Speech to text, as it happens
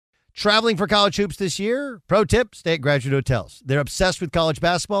Traveling for college hoops this year? Pro tip, stay at Graduate Hotels. They're obsessed with college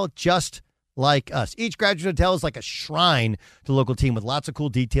basketball, just like us. Each Graduate Hotel is like a shrine to the local team with lots of cool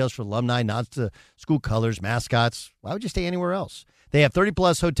details for alumni, nods to school colors, mascots. Why would you stay anywhere else? They have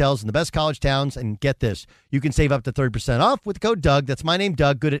 30-plus hotels in the best college towns, and get this, you can save up to 30% off with the code Doug. That's my name,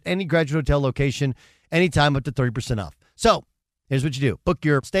 Doug. Good at any Graduate Hotel location, anytime up to 30% off. So here's what you do. Book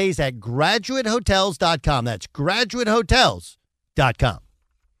your stays at graduatehotels.com. That's graduatehotels.com.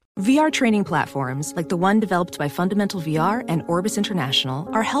 VR training platforms, like the one developed by Fundamental VR and Orbis International,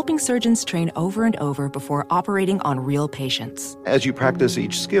 are helping surgeons train over and over before operating on real patients. As you practice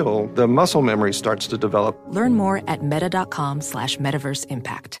each skill, the muscle memory starts to develop. Learn more at meta.com/metaverse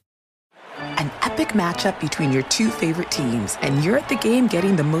impact. An epic matchup between your two favorite teams, and you're at the game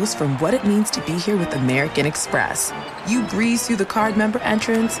getting the most from what it means to be here with American Express. You breeze through the card member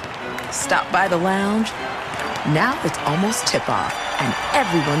entrance, stop by the lounge. Now it's almost tip-off, and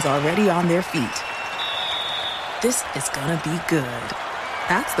everyone's already on their feet. This is gonna be good.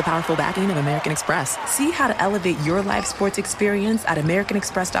 That's the powerful backing of American Express. See how to elevate your live sports experience at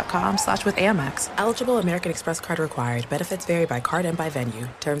americanexpress.com/withAmex. Eligible American Express card required. Benefits vary by card and by venue.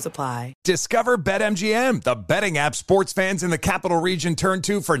 Terms apply. Discover BetMGM, the betting app sports fans in the capital region turn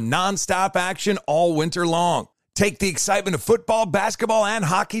to for nonstop action all winter long. Take the excitement of football, basketball, and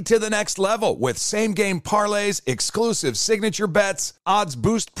hockey to the next level with same-game parlays, exclusive signature bets, odds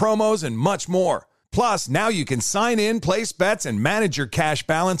boost promos, and much more. Plus, now you can sign in, place bets, and manage your cash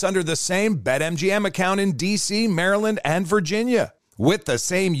balance under the same BetMGM account in D.C., Maryland, and Virginia. With the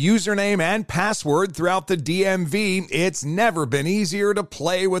same username and password throughout the DMV, it's never been easier to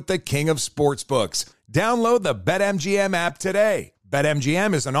play with the king of sportsbooks. Download the BetMGM app today.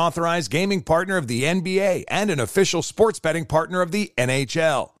 BetMGM is an authorized gaming partner of the NBA and an official sports betting partner of the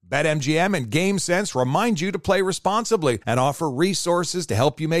NHL. BetMGM and GameSense remind you to play responsibly and offer resources to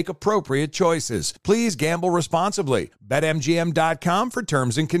help you make appropriate choices. Please gamble responsibly. BetMGM.com for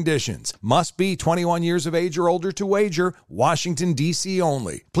terms and conditions. Must be 21 years of age or older to wager. Washington, D.C.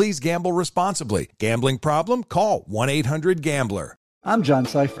 only. Please gamble responsibly. Gambling problem? Call 1-800-GAMBLER. I'm John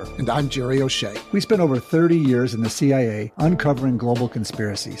Seifer. And I'm Jerry O'Shea. We spent over 30 years in the CIA uncovering global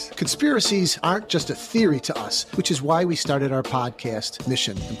conspiracies. Conspiracies aren't just a theory to us, which is why we started our podcast,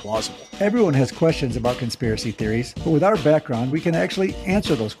 Mission Implausible. Everyone has questions about conspiracy theories, but with our background, we can actually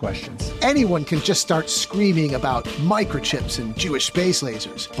answer those questions. Anyone can just start screaming about microchips and Jewish space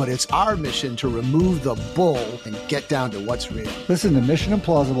lasers, but it's our mission to remove the bull and get down to what's real. Listen to Mission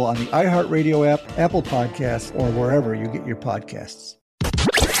Implausible on the iHeartRadio app, Apple Podcasts, or wherever you get your podcasts.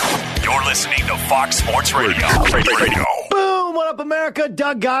 You're listening to Fox Sports Radio. Boom! What up, America?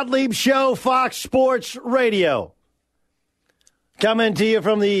 Doug Gottlieb Show, Fox Sports Radio. Coming to you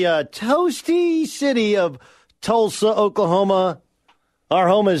from the toasty city of Tulsa, Oklahoma. Our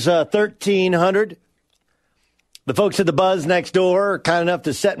home is 1300. The folks at the Buzz next door are kind enough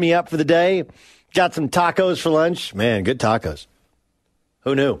to set me up for the day. Got some tacos for lunch. Man, good tacos.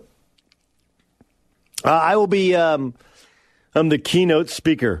 Who knew? I will be... I'm the keynote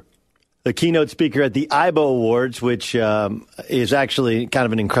speaker at the IBO Awards, which is actually kind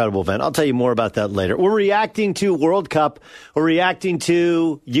of an incredible event. I'll tell you more about that later. We're reacting to World Cup. We're reacting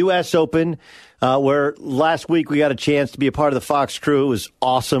to U.S. Open, where last week we got a chance to be a part of the Fox crew. It was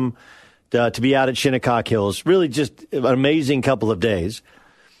awesome to be out at Shinnecock Hills. Really just an amazing couple of days.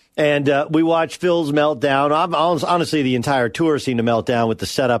 And we watched Phil's meltdown. Honestly, the entire tour seemed to melt down with the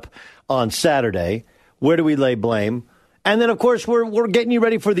setup on Saturday. Where do we lay blame? And then, of course, we're getting you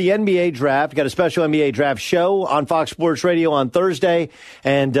ready for the NBA draft. Got a special NBA draft show on Fox Sports Radio on Thursday,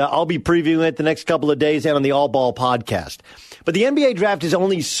 and I'll be previewing it the next couple of days and on the All Ball podcast. But the NBA draft is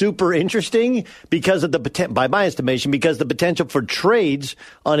only super interesting because of by my estimation, because the potential for trades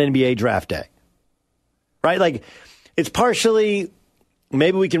on NBA draft day. Right? Like, it's partially,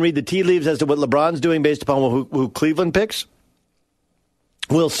 maybe we can read the tea leaves as to what LeBron's doing based upon who Cleveland picks.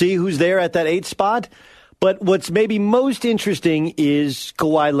 We'll see who's there at that 8th spot. But what's maybe most interesting is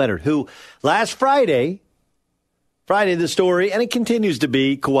Kawhi Leonard, who last Friday, the story, and it continues to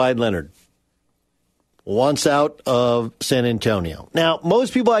be Kawhi Leonard, wants out of San Antonio. Now,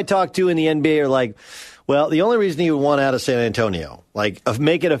 most people I talk to in the NBA are like, well, the only reason he would want out of San Antonio, like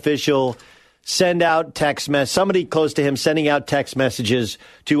make it official, send out somebody close to him sending out text messages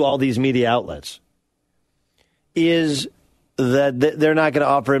to all these media outlets, is that they're not going to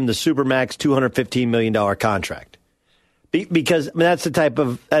offer him the Supermax $215 million contract. Because that's the type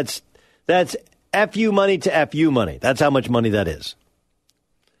of, that's FU money to FU money. That's how much money that is.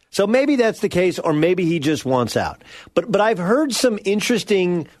 So maybe that's the case, or maybe he just wants out. But I've heard some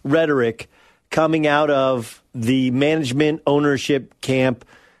interesting rhetoric coming out of the management ownership camp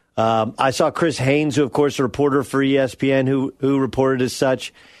I saw Chris Haynes, who, of course, a reporter for ESPN, who reported as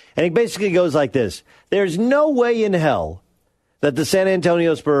such. And it basically goes like this. There's no way in hell that the San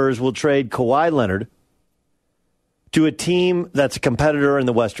Antonio Spurs will trade Kawhi Leonard to a team that's a competitor in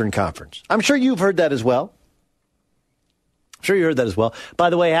the Western Conference. I'm sure you've heard that as well. I'm sure you heard that as well. By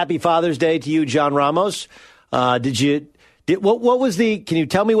the way, happy Father's Day to you, John Ramos. What was can you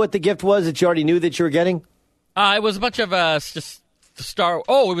tell me what the gift was that you already knew that you were getting? It was a bunch of just it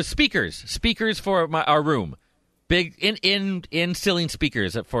was speakers for our room. Big in ceiling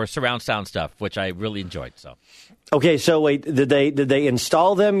speakers for surround sound stuff, which I really enjoyed. So, okay, so wait, did they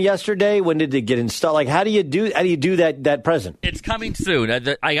install them yesterday? When did they get installed? Like, how do you do that present? It's coming soon.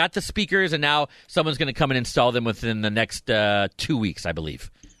 I got the speakers, and now someone's going to come and install them within the next 2 weeks, I believe.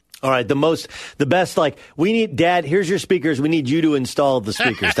 All right, the best. Like, we need, Dad. Here's your speakers. We need you to install the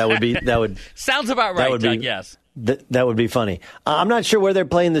speakers. That would sounds about right, Doug. Yes. That would be funny. I'm not sure where they're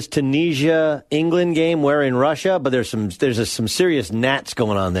playing this Tunisia-England game. Where in Russia, but there's some serious gnats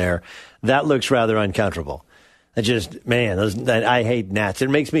going on there. That looks rather uncomfortable. I hate gnats. It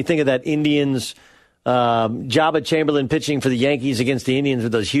makes me think of that Indians Jabba Chamberlain pitching for the Yankees against the Indians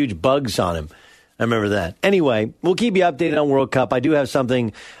with those huge bugs on him. I remember that. Anyway, we'll keep you updated on World Cup. I do have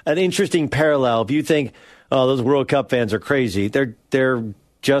an interesting parallel. If you think, oh, those World Cup fans are crazy, they're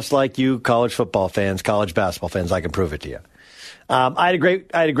just like you, college football fans, college basketball fans. I can prove it to you. I had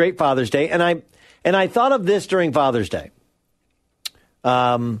a great Father's Day, and I thought of this during Father's Day.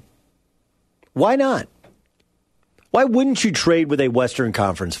 Why not? Why wouldn't you trade with a Western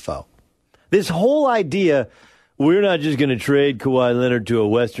Conference foe? This whole idea, we're not just going to trade Kawhi Leonard to a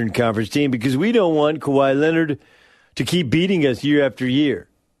Western Conference team because we don't want Kawhi Leonard to keep beating us year after year.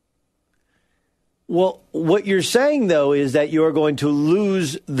 Well, what you're saying, though, is that you're going to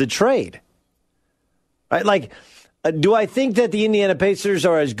lose the trade. Right? Like, do I think that the Indiana Pacers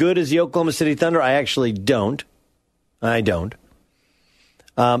are as good as the Oklahoma City Thunder? I actually don't. I don't.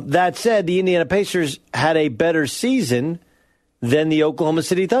 That said, the Indiana Pacers had a better season than the Oklahoma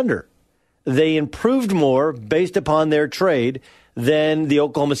City Thunder. They improved more based upon their trade than the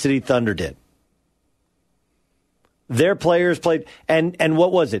Oklahoma City Thunder did. Their players played, and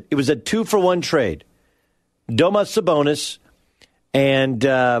what was it? It was a 2-for-1 trade. Domas Sabonis and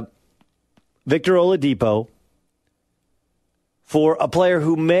Victor Oladipo for a player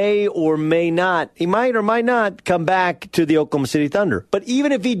who may or may not, he might or might not come back to the Oklahoma City Thunder. But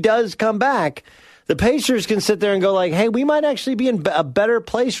even if he does come back, the Pacers can sit there and go like, hey, we might actually be in a better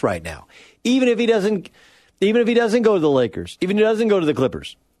place right now. Even if he doesn't go to the Lakers, even if he doesn't go to the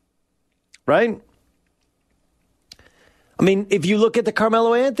Clippers. Right? I mean, if you look at the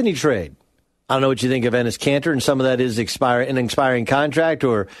Carmelo Anthony trade, I don't know what you think of Enes Kanter, and some of that is an expiring contract,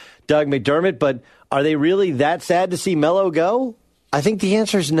 or Doug McDermott, but are they really that sad to see Melo go? I think the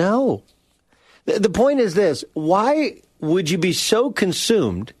answer is no. The point is this. Why would you be so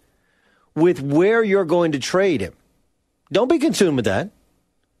consumed with where you're going to trade him? Don't be consumed with that.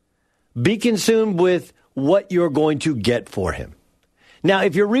 Be consumed with what you're going to get for him. Now,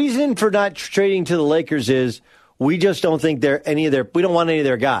 if your reason for not trading to the Lakers is we just don't think we don't want any of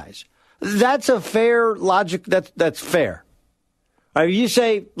their guys. That's a fair logic. That's fair. All right, you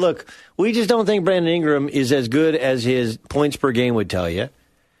say, look, we just don't think Brandon Ingram is as good as his points per game would tell you.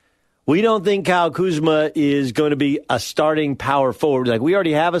 We don't think Kyle Kuzma is going to be a starting power forward. Like, we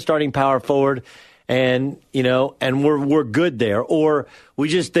already have a starting power forward, and we're good there. Or we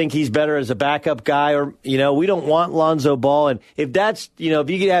just think he's better as a backup guy, or we don't want Lonzo Ball. And if that's if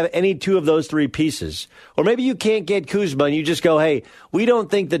you could have any two of those three pieces, or maybe you can't get Kuzma and you just go, hey, we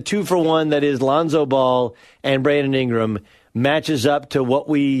don't think the 2-for-1 that is Lonzo Ball and Brandon Ingram matches up to what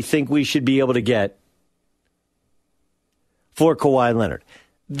we think we should be able to get for Kawhi Leonard.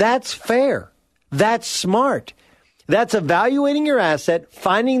 That's fair. That's smart. That's evaluating your asset,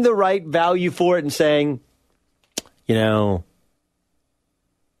 finding the right value for it, and saying, we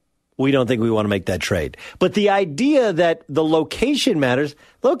don't think we want to make that trade. But the idea that the location matters,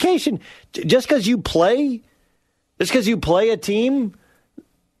 just because you play a team,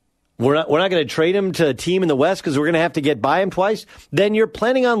 we're not going to trade him to a team in the West because we're going to have to get by him twice, then you're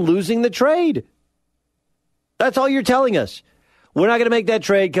planning on losing the trade. That's all you're telling us. We're not going to make that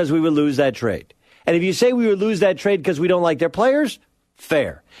trade because we would lose that trade. And if you say we would lose that trade because we don't like their players,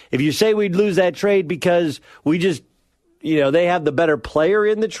 fair. If you say we'd lose that trade because we just, they have the better player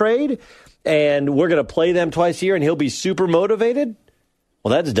in the trade and we're going to play them twice a year and he'll be super motivated,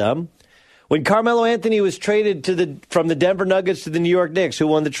 well, that's dumb. When Carmelo Anthony was traded from the Denver Nuggets to the New York Knicks, who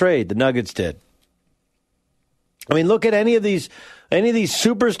won the trade? The Nuggets did. I mean, look at any of these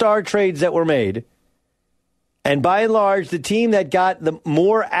superstar trades that were made. And by and large, the team that got the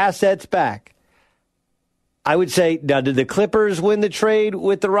more assets back, I would say, now, did the Clippers win the trade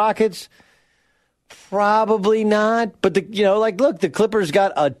with the Rockets? Probably not. But, look, the Clippers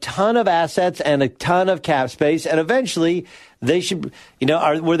got a ton of assets and a ton of cap space, and eventually they should,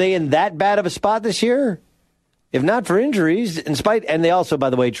 were they in that bad of a spot this year? If not for injuries, and they also,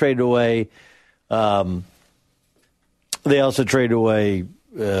 by the way, traded away, what's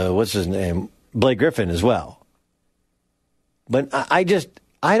his name? Blake Griffin as well. But I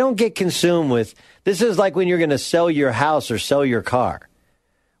don't get consumed with, this is like when you're going to sell your house or sell your car.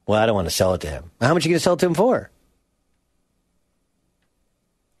 Well, I don't want to sell it to him. How much are you going to sell it to him for?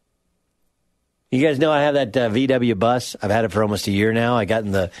 You guys know I have that VW bus. I've had it for almost a year now. I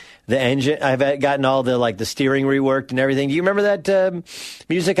gotten the engine. I've gotten all the steering reworked and everything. Do you remember that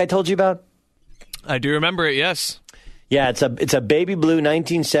music I told you about? I do remember it, yes. Yeah, it's a baby blue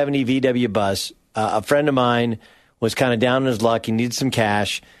 1970 VW bus. A friend of mine was kind of down on his luck. He needed some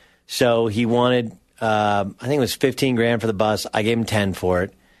cash. So he wanted, I think it was $15,000 for the bus. I gave him 10 for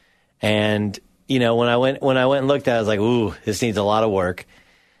it. And, when I went and looked at it, I was like, ooh, this needs a lot of work.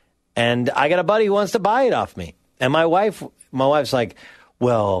 And I got a buddy who wants to buy it off me. And my wife's like,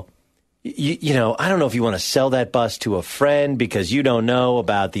 well, I don't know if you want to sell that bus to a friend because you don't know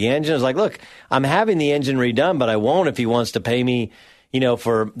about the engine. I was like, look, I'm having the engine redone, but I won't if he wants to pay me,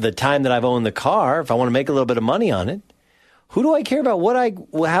 for the time that I've owned the car, if I want to make a little bit of money on it. Who do I care about what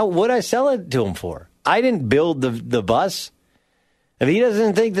I sell it to him for? I didn't build the bus. If he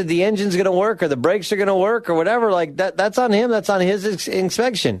doesn't think that the engine's going to work or the brakes are going to work or whatever, like that's on him. That's on his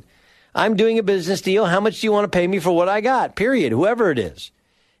inspection. I'm doing a business deal. How much do you want to pay me for what I got? Period. Whoever it is.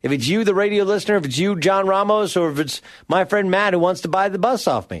 If it's you, the radio listener, if it's you, John Ramos, or if it's my friend Matt who wants to buy the bus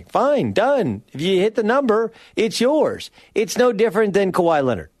off me, fine, done. If you hit the number, it's yours. It's no different than Kawhi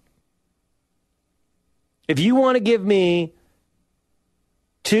Leonard. If you want to give me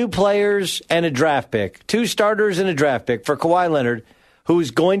 2 players and a draft pick, 2 starters and a draft pick for Kawhi Leonard,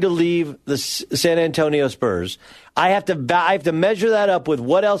 who's going to leave the San Antonio Spurs, I have to measure that up with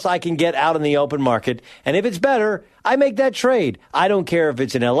what else I can get out in the open market. And if it's better, I make that trade. I don't care if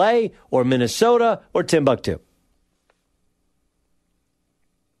it's in L.A. or Minnesota or Timbuktu.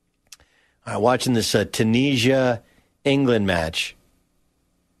 All right, watching this Tunisia-England match.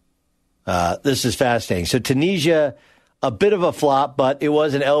 This is fascinating. So Tunisia, a bit of a flop, but it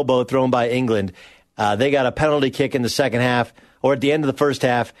was an elbow thrown by England. They got a penalty kick in the second half, or at the end of the first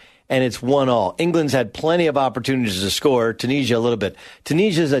half, and it's 1-1. England's had plenty of opportunities to score. Tunisia a little bit.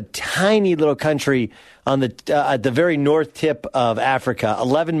 Tunisia is a tiny little country on at the very north tip of Africa.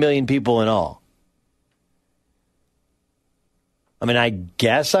 11 million people in all. I mean, I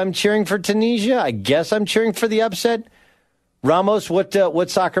guess I'm cheering for Tunisia. I guess I'm cheering for the upset. Ramos, what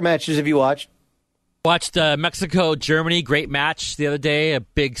soccer matches have you watched? Watched Mexico-Germany, great match the other day. A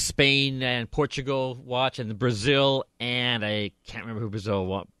big Spain and Portugal watch, and Brazil, and I can't remember who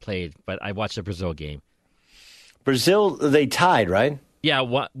Brazil played, but I watched the Brazil game. Brazil, they tied, right? Yeah,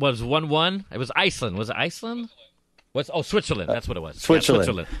 was 1-1. It was Iceland. Was it Iceland? Switzerland. That's what it was. Switzerland. Yeah,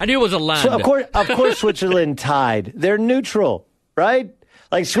 Switzerland. I knew it was a land. So of course, Switzerland tied. They're neutral, right?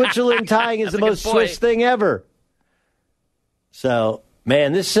 Like Switzerland tying is the most Swiss thing ever. So,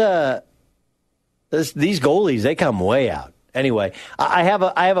 man, these goalies, they come way out. Anyway, I have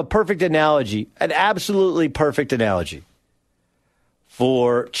a perfect analogy, an absolutely perfect analogy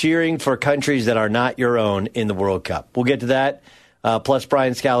for cheering for countries that are not your own in the World Cup. We'll get to that. Plus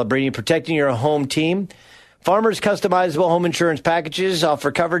Brian Scalabrine, protecting your home team. Farmers' customizable home insurance packages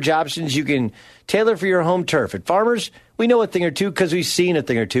offer coverage options you can tailor for your home turf. At Farmers, we know a thing or two because we've seen a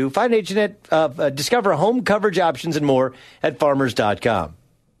thing or two. Find an agent at discover home coverage options and more at farmers.com.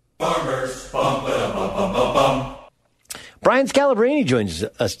 Farmers. Bum, ba, bum, bum, bum, bum. Brian Scalabrine joins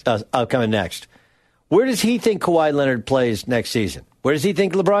us coming next. Where does he think Kawhi Leonard plays next season? Where does he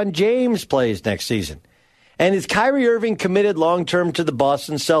think LeBron James plays next season? And is Kyrie Irving committed long-term to the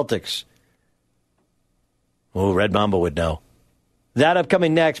Boston Celtics? Oh, Red Mamba would know. That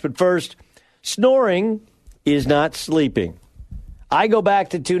upcoming next. But first, snoring is not sleeping. I go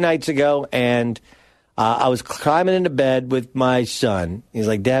back to 2 nights ago, and I was climbing into bed with my son. He's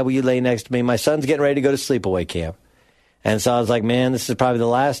like, Dad, will you lay next to me? My son's getting ready to go to sleepaway camp. And so I was like, man, this is probably the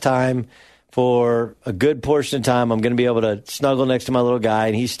last time for a good portion of time I'm going to be able to snuggle next to my little guy.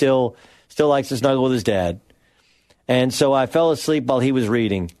 And he still likes to snuggle with his dad. And so I fell asleep while he was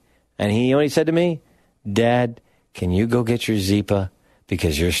reading. And you know what he said to me? Dad, can you go get your Zipa?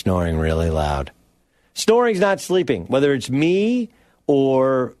 Because you're snoring really loud. Snoring's not sleeping, whether it's me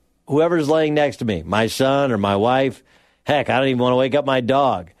or whoever's laying next to me, my son or my wife. Heck, I don't even want to wake up my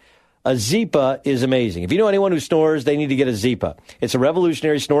dog. A Zipa is amazing. If you know anyone who snores, they need to get a Zipa. It's a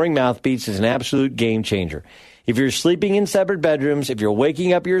revolutionary snoring mouthpiece. It's an absolute game changer. If you're sleeping in separate bedrooms, if you're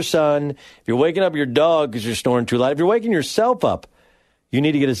waking up your son, if you're waking up your dog because you're snoring too loud, if you're waking yourself up, you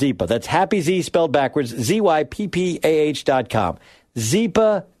need to get a Zipa. That's Happy Z spelled backwards, ZYPPAH.com.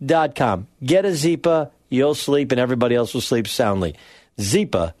 Zipa.com. Get a Zipa, you'll sleep, and everybody else will sleep soundly.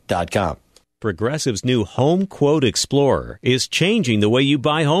 Zipa.com. Progressive's new Home Quote Explorer is changing the way you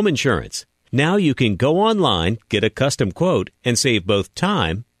buy home insurance. Now you can go online, get a custom quote, and save both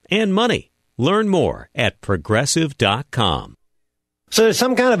time and money. Learn more at Progressive.com. So there's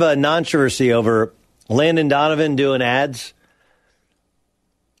some kind of a controversy over Landon Donovan doing ads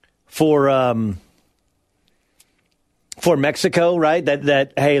for Mexico, right?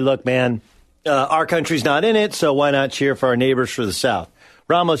 That hey, look, man, our country's not in it, so why not cheer for our neighbors for the South?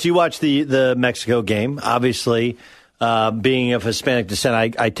 Ramos, you watched the Mexico game. Obviously, being of Hispanic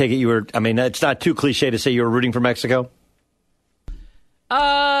descent, I take it you were. I mean, it's not too cliche to say you were rooting for Mexico.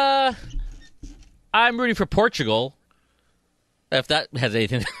 I'm rooting for Portugal. If that has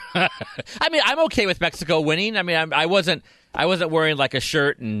anything, I mean, I'm okay with Mexico winning. I mean, I wasn't wearing like a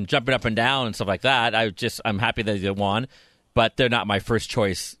shirt and jumping up and down and stuff like that. I'm happy that they won, but they're not my first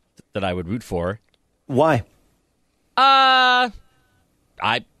choice that I would root for. Why? Because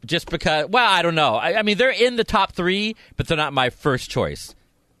I don't know. I mean, they're in the top three, but they're not my first choice.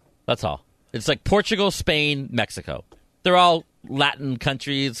 That's all. It's like Portugal, Spain, Mexico. They're all Latin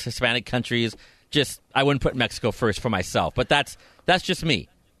countries, Hispanic countries. Just I wouldn't put Mexico first for myself, but that's just me.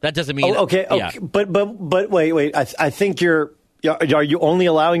 That doesn't mean okay. Yeah. But wait. I think are you only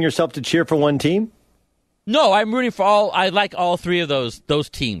allowing yourself to cheer for one team? No, I'm rooting for all. I like all three of those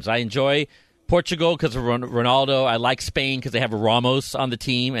teams. I enjoy Portugal because of Ronaldo. I like Spain because they have Ramos on the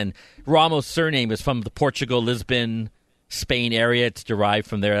team, and Ramos' surname is from the Portugal, Lisbon, Spain area. It's derived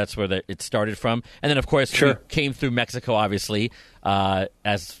from there. That's where it started from. And then, of course, we came through Mexico, obviously,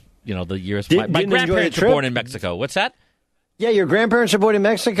 as you know, the years. My grandparents were born in Mexico. What's that? Yeah, your grandparents are born in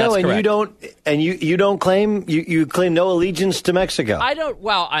Mexico, That's and correct. you don't claim you claim no allegiance to Mexico. I don't.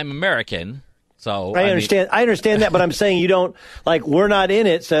 Well, I'm American. So I understand. I understand that, but I'm saying you don't like. We're not in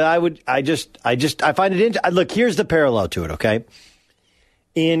it, so I find it interesting. Look, here's the parallel to it. Okay,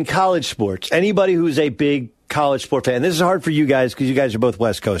 in college sports, anybody who's a big college sport fan, and this is hard for you guys because you guys are both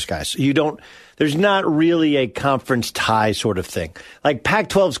West Coast guys. So you don't. There's not really a conference tie sort of thing. Like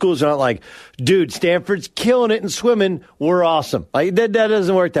Pac-12 schools are not like, dude, Stanford's killing it in swimming. We're awesome. Like that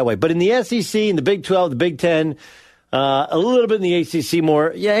doesn't work that way. But in the SEC, in the Big 12, the Big 10. A little bit in the ACC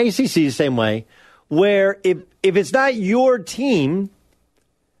more. Yeah, ACC the same way. Where if it's not your team,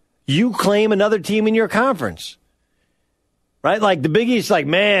 you claim another team in your conference. Right? Like the Big East,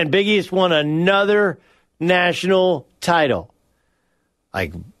 Big East won another national title.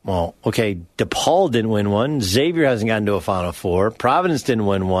 Like, well, okay, DePaul didn't win one. Xavier hasn't gotten to a Final Four. Providence didn't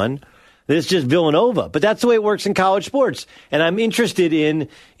win one. This is just Villanova. But that's the way it works in college sports. And I'm interested in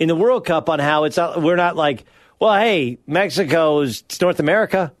the World Cup on how we're not like, well, hey, it's North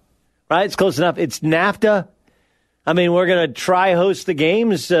America, right? It's close enough. It's NAFTA. I mean, we're going to try host the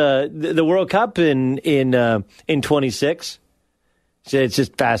games, the World Cup in 26. So it's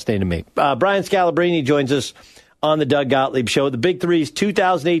just fascinating to me. Brian Scalabrine joins us on the Doug Gottlieb Show. The Big Three's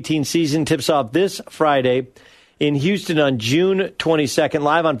 2018 season tips off this Friday in Houston on June 22nd,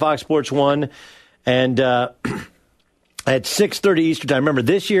 live on Fox Sports 1. And at 6:30 Eastern Time. Remember,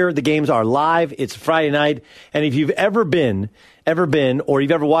 this year the games are live. It's Friday night. And if you've ever been, or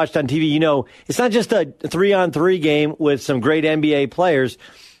you've ever watched on TV, you know it's not just a 3-on-3 game with some great NBA players.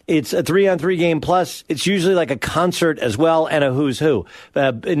 It's a 3-on-3 game plus it's usually like a concert as well and a who's who.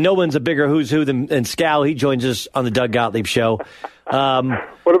 No one's a bigger who's who than Scal. He joins us on the Doug Gottlieb Show.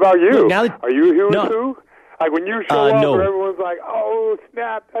 What about you? Are you who's who? Like when you show up, no. Where everyone's like, "Oh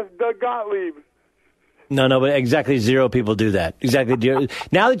snap, that's Doug Gottlieb." No, but exactly zero people do that. Exactly.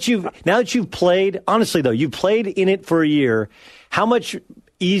 Now that you've played, honestly though, you've played in it for a year. How much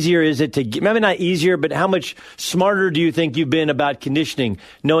easier is it to maybe not easier, but how much smarter do you think you've been about conditioning,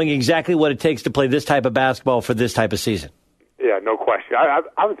 knowing exactly what it takes to play this type of basketball for this type of season? Yeah, no question.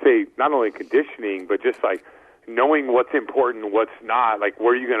 I would say not only conditioning, but just like knowing what's important, what's not. Like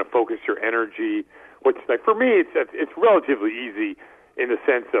where are you going to focus your energy? Which, like for me, it's relatively easy. In the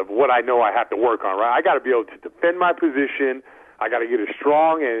sense of what I know I have to work on, right? I got to be able to defend my position. I got to get as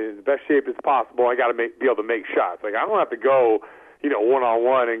strong and in the best shape as possible. I got to be able to make shots. Like I don't have to go,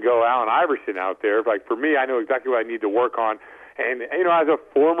 one-on-one and go Allen Iverson out there. Like for me, I know exactly what I need to work on. And as a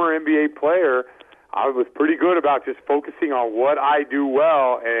former NBA player, I was pretty good about just focusing on what I do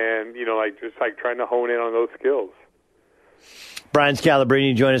well and just trying to hone in on those skills. Brian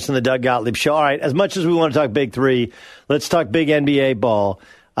Scalabrine, join us on the Doug Gottlieb Show. All right, as much as we want to talk Big Three, let's talk big NBA ball.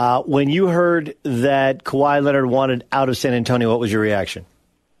 When you heard that Kawhi Leonard wanted out of San Antonio, what was your reaction?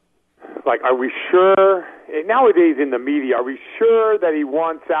 Like, are we sure? Nowadays in the media, are we sure that he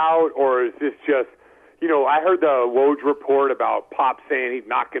wants out, or is this just, I heard the Woj report about Pop saying he's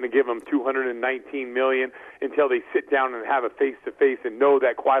not going to give him $219 million until they sit down and have a face-to-face and know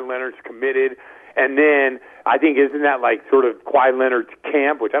that Kawhi Leonard's committed. And then I think, isn't that like sort of Kawhi Leonard's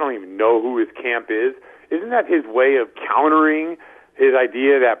camp, which I don't even know who his camp is? Isn't that his way of countering his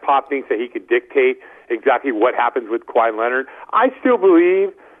idea that Pop thinks that he could dictate exactly what happens with Kawhi Leonard? I still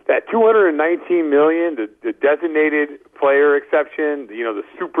believe that $219 million, the designated player exception, the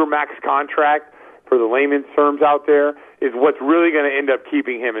supermax contract for the layman's terms out there, is what's really going to end up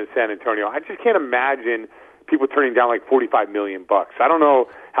keeping him in San Antonio. I just can't imagine people turning down like $45 million. I don't know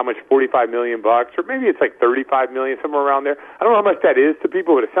how much $45 million, or maybe it's like $35 million, somewhere around there. I don't know how much that is to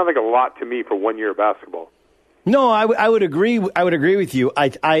people, but it sounds like a lot to me for 1 year of basketball. No, I would agree. I would agree with you.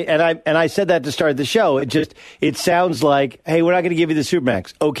 I said that to start the show. It sounds like, hey, we're not going to give you the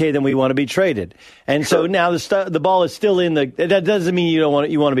supermax. Okay, then we want to be traded. And so now the ball is still in the. That doesn't mean you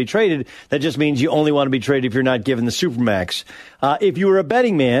want to be traded. That just means you only want to be traded if you're not given the supermax. If you were a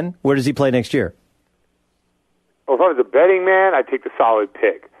betting man, where does he play next year? Well, if I was a betting man, I'd take the solid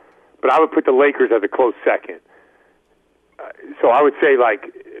pick, but I would put the Lakers as a close second. So I would say,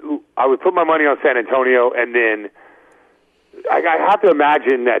 I would put my money on San Antonio, and then I have to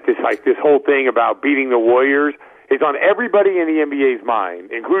imagine that this whole thing about beating the Warriors is on everybody in the NBA's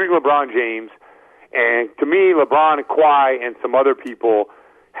mind, including LeBron James. And to me, LeBron and Kawhi and some other people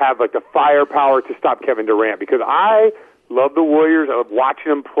have the firepower to stop Kevin Durant, because I love the Warriors. I love watching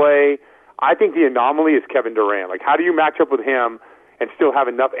them play. I think the anomaly is Kevin Durant. How do you match up with him and still have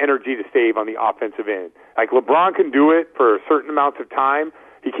enough energy to save on the offensive end? LeBron can do it for certain amounts of time.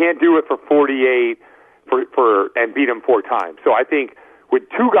 He can't do it for 48 and beat him 4 times. So I think with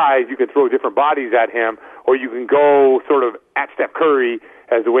 2 guys, you can throw different bodies at him, or you can go sort of at Steph Curry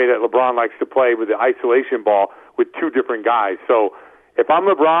as the way that LeBron likes to play with the isolation ball with 2 different guys. So if I'm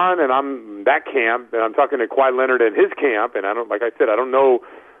LeBron and I'm that camp, and I'm talking to Kawhi Leonard and his camp, and I don't know.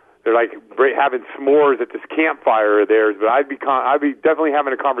 They're having s'mores at this campfire of theirs, but I'd be definitely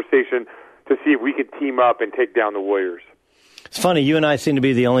having a conversation to see if we could team up and take down the Warriors. It's funny, you and I seem to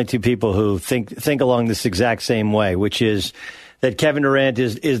be the only 2 people who think along this exact same way, which is that Kevin Durant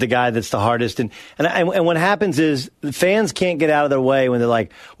is the guy that's the hardest. And what happens is the fans can't get out of their way when they're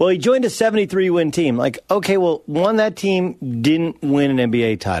like, well, he joined a 73-win team. Okay, well, one, that team didn't win an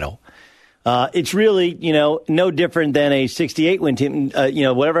NBA title. It's really, no different than a 68-win team.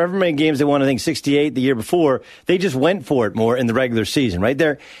 However many games they won, I think 68 the year before, they just went for it more in the regular season, right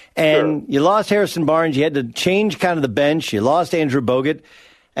there. And You lost Harrison Barnes. You had to change kind of the bench. You lost Andrew Bogut.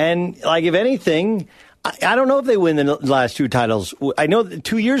 And, if anything, I don't know if they win the last 2 titles. I know that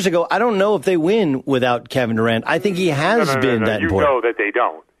 2 years ago, I don't know if they win without Kevin Durant. I think he has been that important. You know that they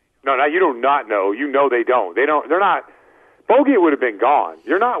don't. No, you do not know. You know they don't. They're not. Bogut would have been gone.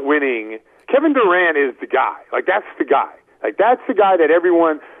 You're not winning. Kevin Durant is the guy. That's the guy. That's the guy that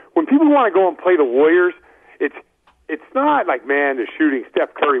everyone, when people want to go and play the Warriors, it's not they're shooting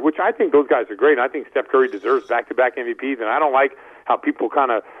Steph Curry, which I think those guys are great, and I think Steph Curry deserves back-to-back MVPs, and I don't like how people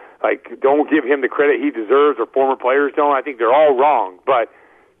kind of, don't give him the credit he deserves, or former players don't. I think they're all wrong. But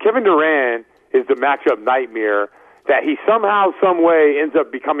Kevin Durant is the matchup nightmare that he somehow, some way ends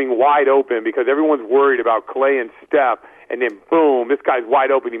up becoming wide open because everyone's worried about Clay and Steph. And then, boom, this guy's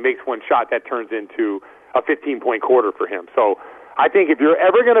wide open. He makes one shot. That turns into a 15-point quarter for him. So I think if you're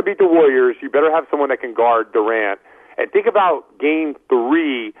ever going to beat the Warriors, you better have someone that can guard Durant. And think about Game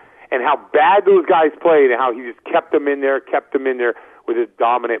 3 and how bad those guys played and how he just kept them in there with his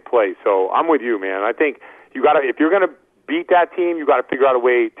dominant play. So I'm with you, man. I think you got to, if you're going to beat that team, you got to figure out a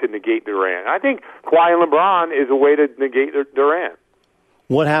way to negate Durant. And I think Kawhi and LeBron is a way to negate Durant.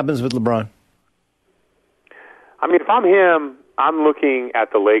 What happens with LeBron? I mean, if I'm him, I'm looking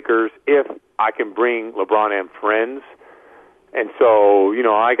at the Lakers if I can bring LeBron and friends. And so,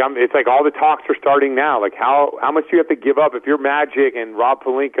 it's like all the talks are starting now. How much do you have to give up if you're Magic and Rob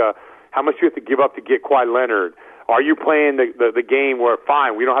Pelinka? How much do you have to give up to get Kawhi Leonard? Are you playing the game where,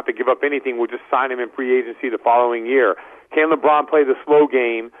 fine, we don't have to give up anything, we'll just sign him in free agency the following year? Can LeBron play the slow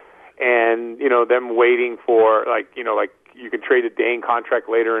game and, them waiting for, you can trade a Dane contract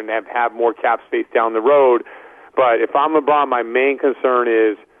later and have more cap space down the road? But if I'm LeBron, my main concern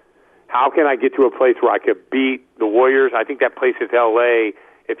is how can I get to a place where I could beat the Warriors? I think that place is L.A.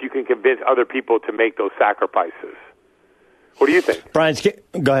 if you can convince other people to make those sacrifices. What do you think? Brian,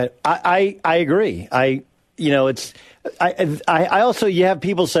 go ahead. I agree. it's. I also, you have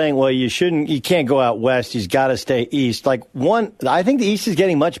people saying, well, you can't go out west. You've got to stay east. I think the East is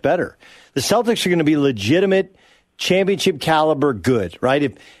getting much better. The Celtics are going to be legitimate championship caliber good, right?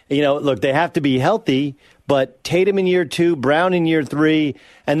 If look, they have to be healthy, but Tatum in year 2, Brown in year 3,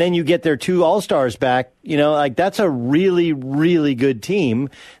 and then you get their 2 All-Stars back, that's a really, really good team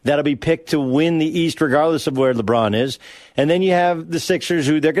that'll be picked to win the East regardless of where LeBron is. And then you have the Sixers,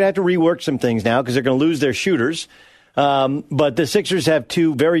 who they're going to have to rework some things now because they're going to lose their shooters. But the Sixers have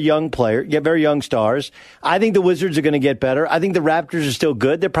 2 very young stars. I think the Wizards are going to get better. I think the Raptors are still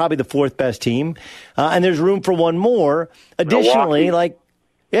good. They're probably the 4th best team. And there's room for one more. Additionally,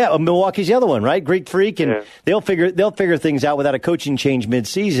 Milwaukee's the other one, right? Greek Freak, and they'll figure things out without a coaching change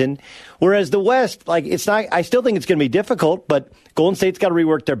midseason. Whereas the West, it's not. I still think it's going to be difficult, but Golden State's got to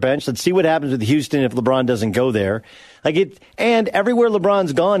rework their bench. Let's see what happens with Houston if LeBron doesn't go there. And everywhere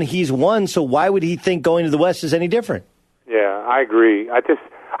LeBron's gone, he's won. So why would he think going to the West is any different? Yeah, I agree. I just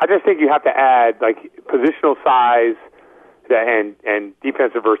think you have to add positional size and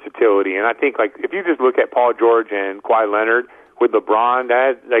defensive versatility. And I think if you just look at Paul George and Kawhi Leonard with LeBron,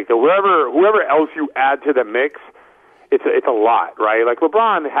 whoever else you add to the mix, it's a lot, right?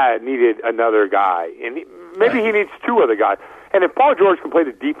 LeBron needed another guy, and maybe he needs 2 other guys. And if Paul George can play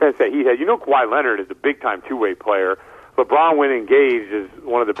the defense that he had, Kawhi Leonard is a big-time two-way player. LeBron, when engaged, is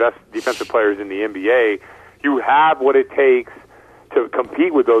one of the best defensive players in the NBA. You have what it takes to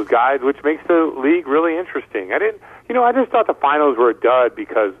compete with those guys, which makes the league really interesting. I just thought the finals were a dud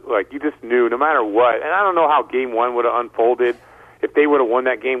because, you just knew no matter what, and I don't know how Game 1 would have unfolded. If they would have won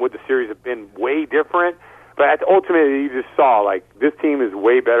that game, would the series have been way different? But ultimately, you just saw, this team is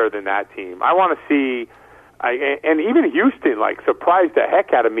way better than that team. I want to see, and even Houston, surprised the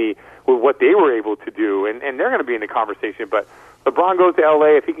heck out of me with what they were able to do, and they're going to be in the conversation. But LeBron goes to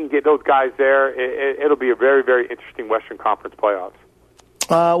L.A., if he can get those guys there, it'll be a very, very interesting Western Conference playoffs.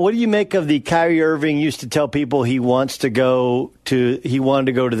 What do you make of the Kyrie Irving used to tell people he wanted to go to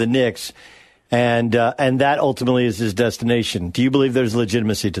the Knicks, and that ultimately is his destination? Do you believe there's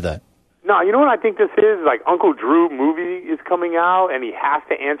legitimacy to that? No, you know what I think this is? Uncle Drew movie is coming out, and he has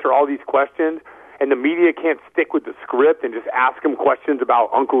to answer all these questions, and the media can't stick with the script and just ask him questions about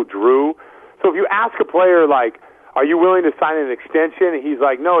Uncle Drew. So if you ask a player, are you willing to sign an extension? And he's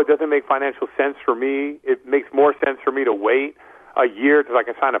like, no, it doesn't make financial sense for me. It makes more sense for me to wait a year because I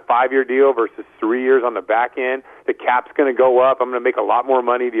can sign a 5-year deal versus 3 years on the back end. The cap's going to go up. I'm going to make a lot more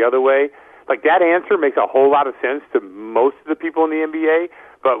money the other way. That answer makes a whole lot of sense to most of the people in the NBA.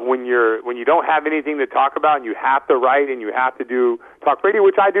 But when you don't have anything to talk about and you have to write and you have to do talk radio,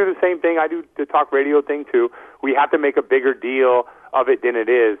 which I do the same thing. I do the talk radio thing too. We have to make a bigger deal of it than it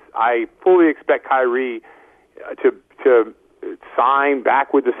is. I fully expect Kyrie to sign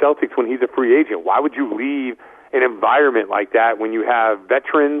back with the Celtics when he's a free agent. Why would you leave an environment like that when you have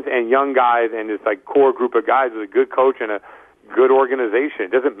veterans and young guys and this core group of guys with a good coach and a good organization?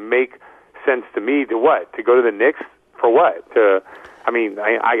 It doesn't make sense to me to go to the Knicks for what?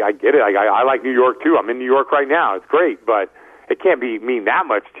 I get it. I like New York too. I'm in New York right now. It's great, but it can't mean that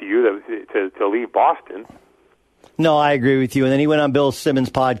much to you to leave Boston. No, I agree with you. And then he went on Bill Simmons'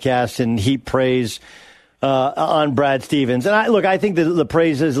 podcast and heaped praise on Brad Stevens. And I think that the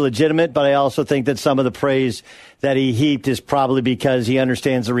praise is legitimate, but I also think that some of the praise that he heaped is probably because he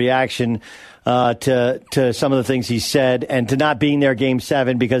understands the reaction to some of the things he said and to not being there Game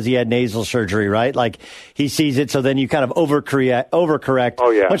 7 because he had nasal surgery, right? He sees it, so then you kind of overcorrect. Oh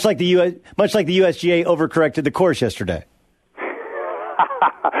yeah. Much like the USGA overcorrected the course yesterday.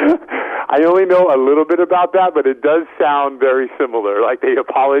 I only know a little bit about that, but it does sound very similar. They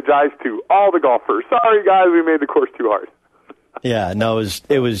apologized to all the golfers. Sorry, guys, we made the course too hard. Yeah, no,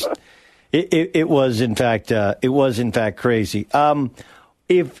 it was in fact crazy.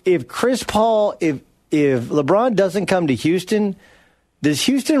 If Chris Paul, if LeBron doesn't come to Houston, does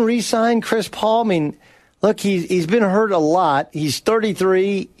Houston re-sign Chris Paul? I mean, look, he's been hurt a lot. He's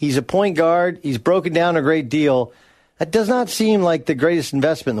 33. He's a point guard. He's broken down a great deal. That does not seem like the greatest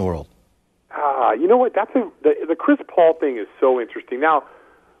investment in the world. You know what? The Chris Paul thing is so interesting. Now,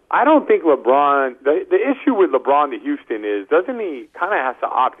 I don't think LeBron. The issue with LeBron to Houston is doesn't he kind of has to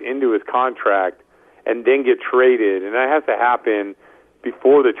opt into his contract and then get traded, and that has to happen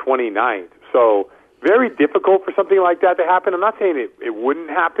before the 29th. So very difficult for something like that to happen. I'm not saying it wouldn't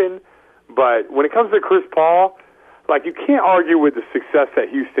happen, but when it comes to Chris Paul, you can't argue with the success that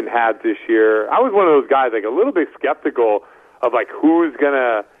Houston had this year. I was one of those guys a little bit skeptical of who's going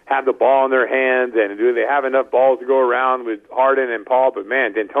to have the ball in their hands and do they have enough balls to go around with Harden and Paul. But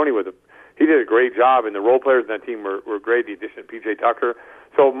man, D'Antoni he did a great job, and the role players in that team were great, the addition of P.J. Tucker.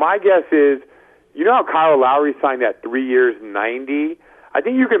 So my guess is you know how Kyle Lowry signed that 3 years, 90? I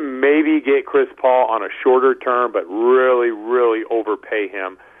think you can maybe get Chris Paul on a shorter term, but really, really overpay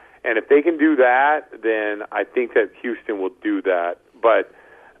him. And if they can do that, then I think that Houston will do that. But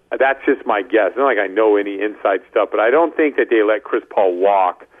that's just my guess. Not like I know any inside stuff, but I don't think that they let Chris Paul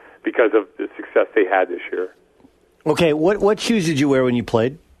walk because of the success they had this year. Okay, what shoes did you wear when you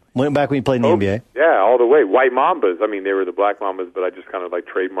played? Went back when you played in the NBA? Yeah, all the way. White Mambas. I mean, they were the black Mambas, but I just kind of like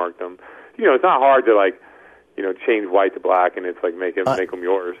trademarked them. You know, it's not hard to like, you know, change white to black, and it's like make them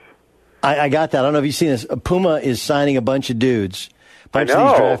yours. I got that. I don't know if you've seen this. Puma is signing a bunch of dudes, bunch of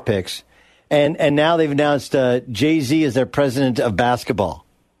these draft picks, and now they've announced Jay-Z is their president of basketball.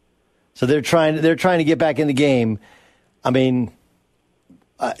 So they're trying to get back in the game. I mean,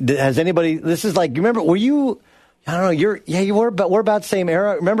 has anybody? This is like, remember? Were you? I don't know. You were, but we're about the same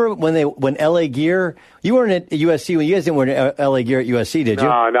era. Remember when LA Gear? You weren't at USC when you guys didn't wear LA Gear at USC, did you?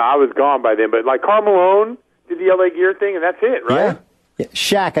 No, I was gone by then. But like Karl Malone did the LA Gear thing, and that's it, right? Yeah.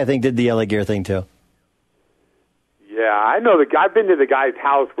 Shaq, I think, did the LA Gear thing too. Yeah, I know. I've been to the guy's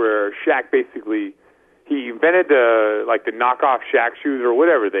house where Shaq basically he invented the knockoff Shaq shoes or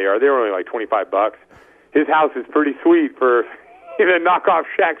whatever they are. They're only like $25. His house is pretty sweet for the knockoff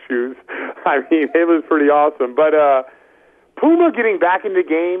Shaq shoes. I mean, it was pretty awesome. But Puma getting back in the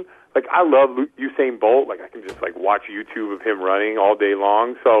game, like I love Usain Bolt. Like I can just like watch YouTube of him running all day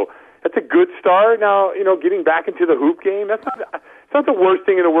long. So that's a good start. Now, you know, getting back into the hoop game, it's not the worst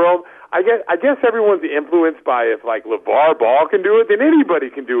thing in the world. I guess everyone's influenced by if like LeVar Ball can do it, then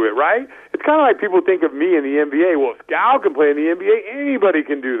anybody can do it, right? It's kind of like people think of me in the NBA. Well, if Scal can play in the NBA, anybody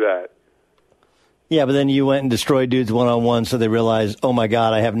can do that. Yeah, but then you went and destroyed dudes one-on-one, so they realized, oh, my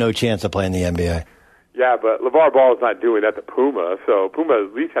God, I have no chance of playing the NBA. Yeah, but LeVar Ball is not doing that to Puma, so Puma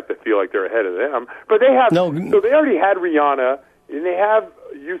at least have to feel like they're ahead of them. But they have, so they already had Rihanna, and they have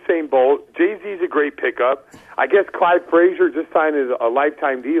Usain Bolt. Jay-Z's a great pickup. I guess Clyde Frazier just signed a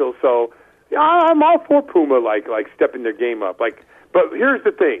lifetime deal, so yeah, I'm all for Puma, like stepping their game up. But here's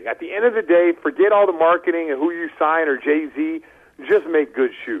the thing. At the end of the day, forget all the marketing and who you sign or Jay-Z. Just make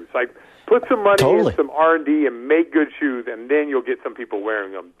good shoes. Like, put some money in some R&D and make good shoes, and then you'll get some people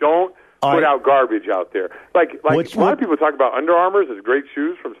wearing them. Don't put out garbage out there. Like a lot of people talk about Under Armours as great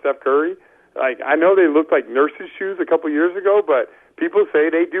shoes from Steph Curry. Like I know they looked like nurses' shoes a couple years ago, but people say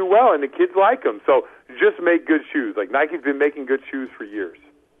they do well, and the kids like them. So just make good shoes. Like Nike's been making good shoes for years.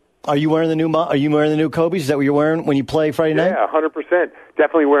 Are you wearing the new? Are you wearing the new Kobe's? Is that what you're wearing when you play Friday night? Yeah, 100%.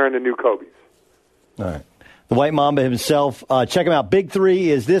 Definitely wearing the new Kobe's. All right. The White Mamba himself. Check him out. Big 3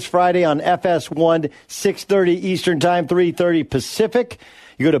 is this Friday on FS1, 6:30 Eastern Time, 3:30 Pacific.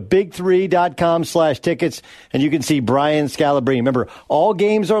 You go to big3.com/tickets, and you can see Brian Scalabrine. Remember, all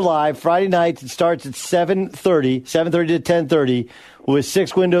games are live. Friday nights, it starts at 7:30 to 10:30, with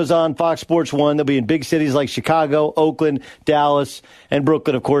 6 windows on Fox Sports 1. They'll be in big cities like Chicago, Oakland, Dallas, and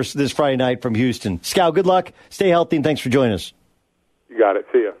Brooklyn, of course, this Friday night from Houston. Scal, good luck. Stay healthy, and thanks for joining us. You got it.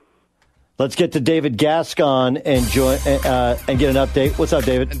 See ya. Let's get to David Gascon and get an update. What's up,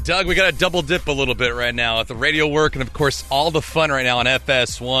 David? And Doug, we got to double dip a little bit right now at the radio work and, of course, all the fun right now on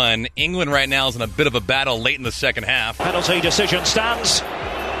FS1. England right now is in a bit of a battle late in the second half. Penalty decision stands.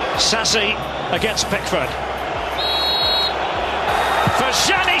 Sassy against Pickford. For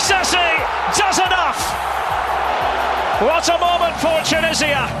Shani Sassy does enough. What a moment for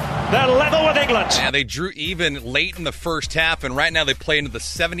Tunisia. They're level with England. Yeah, they drew even late in the first half, and right now they play into the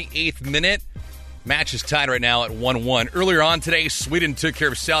 78th minute. Match is tied right now at 1-1. Earlier on today, Sweden took care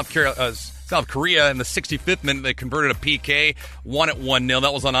of South Korea in the 65th minute. They converted a PK, won at 1-0.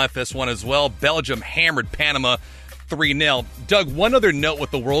 That was on FS1 as well. Belgium hammered Panama 3-0. Doug, one other note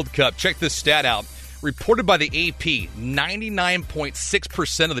with the World Cup. Check this stat out. Reported by the AP,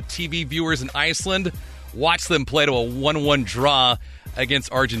 99.6% of the TV viewers in Iceland watched them play to a 1-1 draw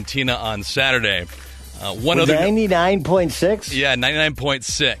against Argentina on Saturday. 99.6? Yeah,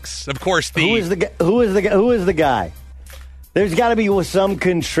 99.6. Of course, who is the guy? There's got to be some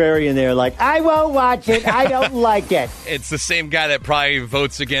contrarian there, like, I won't watch it, I don't like it. It's the same guy that probably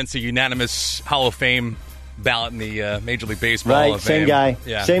votes against a unanimous Hall of Fame ballot in the Major League Baseball Hall of Fame. Same guy.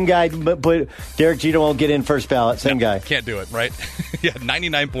 Yeah. Same guy, but Derek Jeter won't get in first ballot. Same guy. Can't do it, right? Yeah,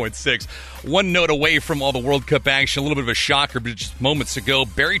 99.6. One note away from all the World Cup action, a little bit of a shocker, but just moments ago,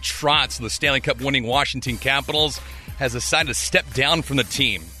 Barry Trotz of the Stanley Cup winning Washington Capitals has decided to step down from the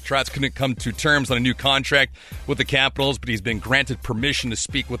team. Trotz couldn't come to terms on a new contract with the Capitals, but he's been granted permission to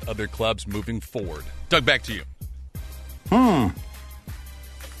speak with other clubs moving forward. Doug, back to you.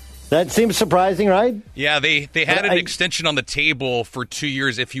 That seems surprising, right? Yeah, they had an extension on the table for 2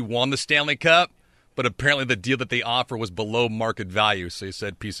 years if he won the Stanley Cup, but apparently the deal that they offer was below market value, so he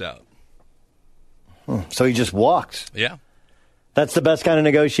said, peace out. So he just walks. Yeah. That's the best kind of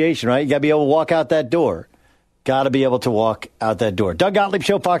negotiation, right? You got to be able to walk out that door. Got to be able to walk out that door. Doug Gottlieb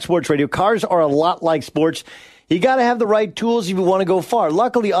Show, Fox Sports Radio. Cars are a lot like sports. You got to have the right tools if you want to go far.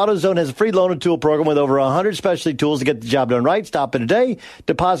 Luckily, AutoZone has a free loan and tool program with over 100 specialty tools to get the job done right. Stop in today.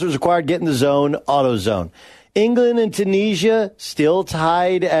 Deposit is required. Get in the zone. AutoZone. England and Tunisia still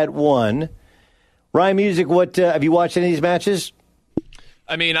tied at 1. Ryan Music, what have you watched any of these matches?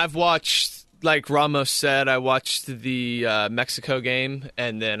 I mean, I've watched, like Ramos said, I watched the Mexico game,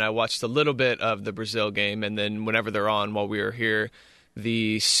 and then I watched a little bit of the Brazil game, and then whenever they're on while we were here,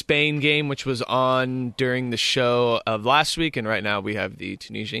 the Spain game, which was on during the show of last week, and right now we have the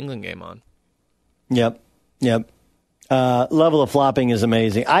Tunisia-England game on. Yep. Level of flopping is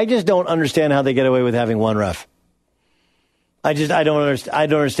amazing. I just don't understand how they get away with having one ref. I don't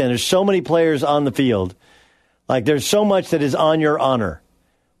understand. There's so many players on the field. Like, there's so much that is on your honor,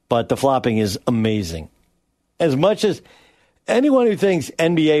 but the flopping is amazing. As much as anyone who thinks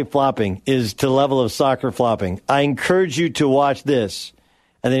NBA flopping is to the level of soccer flopping, I encourage you to watch this,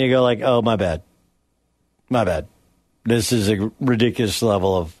 and then you go like, oh, my bad. This is a ridiculous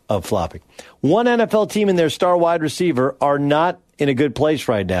level of flopping. One NFL team and their star wide receiver are not in a good place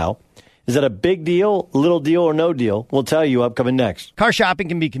right now. Is that a big deal, little deal, or no deal? We'll tell you upcoming next. Car shopping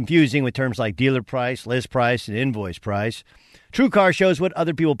can be confusing with terms like dealer price, list price, and invoice price. TrueCar shows what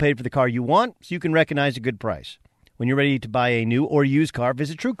other people paid for the car you want, so you can recognize a good price. When you're ready to buy a new or used car,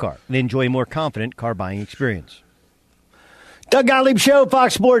 visit TrueCar and enjoy a more confident car buying experience. Doug Gottlieb Show,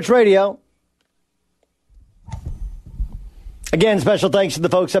 Fox Sports Radio. Again, special thanks to the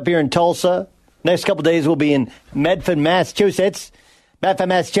folks up here in Tulsa. Next couple days we'll be in Medford, Massachusetts.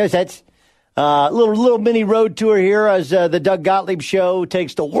 Little mini road tour here as the Doug Gottlieb Show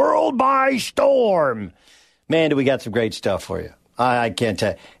takes the world by storm. Man, do we got some great stuff for you. I can't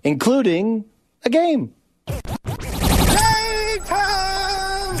tell you. Including a game.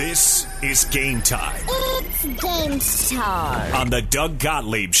 This is Game Time. It's game time. On the Doug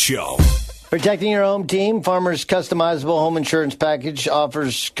Gottlieb Show. Protecting your home team, Farmers' customizable home insurance package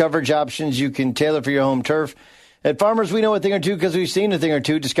offers coverage options you can tailor for your home turf. At Farmers, we know a thing or two because we've seen a thing or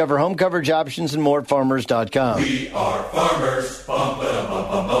two. Discover home coverage options and more at farmers.com. We are farmers. Bum, ba-dum, bum,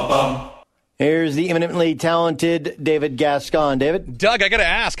 bum, bum, bum. Here's the eminently talented David Gascon. David? Doug, I got to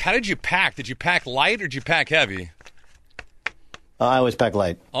ask, how did you pack? Did you pack light or did you pack heavy? I always pack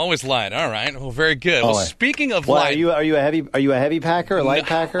light. Always light. All right. Well, very good. Always. Well, speaking of light, are you a heavy packer, a light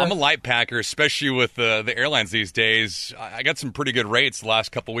packer? I'm a light packer, especially with the airlines these days. I got some pretty good rates the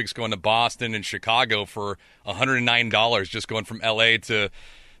last couple of weeks going to Boston and Chicago for $109 just going from L.A. to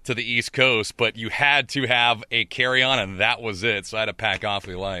the East Coast. But you had to have a carry-on, and that was it. So I had to pack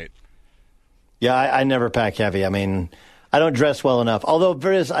awfully light. Yeah, I never pack heavy. I mean, I don't dress well enough. Although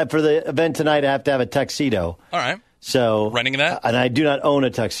for the event tonight, I have to have a tuxedo. All right. So renting that? And I do not own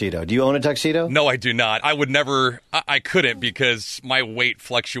a tuxedo. Do you own a tuxedo? No, I do not. I would never. I couldn't because my weight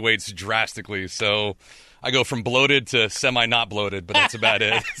fluctuates drastically. So I go from bloated to semi-not bloated, but that's about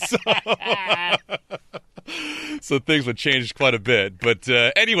it. So things would change quite a bit. But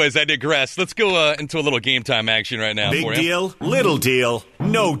anyways, I digress. Let's go into a little game time action right now. Big deal, little deal,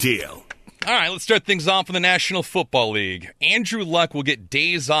 no deal. All right, let's start things off in the National Football League. Andrew Luck will get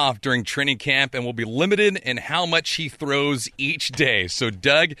days off during training camp and will be limited in how much he throws each day. So,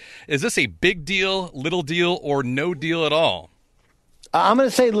 Doug, is this a big deal, little deal, or no deal at all? I'm going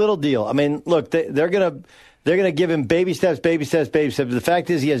to say little deal. I mean, look, they're going to give him baby steps. The fact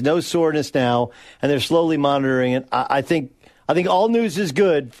is he has no soreness now, and they're slowly monitoring it. I think all news is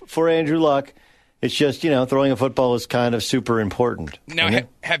good for Andrew Luck. It's just, throwing a football is kind of super important. Now,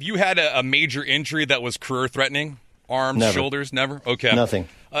 have you had a major injury that was career-threatening? Arms, Never. shoulders? Never? Okay. Nothing.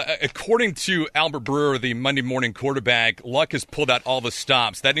 According to Albert Brewer, the Monday morning quarterback, Luck has pulled out all the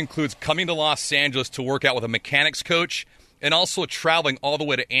stops. That includes coming to Los Angeles to work out with a mechanics coach and also traveling all the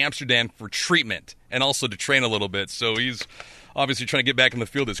way to Amsterdam for treatment and also to train a little bit. So he's obviously trying to get back in the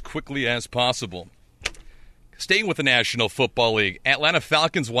field as quickly as possible. Staying with the National Football League, Atlanta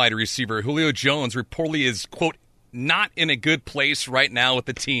Falcons wide receiver Julio Jones reportedly is, quote, not in a good place right now with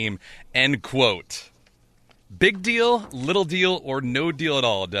the team, end quote. Big deal, little deal, or no deal at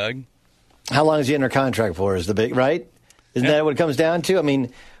all, Doug? How long is he under contract for is the big, right? Isn't that what it comes down to? I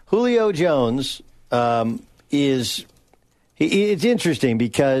mean, Julio Jones it's interesting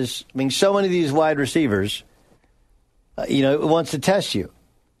because, so many of these wide receivers, wants to test you.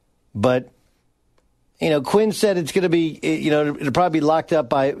 But Quinn said it's going to be, it'll probably be locked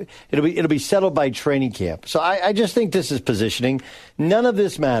up it'll be settled by training camp. So I just think this is positioning. None of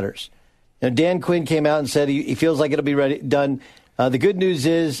this matters. Dan Quinn came out and said he feels like it'll be done The good news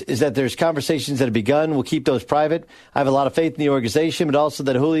is that there's conversations that have begun. We'll keep those private. I have a lot of faith in the organization, but also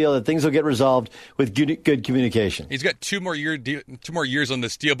that Julio, that things will get resolved with good communication. He's got 2 more years on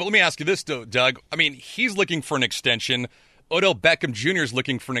this deal. But let me ask you this, though, Doug. I mean, he's looking for an extension. Odell Beckham Jr. is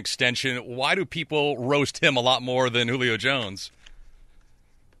looking for an extension. Why do people roast him a lot more than Julio Jones?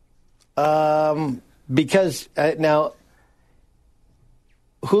 Because now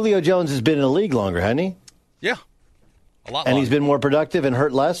Julio Jones has been in the league longer, hasn't he? Yeah. A lot and longer. He's been more productive and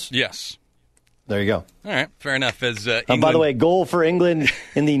hurt less? Yes. There you go. All right, fair enough. As England... by the way, goal for England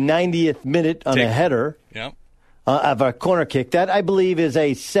in the 90th minute on a header of a corner kick. That, I believe, is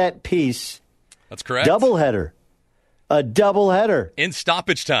a set piece. That's correct. Double header. A double header. In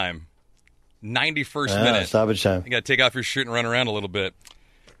stoppage time. 91st minute. Stoppage time. You got to take off your shirt and run around a little bit.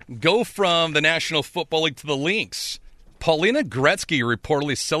 Go from the National Football League to the Lynx. Paulina Gretzky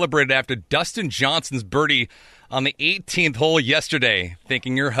reportedly celebrated after Dustin Johnson's birdie on the 18th hole yesterday,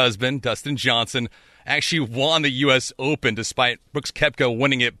 thinking her husband, Dustin Johnson, actually won the U.S. Open despite Brooks Koepka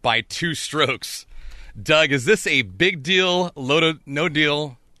winning it by 2 strokes. Doug, is this a big deal, no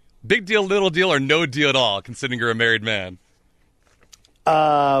deal, big deal, little deal, or no deal at all, considering you're a married man?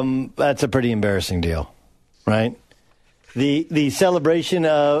 That's a pretty embarrassing deal, right? The celebration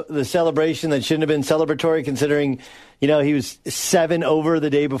that shouldn't have been celebratory, considering he was 7 over the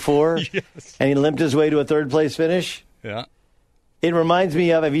day before, and he limped his way to a 3rd place finish. Yeah, it reminds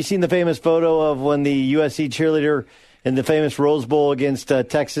me of. Have you seen the famous photo of when the USC cheerleader in the famous Rose Bowl against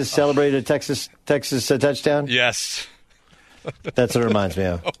Texas celebrated a Texas touchdown? Yes, that's what it reminds me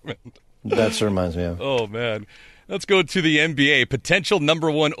of. That's what it reminds me of. Oh man. Let's go to the NBA. Potential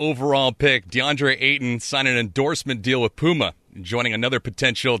number 1 overall pick, DeAndre Ayton, signed an endorsement deal with Puma, joining another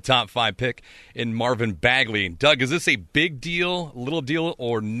potential top 5 pick in Marvin Bagley. Doug, is this a big deal, little deal,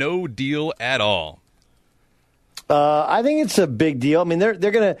 or no deal at all? I think it's a big deal. I mean, they're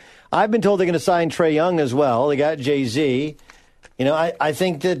going to. I've been told they're going to sign Trae Young as well. They got Jay-Z. I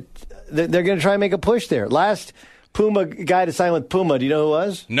think that they're going to try and make a push there. Last Puma guy to sign with Puma, do you know who it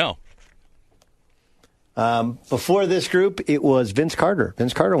was? No. Before this group, it was Vince Carter.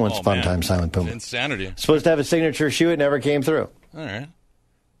 Vince Carter once upon a time signed with Puma. Insanity. Supposed to have a signature shoe. It never came through. All right.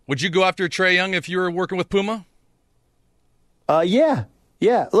 Would you go after Trae Young if you were working with Puma? Yeah.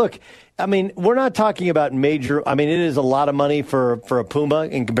 Look, I mean, we're not talking about major. I mean, it is a lot of money for a Puma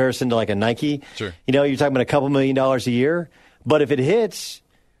in comparison to like a Nike. Sure. You're talking about a couple $1 million a year. But if it hits,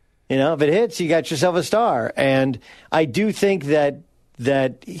 you got yourself a star. And I do think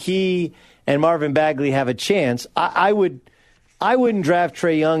that he and Marvin Bagley have a chance. I wouldn't draft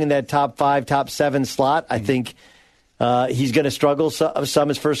Trae Young in that top 5, top 7 slot. I think he's going to struggle some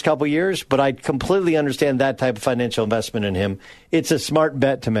his first couple years, but I completely understand that type of financial investment in him. It's a smart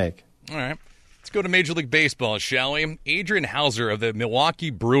bet to make. All right. Let's go to Major League Baseball, shall we? Adrian Hauser of the Milwaukee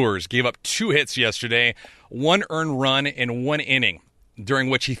Brewers gave up 2 hits yesterday, 1 earned run in 1 inning, during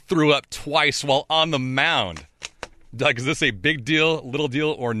which he threw up twice while on the mound. Doug, is this a big deal, little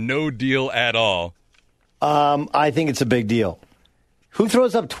deal, or no deal at all? I think it's a big deal. Who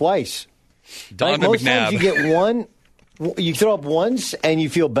throws up twice? Donovan Most McNabb. times you get one. You throw up once and you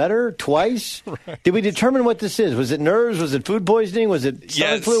feel better twice? Right. Did we determine what this is? Was it nerves? Was it food poisoning? Was it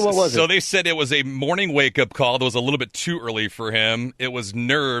stomach flu? What was it? So they said it was a morning wake-up call that was a little bit too early for him. It was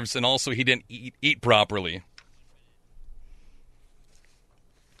nerves, and also he didn't eat properly.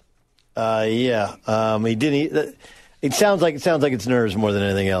 He didn't eat. It sounds like it's nerves more than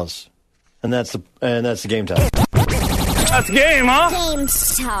anything else, and that's the game time. That's game, huh? Game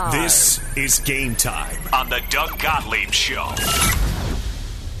time. This is Game Time on the Doug Gottlieb Show. I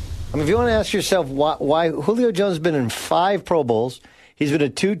mean, if you want to ask yourself why Julio Jones has been in 5 Pro Bowls, he's been a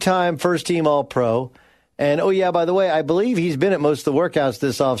 2-time first-team All-Pro, and by the way, I believe he's been at most of the workouts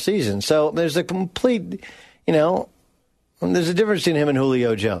this offseason. So there's a complete, there's a difference between him and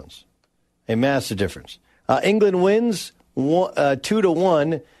Julio Jones, a massive difference. England wins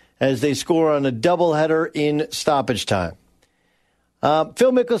 2-1 as they score on a doubleheader in stoppage time.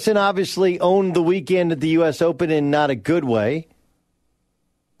 Phil Mickelson obviously owned the weekend at the U.S. Open in not a good way.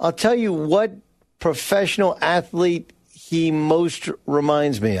 I'll tell you what professional athlete he most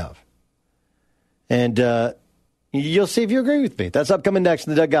reminds me of. And you'll see if you agree with me. That's upcoming next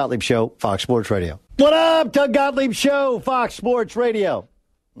in the Doug Gottlieb Show, Fox Sports Radio. What up, Doug Gottlieb Show, Fox Sports Radio.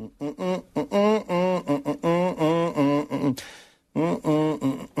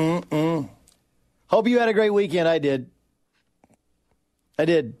 Hope you had a great weekend. I did.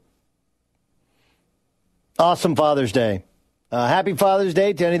 Awesome Father's Day. Happy Father's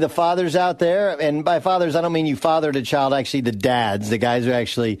Day to any of the fathers out there. And by fathers, I don't mean you fathered a child, actually the dads, the guys who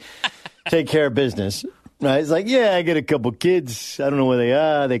actually take care of business. Right? It's like, yeah, I got a couple kids. I don't know where they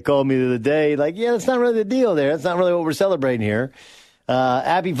are. They called me the other day. Like, yeah, that's not really the deal there. That's not really what we're celebrating here.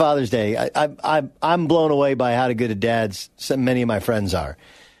 Happy Father's Day. I'm blown away by how good of dads many of my friends are.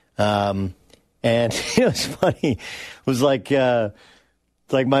 And it's funny. It was like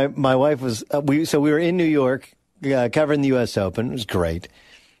my wife was. We were in New York covering the U.S. Open. It was great.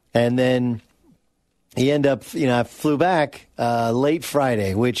 And then he ended up. I flew back late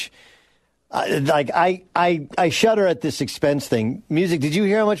Friday, which. I shudder at this expense thing. Music. Did you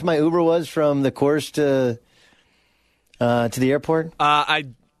hear how much my Uber was from the course to the airport?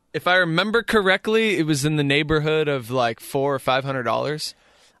 If I remember correctly, it was in the neighborhood of like $400 or $500.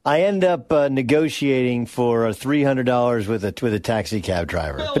 I end up negotiating for $300 with a taxi cab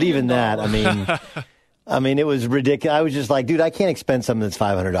driver. But even that, I mean, it was ridiculous. I was just like, dude, I can't expense something that's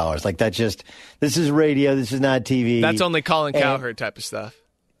 $500. Like this is radio. This is not TV. That's only Colin Cowherd type of stuff.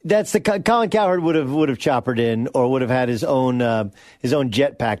 That's Colin Cowherd would have choppered in or would have had his own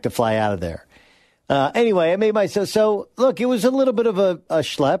jetpack to fly out of there. Anyway, I made myself. So look, it was a little bit of a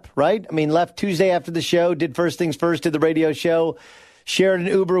schlep, right? I mean, left Tuesday after the show, did first things first, did the radio show, shared an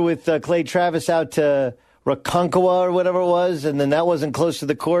Uber with Clay Travis out to Ronkonkoma or whatever it was, and then that wasn't close to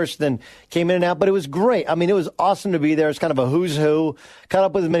the course. Then came in and out, but it was great. I mean, it was awesome to be there. It's kind of a who's who. Caught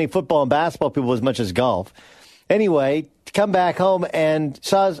up with as many football and basketball people as much as golf. Anyway, come back home, and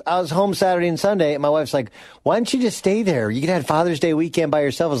so I was home Saturday and Sunday, and my wife's like, why don't you just stay there? You could have Father's Day weekend by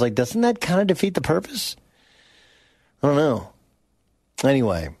yourself. I was like, doesn't that kind of defeat the purpose? I don't know.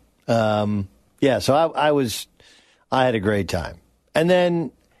 Anyway, yeah, so I had a great time. And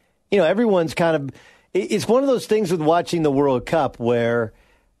then, everyone's kind of, it's one of those things with watching the World Cup where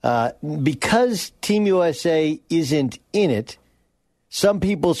because Team USA isn't in it, some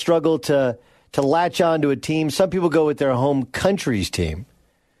people struggle to latch on to a team. Some people go with their home country's team.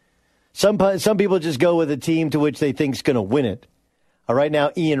 Some people just go with a team to which they think is going to win it. Right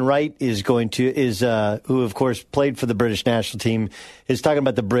now, Ian Wright who of course played for the British national team, is talking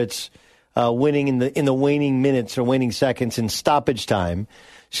about the Brits winning in the waning minutes or waning seconds in stoppage time,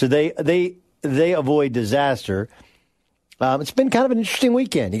 so they avoid disaster. It's been kind of an interesting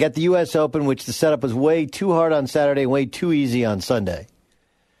weekend. You got the U.S. Open, which the setup was way too hard on Saturday, way too easy on Sunday.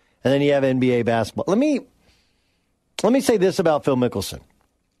 And then you have NBA basketball. Let me say this about Phil Mickelson.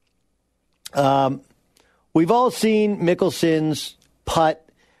 We've all seen Mickelson's putt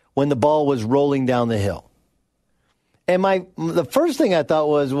when the ball was rolling down the hill. And the first thing I thought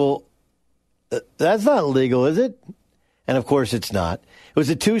was, well, that's not legal, is it? And of course it's not. It was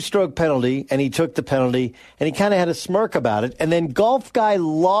a 2-stroke penalty, and he took the penalty, and he kind of had a smirk about it. And then Golf Guy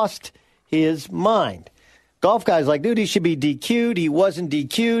lost his mind. Golf Guy's like, dude, he should be DQ'd. He wasn't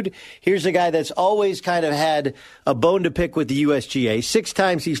DQ'd. Here's a guy that's always kind of had a bone to pick with the USGA. 6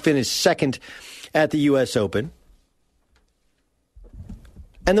 times he's finished second at the U.S. Open.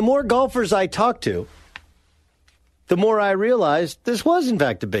 And the more golfers I talk to, the more I realize this was, in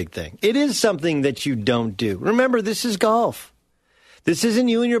fact, a big thing. It is something that you don't do. Remember, this is golf. This isn't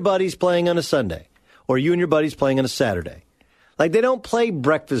you and your buddies playing on a Sunday or you and your buddies playing on a Saturday. Like, they don't play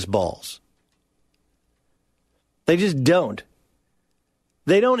breakfast balls. They just don't.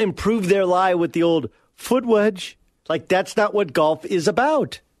 They don't improve their lie with the old foot wedge. Like, that's not what golf is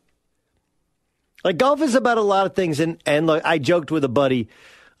about. Like, golf is about a lot of things. And look, I joked with a buddy.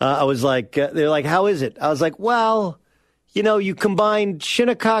 I was like, they're like, how is it? I was like, well, you combine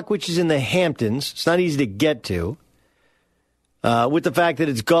Shinnecock, which is in the Hamptons. It's not easy to get to. With the fact that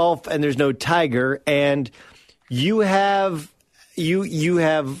it's golf and there's no tiger. And you have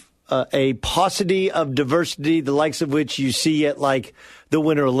a paucity of diversity, the likes of which you see at like the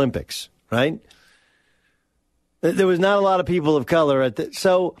Winter Olympics, right? There was not a lot of people of color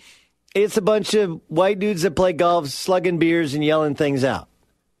so it's a bunch of white dudes that play golf, slugging beers and yelling things out.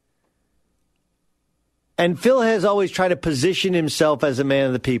 And Phil has always tried to position himself as a man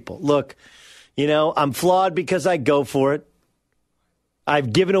of the people. Look, I'm flawed because I go for it.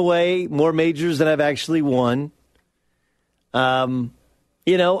 I've given away more majors than I've actually won.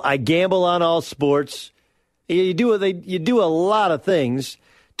 I gamble on all sports. You do a lot of things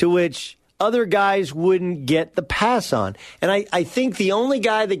to which other guys wouldn't get the pass on. And I think the only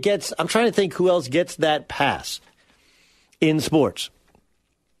guy that I'm trying to think who else gets that pass in sports.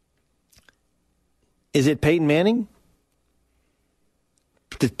 Is it Peyton Manning?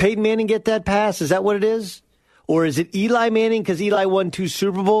 Did Peyton Manning get that pass? Is that what it is? Or is it Eli Manning because Eli won 2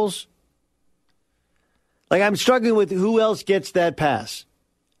 Super Bowls? Like, I'm struggling with who else gets that pass.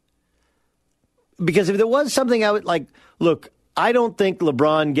 Because if there was something I would like, look, I don't think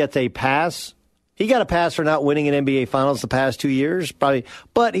LeBron gets a pass. He got a pass for not winning an NBA Finals the past 2 years, probably.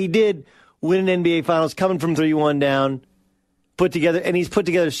 But he did win an NBA Finals, coming from 3-1 down, he's put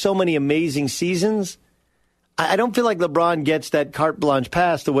together so many amazing seasons. I don't feel like LeBron gets that carte blanche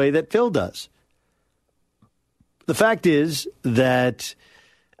pass the way that Phil does. The fact is that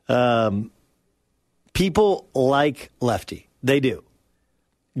people like Lefty. They do.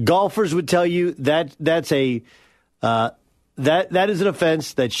 Golfers would tell you that that is an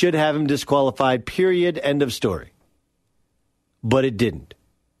offense that should have him disqualified, period, end of story. But it didn't.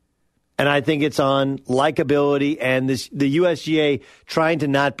 And I think it's on likability and the USGA trying to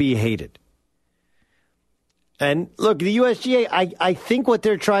not be hated. And look, the USGA, I think what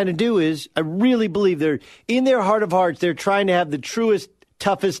they're trying to do is, I really believe they're, in their heart of hearts, they're trying to have the truest,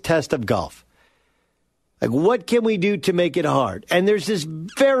 toughest test of golf. Like, what can we do to make it hard? And there's this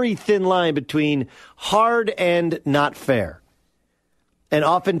very thin line between hard and not fair. And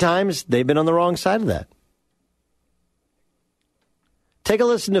oftentimes, they've been on the wrong side of that. Take a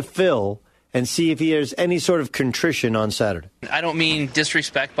listen to Phil and see if he has any sort of contrition on Saturday. I don't mean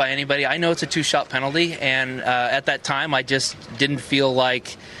disrespect by anybody. I know it's a 2-shot penalty, and at that time, I just didn't feel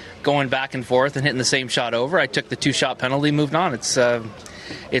like going back and forth and hitting the same shot over. I took the 2-shot penalty, moved on. It's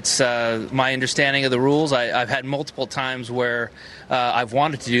my understanding of the rules. I've had multiple times where I've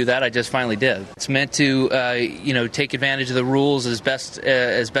wanted to do that. I just finally did. It's meant to, take advantage of the rules as best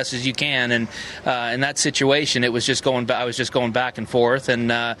as you can. And in that situation, it was just I was just going back and forth,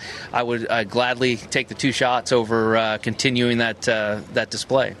 and I would gladly take the 2 shots over continuing that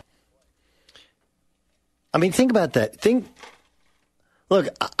display. I mean, think about that. Look,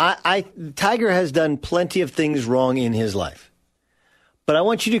 Tiger has done plenty of things wrong in his life. But I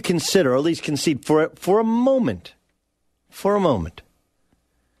want you to consider, or at least concede for a moment,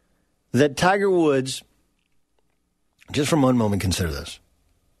 that Tiger Woods, just for one moment, consider this.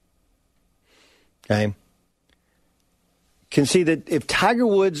 Okay? Concede that if Tiger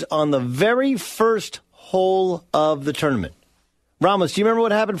Woods on the very first hole of the tournament, Ramos, do you remember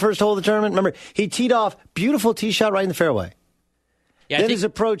what happened first hole of the tournament? Remember, he teed off, beautiful tee shot right in the fairway. Yeah, then his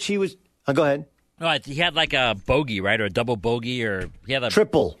approach, he was, go ahead. No, he had like a bogey, right? Or a double bogey, or he had a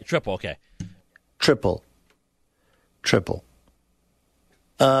triple. Triple, okay. Triple.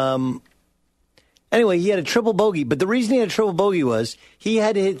 Anyway, he had a triple bogey, but the reason he had a triple bogey was he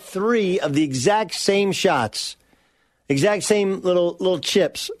had to hit 3 of the exact same shots, exact same little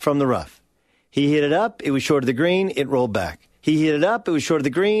chips from the rough. He hit it up, it was short of the green, it rolled back. He hit it up, it was short of the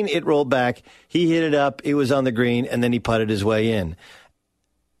green, it rolled back. He hit it up, it was on the green, and then he putted his way in.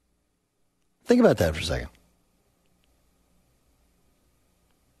 Think about that for a second.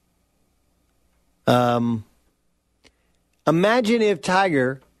 Imagine if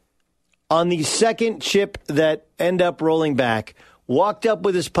Tiger, on the second chip that ended up rolling back, walked up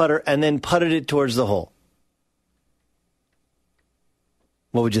with his putter and then putted it towards the hole.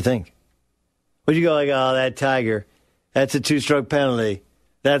 What would you think? Would you go like, oh, that Tiger, that's a 2-stroke penalty.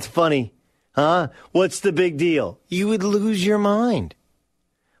 That's funny. Huh? What's the big deal? You would lose your mind.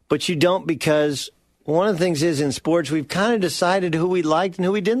 But you don't, because one of the things is in sports, we've kind of decided who we liked and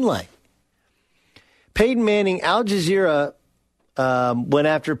who we didn't like. Peyton Manning, Al Jazeera went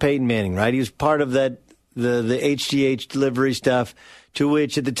after Peyton Manning, right? He was part of that the HGH delivery stuff, to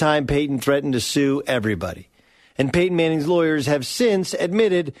which at the time Peyton threatened to sue everybody. And Peyton Manning's lawyers have since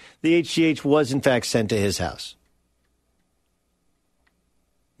admitted the HGH was in fact sent to his house.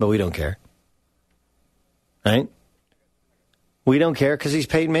 But we don't care. Right? We don't care because he's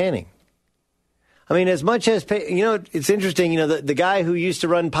Peyton Manning. I mean, as much as, it's interesting, the guy who used to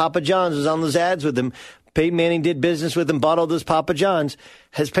run Papa John's was on those ads with him. Peyton Manning did business with him, bought all those Papa John's.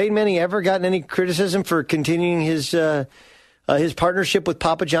 Has Peyton Manning ever gotten any criticism for continuing his partnership with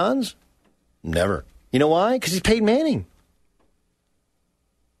Papa John's? Never. You know why? Because he's Peyton Manning.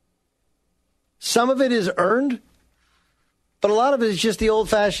 Some of it is earned, but a lot of it is just the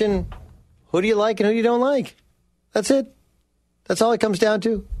old-fashioned, who do you like and who you don't like? That's it. That's all it comes down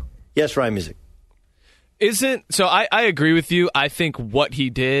to. Yes, Ryan Music. So I agree with you. I think what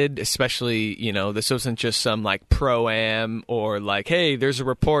he did, especially, this wasn't just some like pro-am or like, hey, there's a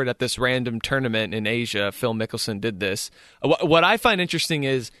report at this random tournament in Asia, Phil Mickelson did this. What I find interesting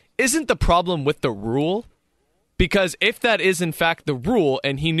isn't the problem with the rule? Because if that is in fact the rule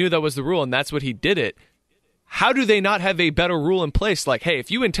and he knew that was the rule and that's what he did it, how do they not have a better rule in place? Like, hey,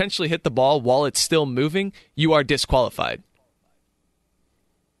 if you intentionally hit the ball while it's still moving, you are disqualified.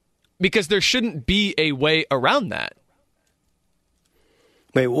 Because there shouldn't be a way around that.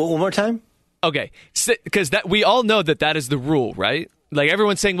 Wait, one more time? Okay, because we all know that is the rule, right? Like,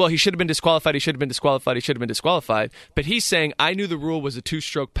 everyone's saying, well, he should have been disqualified, he should have been disqualified, he should have been disqualified. But he's saying, I knew the rule was a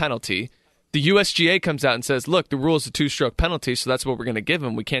 2-stroke penalty, The USGA comes out and says, look, the rule is a 2-stroke penalty, so that's what we're going to give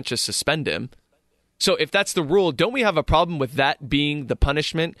him. We can't just suspend him. So if that's the rule, don't we have a problem with that being the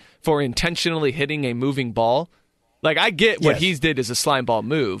punishment for intentionally hitting a moving ball? Like, I get what he's did is a slime ball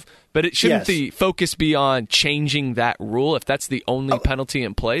move, but shouldn't the focus be on changing that rule if that's the only penalty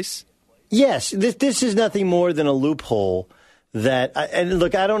in place? Yes, this is nothing more than a loophole that. And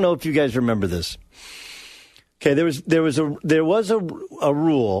look, I don't know if you guys remember this. Okay, there was a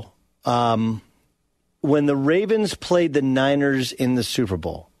rule when the Ravens played the Niners in the Super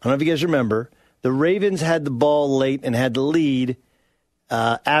Bowl. I don't know if you guys remember. The Ravens had the ball late and had the lead.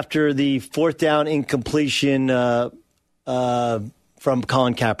 After the fourth down incompletion from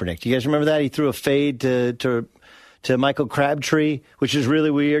Colin Kaepernick. Do you guys remember that? He threw a fade to Michael Crabtree, which is really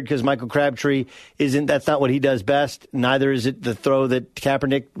weird because Michael Crabtree that's not what he does best. Neither is it the throw that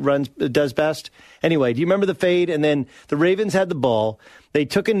Kaepernick does best. Anyway, do you remember the fade? And then the Ravens had the ball. They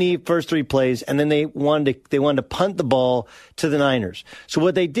took a knee first 3 plays, and then they wanted to punt the ball to the Niners. So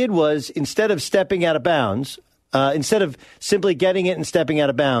what they did was, instead of stepping out of bounds, instead of simply getting it and stepping out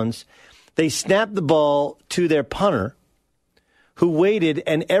of bounds, they snapped the ball to their punter, who waited,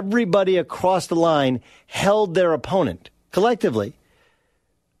 and everybody across the line held their opponent collectively.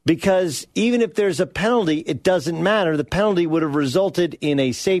 Because even if there's a penalty, it doesn't matter. The penalty would have resulted in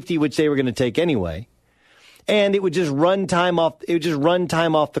a safety, which they were going to take anyway. And it would just run time off. It would just run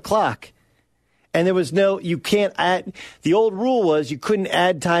time off the clock. And there was you can't add, the old rule was you couldn't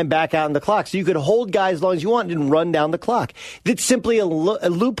add time back out in the clock. So you could hold guys as long as you want and run down the clock. It's simply a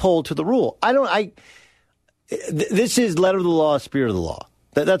loophole to the rule. This is letter of the law, spirit of the law.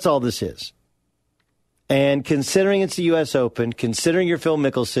 That's all this is. And considering it's the U.S. Open, considering you're Phil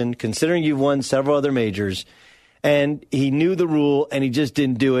Mickelson, considering you've won several other majors, and he knew the rule and he just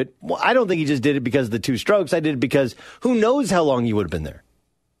didn't do it. Well, I don't think he just did it because of the 2 strokes. I did it because who knows how long he would have been there.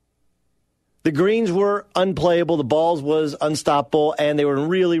 The greens were unplayable, the balls was unstoppable, and they were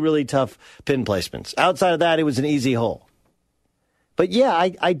really, really tough pin placements. Outside of that, it was an easy hole. But yeah,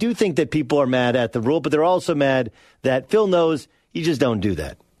 I do think that people are mad at the rule, but they're also mad that Phil knows you just don't do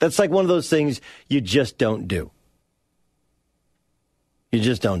that. That's like one of those things you just don't do. You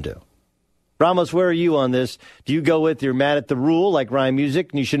just don't do. Ramos, where are you on this? Do you go with you're mad at the rule like Ryan Music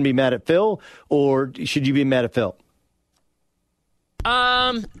and you shouldn't be mad at Phil, or should you be mad at Phil?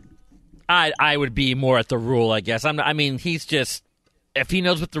 I would be more at the rule, I guess. He's just, if he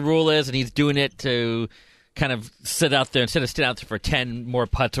knows what the rule is and he's doing it to kind of sit out there instead of sitting out there for 10 more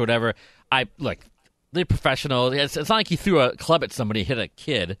putts or whatever. Look, they're professional. It's not like he threw a club at somebody, hit a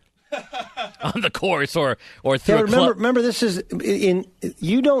kid on the course or threw a club. Remember, this is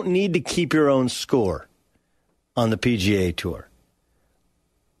you don't need to keep your own score on the PGA Tour.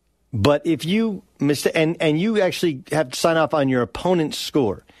 But if you and you actually have to sign off on your opponent's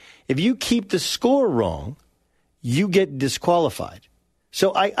score. If you keep the score wrong, you get disqualified.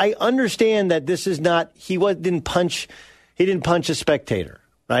 So I understand that this is not he didn't punch a spectator,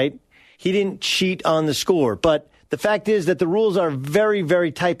 right? He didn't cheat on the score, but the fact is that the rules are very,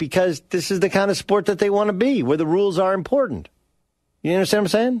 very tight because this is the kind of sport that they want to be, where the rules are important. You understand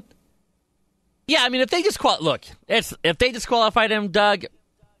what I'm saying? Yeah, if they if they disqualified him, Doug,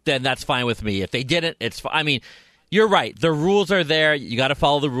 then that's fine with me. If they didn't, it's fine. You're right. The rules are there. You got to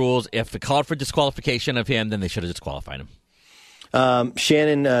follow the rules. If they called for disqualification of him, then they should have disqualified him.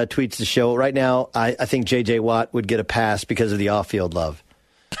 Shannon tweets the show. Right now, I think J.J. Watt would get a pass because of the off-field love.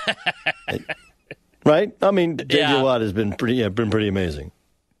 Right? J.J. Watt has been pretty amazing.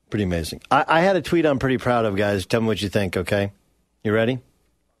 Pretty amazing. I had a tweet I'm pretty proud of, guys. Tell me what you think, okay? You ready?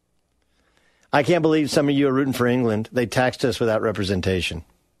 I can't believe some of you are rooting for England. They taxed us without representation.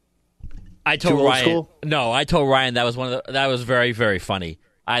 I told Ryan. No, I told Ryan that was very, very funny.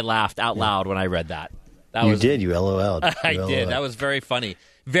 I laughed out loud when I read that. You did. You LOL'd. I did. That was very funny.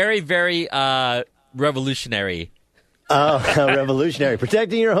 Very, very revolutionary. Oh, revolutionary.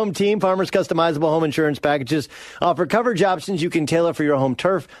 Protecting your home team. Farmers' customizable home insurance packages offer coverage options you can tailor for your home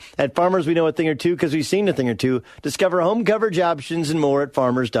turf. At Farmers, we know a thing or two because we've seen a thing or two. Discover home coverage options and more at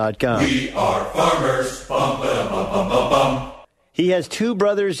farmers.com. We are Farmers. Bum, ba, bum, bum, bum, bum. He has two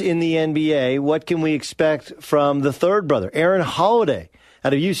brothers in the NBA. What can we expect from the third brother? Aaron Holiday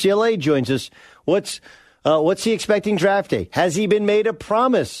out of UCLA joins us. What's he expecting draft day? Has he been made a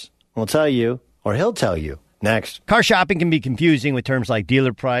promise? We'll tell you, or he'll tell you. Next. Car shopping can be confusing with terms like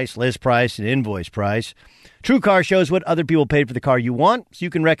dealer price, list price, and invoice price. TrueCar shows what other people paid for the car you want, so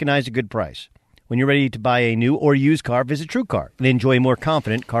you can recognize a good price. When you're ready to buy a new or used car, visit TrueCar and enjoy a more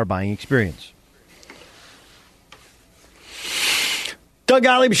confident car buying experience. Doug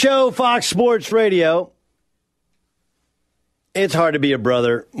Gottlieb Show, Fox Sports Radio. It's hard to be a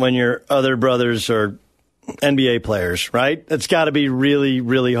brother when your other brothers are NBA players, right? It's got to be really,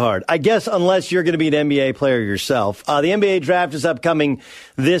 really hard. I guess unless you're going to be an NBA player yourself. The NBA draft is upcoming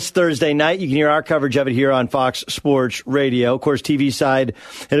this Thursday night. You can hear our coverage of it here on Fox Sports Radio. Of course, TV side,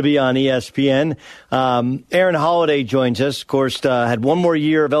 it'll be on ESPN. Aaron Holiday joins us. Of course, had one more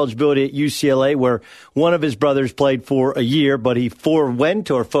year of eligibility at UCLA where one of his brothers played for a year, but he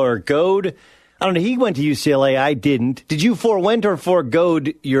forewent or foregoed. I don't know. He went to UCLA. I didn't. Did you forewent or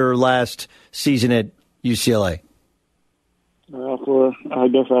foregoed your last season at UCLA? I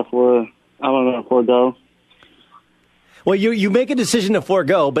guess I forego. Well, you make a decision to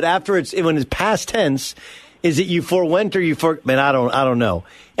forego, but after when it's past tense, is it you forewent or you for? Man, I don't know.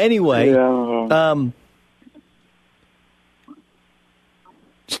 Anyway, yeah, I don't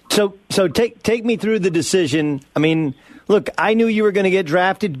know. So take me through the decision. I mean, look, I knew you were going to get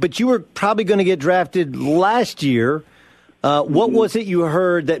drafted, but you were probably going to get drafted last year. What was it you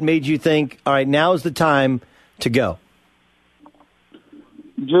heard that made you think, all right, now is the time to go?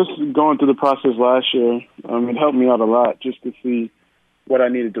 Just going through the process last year, it helped me out a lot just to see what I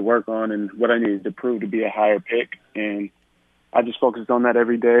needed to work on and what I needed to prove to be a higher pick. And I just focused on that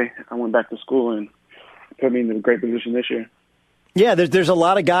every day. I went back to school and it put me in a great position this year. Yeah, there's a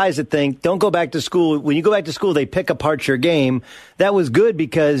lot of guys that think, don't go back to school. When you go back to school, they pick apart your game. That was good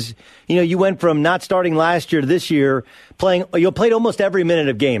because, you went from not starting last year to this year you played almost every minute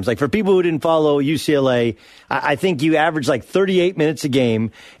of games. Like for people who didn't follow UCLA, I think you averaged like 38 minutes a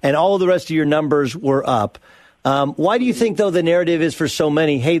game and all of the rest of your numbers were up. Why do you think, though, the narrative is for so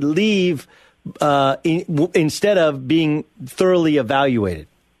many, hey, leave instead of being thoroughly evaluated?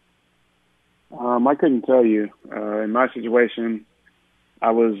 I couldn't tell you. In my situation,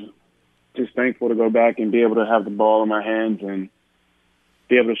 I was just thankful to go back and be able to have the ball in my hands and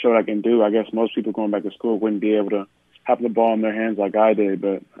be able to show what I can do. I guess most people going back to school wouldn't be able to have the ball in their hands like I did,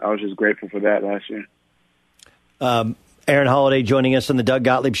 but I was just grateful for that last year. Aaron Holiday joining us on the Doug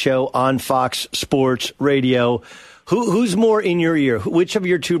Gottlieb Show on Fox Sports Radio. Who's more in your ear? Which of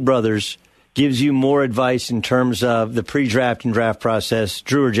your two brothers gives you more advice in terms of the pre-draft and draft process,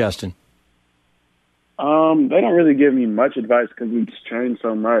 Drew or Justin? They don't really give me much advice because we just train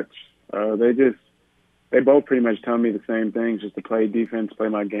so much. They both pretty much tell me the same things, just to play defense, play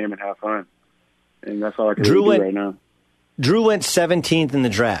my game, and have fun. And that's all I can do right now. Drew went 17th in the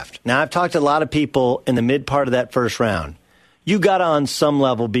draft. Now, I've talked to a lot of people in the mid part of that first round. You got to, on some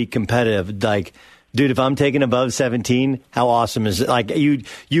level, be competitive. Like, dude, if I'm taking above 17, how awesome is it? Like,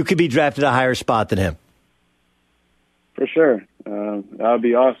 you could be drafted a higher spot than him. For sure. That would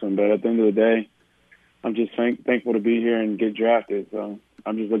be awesome. But at the end of the day, I'm just thankful to be here and get drafted. So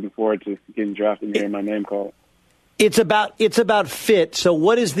I'm just looking forward to getting drafted and hearing my name called. It's about fit. So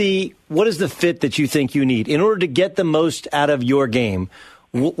what is the fit that you think you need in order to get the most out of your game?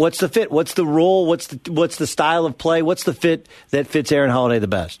 What's the fit? What's the role? What's the style of play? What's the fit that fits Aaron Holiday the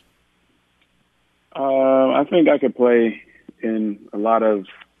best? I think I could play in a lot of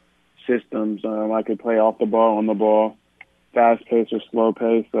systems. I could play off the ball, on the ball, fast pace or slow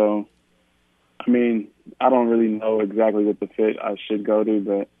pace. So, I don't really know exactly what the fit I should go to,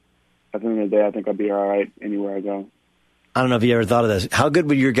 but at the end of the day, I think I'll be all right anywhere I go. I don't know if you ever thought of this. How good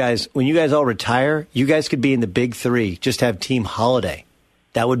would your guys, when you guys all retire, you guys could be in the big three, just have Team Holiday.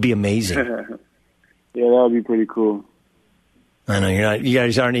 That would be amazing. Yeah, that would be pretty cool. I know you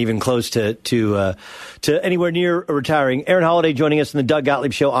guys aren't even close to anywhere near retiring. Aaron Holiday joining us in the Doug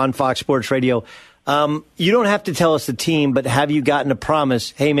Gottlieb Show on Fox Sports Radio. You don't have to tell us the team, but have you gotten a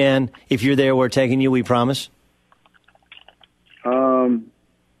promise? Hey, man, if you're there, we're taking you. We promise.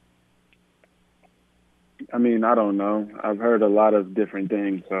 I don't know. I've heard a lot of different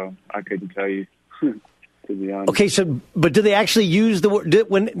things, so I couldn't tell you. To be honest. Okay, but do they actually use the word?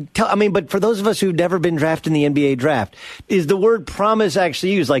 But for those of us who've never been drafted in the NBA draft, is the word promise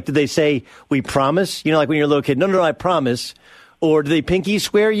actually used? Like, do they say, we promise? Like when you're a little kid, no, I promise. Or do they pinky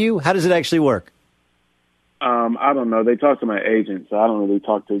swear you? How does it actually work? I don't know. They talk to my agent, so I don't really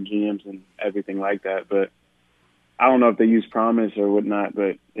talk to GMs and everything like that. But I don't know if they use promise or whatnot,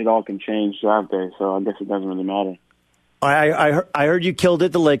 but it all can change draft day, so I guess it doesn't really matter. I heard you killed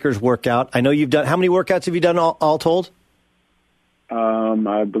it, the Lakers workout. I know you've done – how many workouts have you done all told?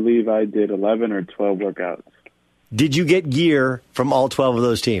 I believe I did 11 or 12 workouts. Did you get gear from all 12 of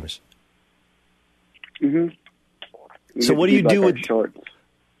those teams? Mm-hmm. So what do you do with – shorts?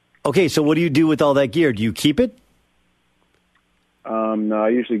 Okay, so what do you do with all that gear? Do you keep it? No, I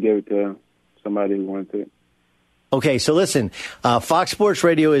usually give it to somebody who wants it. Okay, so listen, Fox Sports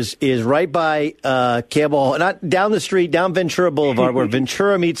Radio is right by Campbell, not down the street, down Ventura Boulevard, where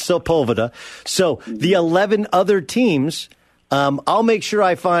Ventura meets Sepulveda. So the 11 other teams I'll make sure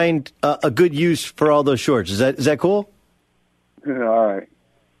I find a good use for all those shorts. Is that cool? All right.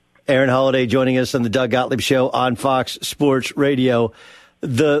 Aaron Holiday joining us on the Doug Gottlieb Show on Fox Sports Radio.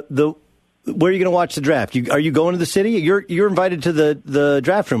 Where are you going to watch the draft? Are you going to the city? You're invited to the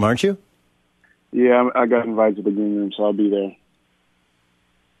draft room, aren't you? Yeah, I got invited to the green room, so I'll be there.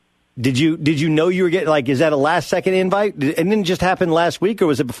 Did you know you were getting, is that a last-second invite? It didn't just happen last week, or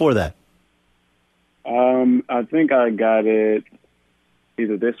was it before that? I think I got it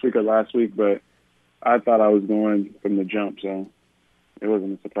either this week or last week, but I thought I was going from the jump, so it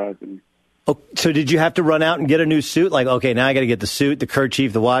wasn't a surprise to me. Oh, so did you have to run out and get a new suit? Like, okay, now I got to get the suit, the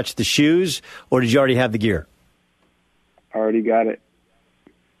kerchief, the watch, the shoes, or did you already have the gear? I already got it.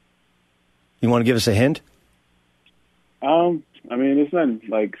 You want to give us a hint? I mean, it's nothing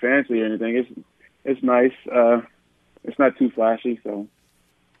like fancy or anything. It's nice. It's not too flashy, so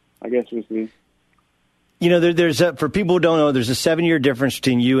I guess we'll see. You know, there's for people who don't know, there's a 7-year difference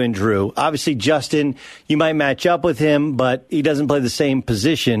between you and Drew. Obviously, Justin, you might match up with him, but he doesn't play the same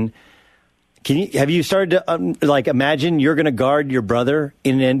position. Have you started to imagine you're going to guard your brother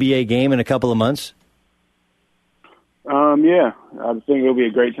in an NBA game in a couple of months? Yeah, I think it'll be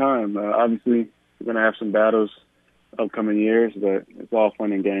a great time. Obviously, we're going to have some battles upcoming years, but it's all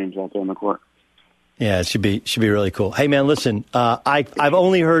fun and games out there on the court. Yeah, it should be really cool. Hey, man, listen, I've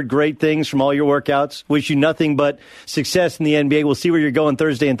only heard great things from all your workouts. Wish you nothing but success in the NBA. We'll see where you're going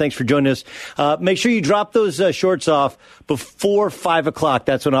Thursday, and thanks for joining us. Make sure you drop those shorts off before 5 o'clock.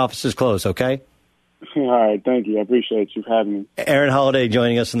 That's when offices close, okay? All right, thank you. I appreciate you having me. Aaron Holiday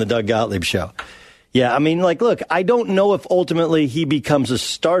joining us on the Doug Gottlieb Show. Yeah, I mean, look, I don't know if ultimately he becomes a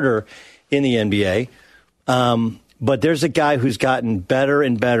starter in the NBA. But there's a guy who's gotten better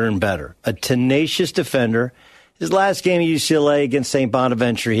and better and better. A tenacious defender. His last game at UCLA against St.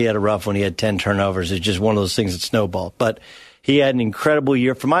 Bonaventure, he had a rough one. He had 10 turnovers. It's just one of those things that snowballed. But he had an incredible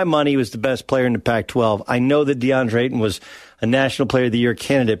year. For my money, he was the best player in the Pac-12. I know that DeAndre Ayton was a National Player of the Year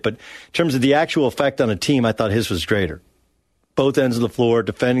candidate, but in terms of the actual effect on a team, I thought his was greater. Both ends of the floor,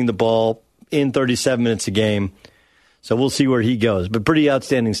 defending the ball in 37 minutes a game. So we'll see where he goes. But pretty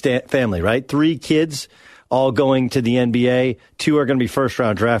outstanding family, right? 3 kids. All going to the NBA. 2 are going to be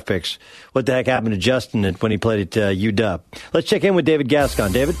first-round draft picks. What the heck happened to Justin when he played at UW? Let's check in with David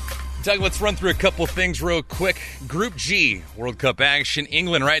Gascon. David? Doug, let's run through a couple of things real quick. Group G, World Cup action.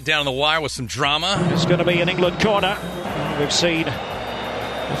 England right down the wire with some drama. It's going to be an England corner. We've seen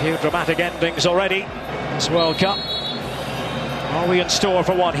a few dramatic endings already this World Cup. Are we in store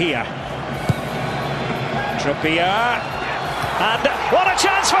for one here? Trippier. And what a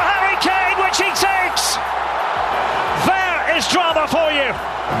chance for Harry Kane, which he takes! There is drama for you.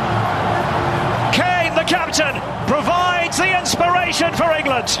 Kane, the captain, provides the inspiration for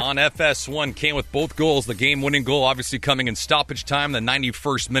England. On FS1, Kane with both goals. The game-winning goal obviously coming in stoppage time, the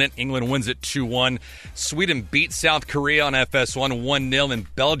 91st minute. England wins it 2-1. Sweden beat South Korea on FS1 1-0,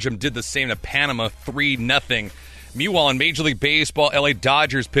 and Belgium did the same to Panama 3-0. Meanwhile, in Major League Baseball, LA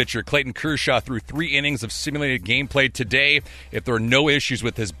Dodgers pitcher Clayton Kershaw threw 3 innings of simulated gameplay today. If there are no issues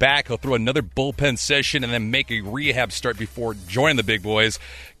with his back, he'll throw another bullpen session and then make a rehab start before joining the big boys.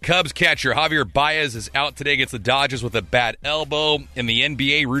 Cubs catcher Javier Baez is out today against the Dodgers with a bad elbow. In the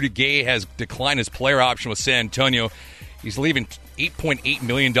NBA, Rudy Gay has declined his player option with San Antonio. He's leaving $8.8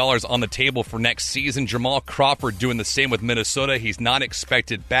 million on the table for next season. Jamal Crawford doing the same with Minnesota. He's not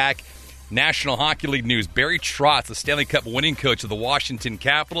expected back. National Hockey League news. Barry Trotz, the Stanley Cup winning coach of the Washington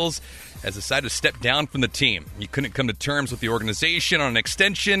Capitals, has decided to step down from the team. He couldn't come to terms with the organization on an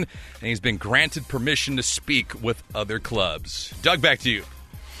extension, and he's been granted permission to speak with other clubs. Doug, back to you.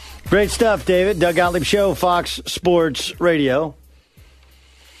 Great stuff, David. Doug Gottlieb Show, Fox Sports Radio.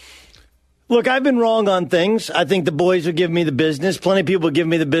 Look, I've been wrong on things. I think the boys would give me the business. Plenty of people give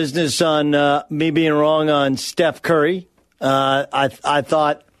me the business on me being wrong on Steph Curry. I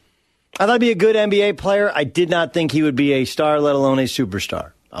thought he'd be a good NBA player. I did not think he would be a star, let alone a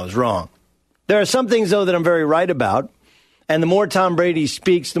superstar. I was wrong. There are some things, though, that I'm very right about. And the more Tom Brady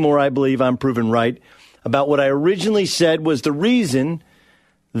speaks, the more I believe I'm proven right about what I originally said was the reason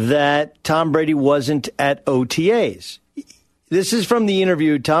that Tom Brady wasn't at OTAs. This is from the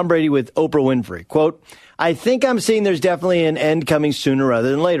interview, Tom Brady with Oprah Winfrey. Quote, I think I'm seeing there's definitely an end coming sooner rather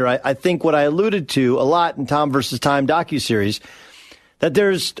than later. I think what I alluded to a lot in Tom vs. Time docuseries, that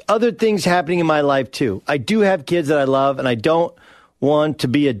there's other things happening in my life, too. I do have kids that I love, and I don't want to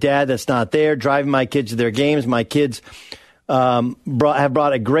be a dad that's not there, driving my kids to their games. My kids have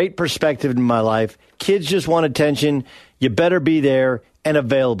brought a great perspective in my life. Kids just want attention. You better be there and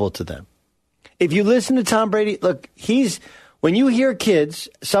available to them. If you listen to Tom Brady, look, when you hear kids,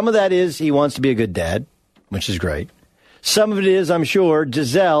 some of that is he wants to be a good dad, which is great. Some of it is, I'm sure,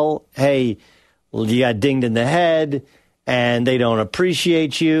 Giselle, hey, you got dinged in the head and they don't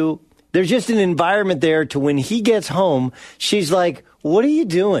appreciate you. There's just an environment there to when he gets home, she's like, what are you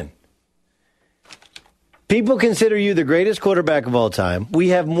doing? People consider you the greatest quarterback of all time. We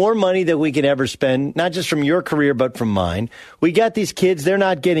have more money than we can ever spend, not just from your career, but from mine. We got these kids. They're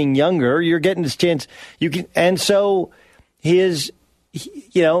not getting younger. You're getting this chance. And so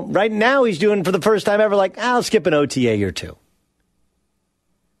right now he's doing for the first time ever, like, I'll skip an OTA or two.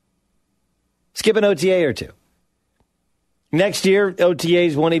 Skip an OTA or two. Next year,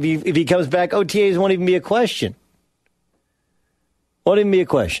 OTAs won't even, if he comes back, OTAs won't even be a question. Won't even be a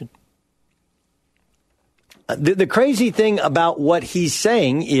question. The crazy thing about what he's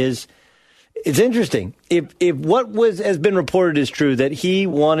saying is, it's interesting. If what has been reported is true, that he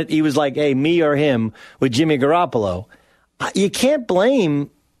was like, hey, me or him with Jimmy Garoppolo, you can't blame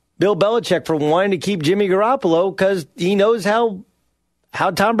Bill Belichick for wanting to keep Jimmy Garoppolo because he knows how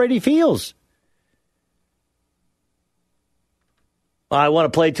Tom Brady feels. I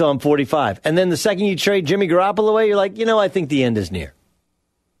want to play till I'm 45. And then the second you trade Jimmy Garoppolo away, you're like, I think the end is near.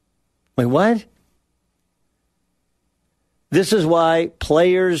 Wait, what? This is why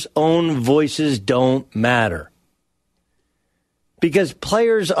players' own voices don't matter. Because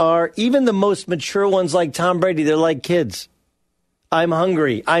players are, even the most mature ones like Tom Brady, they're like kids. I'm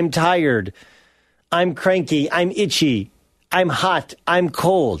hungry. I'm tired. I'm cranky. I'm itchy. I'm hot. I'm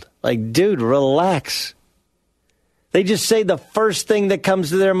cold. Like, dude, relax. They just say the first thing that comes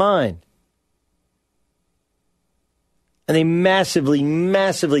to their mind. And they massively,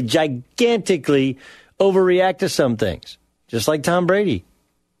 massively, gigantically overreact to some things. Just like Tom Brady.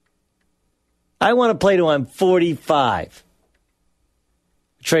 I want to play till I'm 45.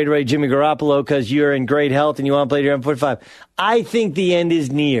 Trade away Jimmy Garoppolo because you're in great health and you want to play till I'm 45. I think the end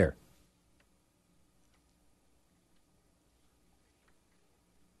is near.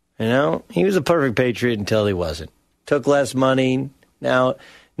 He was a perfect Patriot until he wasn't. Took less money. Now,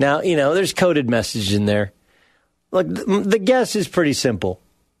 there's coded message in there. Look, the guess is pretty simple.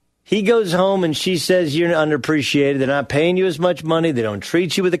 He goes home and she says you're underappreciated. They're not paying you as much money. They don't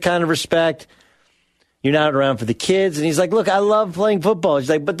treat you with the kind of respect. You're not around for the kids. And he's like, look, I love playing football. She's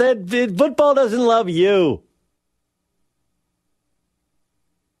like, but football doesn't love you.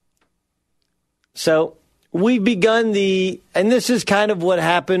 So we've begun and this is kind of what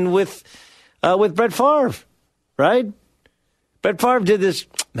happened with Brett Favre, right? Brett Favre did this.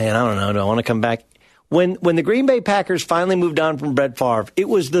 Man, I don't know. Do I want to come back? When the Green Bay Packers finally moved on from Brett Favre, it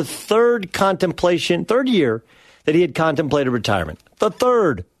was the third year that he had contemplated retirement. The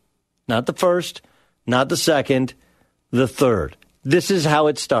third. Not the first, not the second, the third. This is how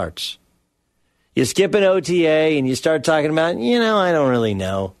it starts. You skip an OTA and you start talking about, I don't really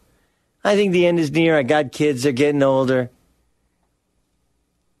know. I think the end is near. I got kids. They're getting older.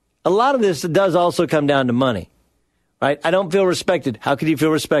 A lot of this does also come down to money, right? I don't feel respected. How could you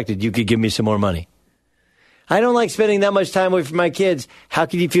feel respected? You could give me some more money. I don't like spending that much time away from my kids. How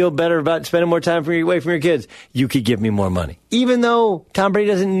could you feel better about spending more time away from your kids? You could give me more money. Even though Tom Brady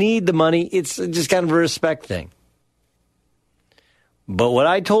doesn't need the money, it's just kind of a respect thing. But what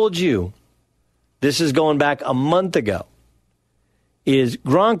I told you, this is going back a month ago, is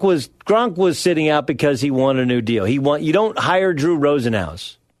Gronk was sitting out because he wanted a new deal. You don't hire Drew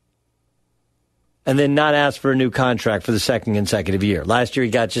Rosenhaus and then not ask for a new contract for the second consecutive year. Last year he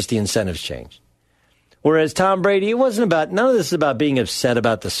got just the incentives changed. Whereas Tom Brady, none of this is about being upset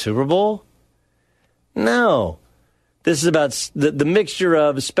about the Super Bowl. No. This is about the mixture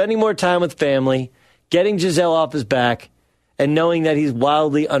of spending more time with family, getting Giselle off his back, and knowing that he's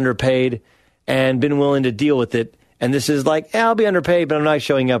wildly underpaid and been willing to deal with it. And this is like, I'll be underpaid, but I'm not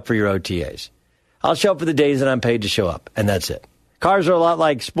showing up for your OTAs. I'll show up for the days that I'm paid to show up, and that's it. Cars are a lot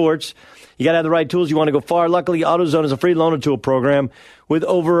like sports. You got to have the right tools. You want to go far. Luckily, AutoZone is a free loaner tool program with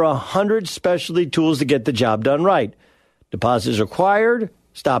over 100 specialty tools to get the job done right. Deposits required.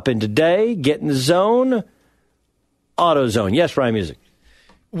 Stop in today. Get in the zone. AutoZone. Yes, Ryan Music.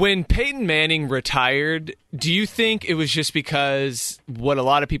 When Peyton Manning retired, do you think it was just because what a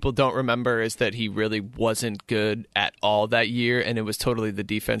lot of people don't remember is that he really wasn't good at all that year, and it was totally the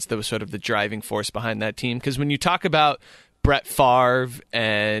defense that was sort of the driving force behind that team? Because when you talk about Brett Favre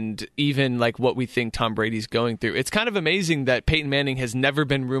and even like what we think Tom Brady's going through, it's kind of amazing that Peyton Manning has never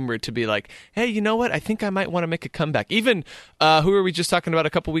been rumored to be like, hey, you know what? I think I might want to make a comeback. Even who were we just talking about a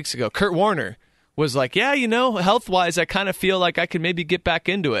couple weeks ago? Kurt Warner was like, yeah, health-wise, I kind of feel like I could maybe get back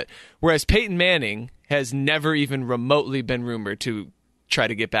into it. Whereas Peyton Manning has never even remotely been rumored to try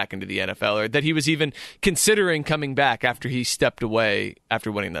to get back into the NFL, or that he was even considering coming back after he stepped away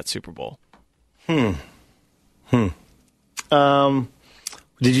after winning that Super Bowl.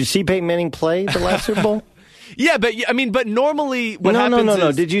 Did you see Peyton Manning play the last Super Bowl? Yeah, but normally what happens No.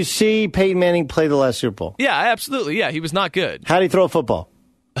 is... Did you see Peyton Manning play the last Super Bowl? Yeah, absolutely. Yeah, he was not good. How did he throw a football?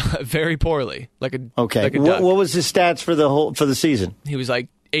 Very poorly. Like a What was his stats for the season? He was like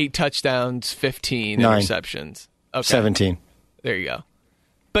 8 touchdowns, 15 9. interceptions. Okay. 17. There you go.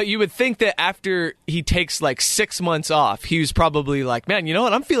 But you would think that after he takes like 6 months off, he was probably like, man, you know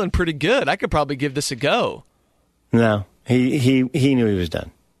what? I'm feeling pretty good. I could probably give this a go. No, he knew he was done.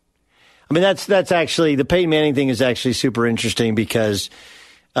 I mean, that's actually, the Peyton Manning thing is actually super interesting because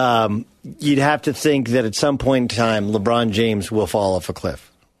you'd have to think that at some point in time, LeBron James will fall off a cliff,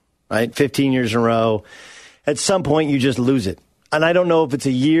 right? 15 years in a row. At some point, you just lose it. And I don't know if it's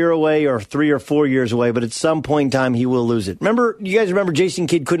a year away or 3 or 4 years away, but at some point in time, he will lose it. You guys remember Jason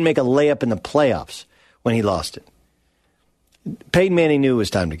Kidd couldn't make a layup in the playoffs when he lost it. Peyton Manning knew it was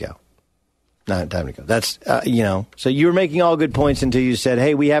time to go. Not time to go. That's, so you were making all good points until you said,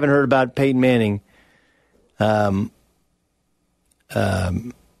 hey, we haven't heard about Peyton Manning. We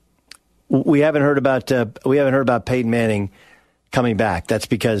haven't heard about Peyton Manning coming back. That's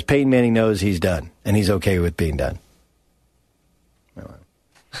because Peyton Manning knows he's done, and he's okay with being done.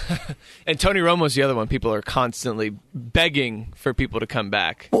 And Tony Romo's the other one. People are constantly begging for people to come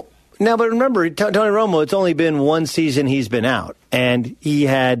back. Well, now, but remember, Tony Romo, it's only been one season he's been out, and he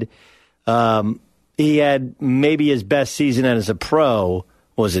had maybe his best season as a pro,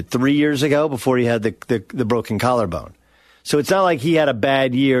 was it 3 years ago, before he had the broken collarbone. So it's not like he had a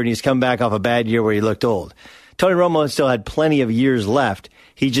bad year and he's come back off a bad year where he looked old. Tony Romo still had plenty of years left.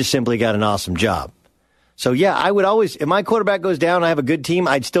 He just simply got an awesome job. So, yeah, I would always, if my quarterback goes down and I have a good team,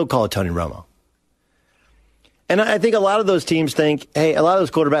 I'd still call it Tony Romo. And I think a lot of those teams think, hey, a lot of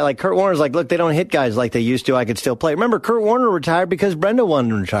those quarterbacks, like Kurt Warner's like, look, they don't hit guys like they used to. I could still play. Remember, Kurt Warner retired because Brenda wanted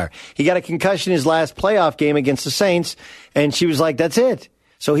to retire. He got a concussion his last playoff game against the Saints, and she was like, that's it.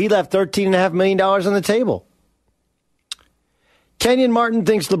 So he left $13.5 million on the table. Kenyon Martin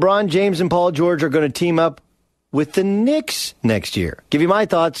thinks LeBron James and Paul George are going to team up with the Knicks next year. Give you my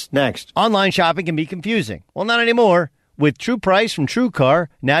thoughts next. Online shopping can be confusing. Well, not anymore. With True Price from TrueCar,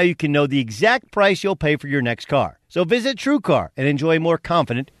 now you can know the exact price you'll pay for your next car. So visit TrueCar and enjoy a more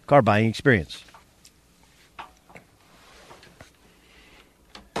confident car buying experience.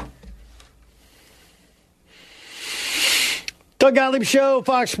 Doug Gottlieb Show,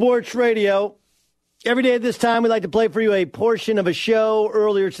 Fox Sports Radio. Every day at this time, we like to play for you a portion of a show.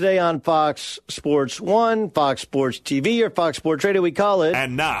 Earlier today on Fox Sports 1, Fox Sports TV, or Fox Sports Radio, we call it.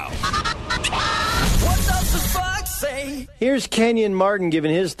 And now. Here's Kenyon Martin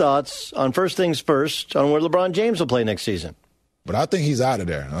giving his thoughts on first things first on where LeBron James will play next season. But I think he's out of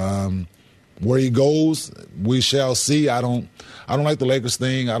there. Where he goes, we shall see. I don't like the Lakers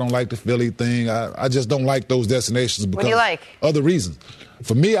thing. I don't like the Philly thing. I just don't like those destinations because what do you like? Other reasons.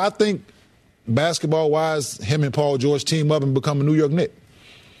 For me, I think basketball-wise, him and Paul George team up and become a New York Knick.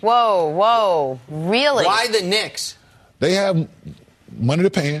 Whoa, really? Why the Knicks? They have money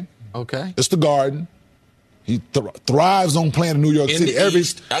to pay him. Okay. It's the Garden. He thrives on playing in New York City.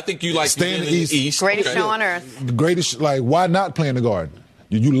 I think you like staying in the East. Greatest show on earth. The greatest, why not play in the Garden?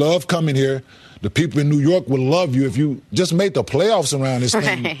 You love coming here. The people in New York would love you if you just made the playoffs around this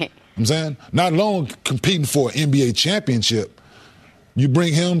thing. Right. I'm saying, not alone competing for an NBA championship. You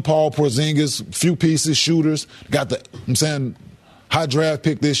bring him, Paul Porzingis, few pieces, shooters, got the, high draft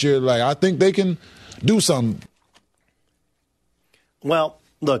pick this year. I think they can do something. Well,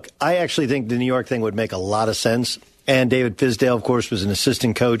 look, I actually think the New York thing would make a lot of sense. And David Fizdale, of course, was an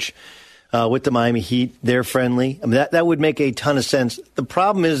assistant coach with the Miami Heat. They're friendly. I mean, that would make a ton of sense. The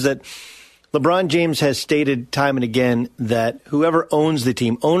problem is that LeBron James has stated time and again that whoever owns the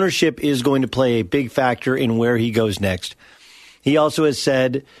team, ownership is going to play a big factor in where he goes next. He also has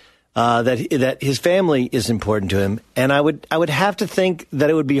said that his family is important to him. And I would have to think that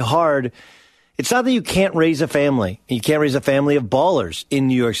it would be hard. It's not that you can't raise a family. You can't raise a family of ballers in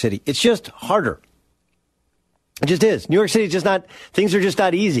New York City. It's just harder. It just is. New York City is just not, things are just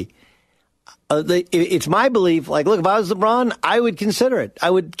not easy. It's my belief, look, if I was LeBron, I would consider it. I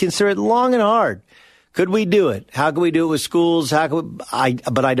would consider it long and hard. Could we do it? How can we do it with schools? But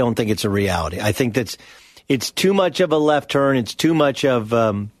I don't think it's a reality. I think it's too much of a left turn. It's too much of,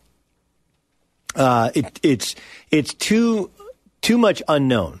 it's too much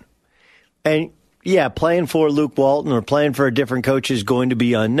unknown. And, yeah, playing for Luke Walton or playing for a different coach is going to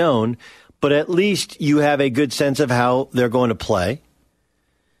be unknown, but at least you have a good sense of how they're going to play.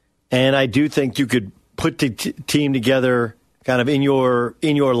 And I do think you could put the team together kind of in your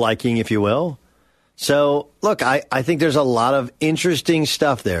liking, if you will. So, look, I think there's a lot of interesting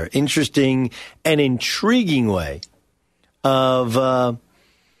stuff there, interesting and intriguing way of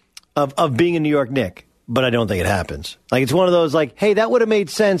being a New York Knick. But I don't think it happens. Like, it's one of those, like, hey, that would have made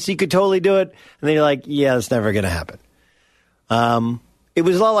sense. He could totally do it. And then you're like, yeah, that's never going to happen. It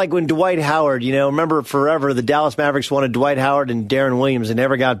was a lot like when Dwight Howard, remember forever, the Dallas Mavericks wanted Dwight Howard and Darren Williams and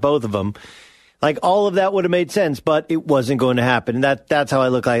never got both of them. Like, all of that would have made sense, but it wasn't going to happen. And that's how I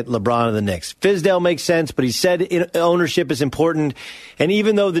look like LeBron and the Knicks. Fizdale makes sense, but he said ownership is important. And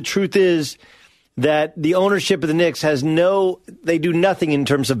even though the truth is that the ownership of the Knicks they do nothing in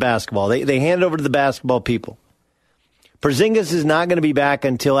terms of basketball. They hand it over to the basketball people. Porzingis is not going to be back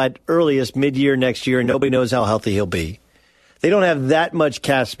until at earliest mid-year next year, and nobody knows how healthy he'll be. They don't have that much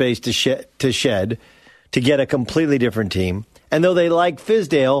cap space to shed to get a completely different team. And though they like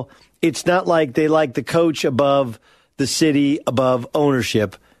Fizdale, it's not like they like the coach above the city, above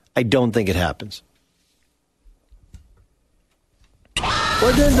ownership. I don't think it happens.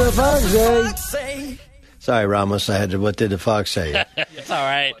 What did the Fox say? Sorry, Ramos. What did the Fox say? It's all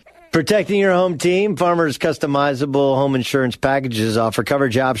right. Protecting your home team. Farmers' customizable home insurance packages offer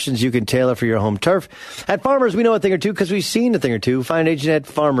coverage options you can tailor for your home turf. At Farmers, we know a thing or two because we've seen a thing or two. Find an agent at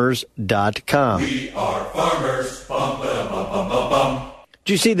farmers.com. We are farmers. Bum, ba, bum, bum, bum, bum.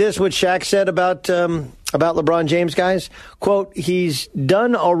 Did you see this, what Shaq said about LeBron James, guys? Quote, he's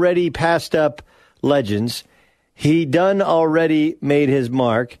done already passed up legends. He done already made his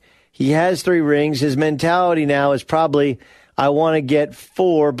mark. He has 3 rings. His mentality now is probably, I want to get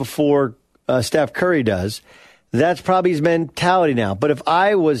 4 before Steph Curry does. That's probably his mentality now. But if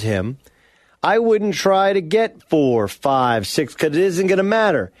I was him, I wouldn't try to get 4, 5, 6, because it isn't going to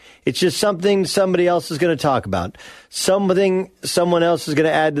matter. It's just something somebody else is going to talk about. Something someone else is going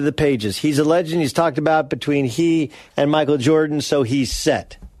to add to the pages. He's a legend. He's talked about between he and Michael Jordan, so he's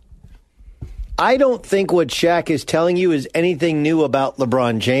set. I don't think what Shaq is telling you is anything new about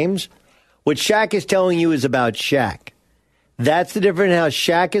LeBron James. What Shaq is telling you is about Shaq. That's the difference in how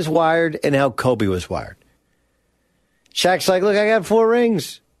Shaq is wired and how Kobe was wired. Shaq's like, look, I got 4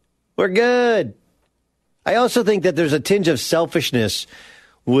 rings. We're good. I also think that there's a tinge of selfishness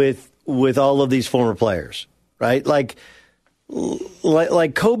with all of these former players, right? Like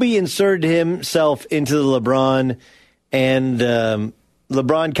Kobe inserted himself into the LeBron and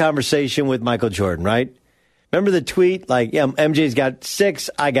LeBron conversation with Michael Jordan, right? Remember the tweet? Like, yeah, MJ's got 6,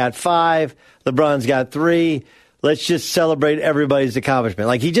 I got 5, LeBron's got 3. Let's just celebrate everybody's accomplishment.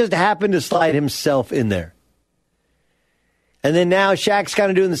 Like, he just happened to slide himself in there. And then now Shaq's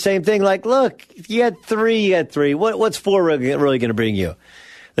kind of doing the same thing. Like, look, if you had 3, you had 3. What's 4 really going to bring you?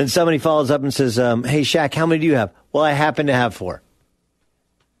 Then somebody follows up and says, hey, Shaq, how many do you have? Well, I happen to have 4.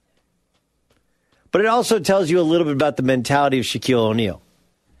 But it also tells you a little bit about the mentality of Shaquille O'Neal.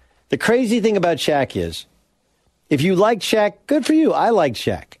 The crazy thing about Shaq is, if you like Shaq, good for you. I like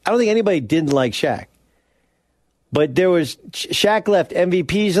Shaq. I don't think anybody didn't like Shaq. But Shaq left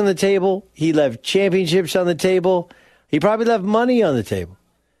MVPs on the table. He left championships on the table. He probably left money on the table.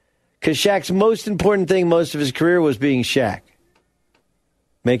 Because Shaq's most important thing most of his career was being Shaq.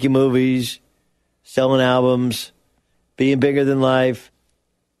 Making movies, selling albums, being bigger than life,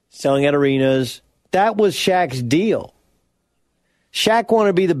 selling at arenas. That was Shaq's deal. Shaq wanted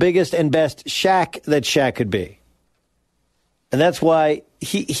to be the biggest and best Shaq that Shaq could be. And that's why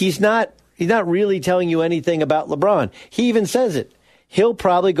he's not really telling you anything about LeBron. He even says it. He'll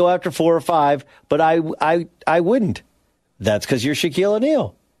probably go after 4 or 5, but I wouldn't. That's because you're Shaquille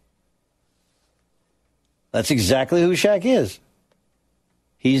O'Neal. That's exactly who Shaq is.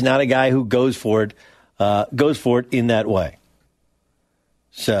 He's not a guy who goes for it in that way.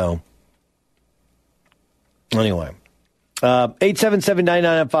 So, anyway,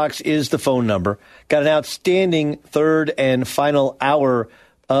 877-99-FOX is the phone number. Got an outstanding third and final hour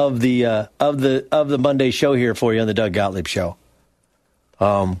of the Monday show here for you on the Doug Gottlieb Show.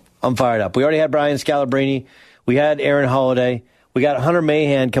 I'm fired up. We already had Brian Scalabrine. We had Aaron Holiday. We got Hunter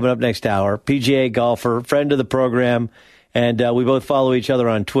Mahan coming up next hour, PGA golfer, friend of the program, and we both follow each other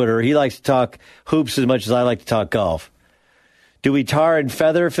on Twitter. He likes to talk hoops as much as I like to talk golf. Do we tar and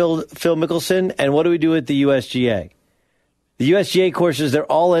feather Phil Mickelson? And what do we do with the USGA? The USGA courses, they're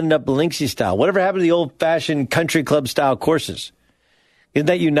all ended up Linksy style. Whatever happened to the old-fashioned country club style courses? Isn't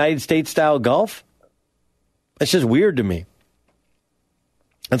that United States style golf? That's just weird to me.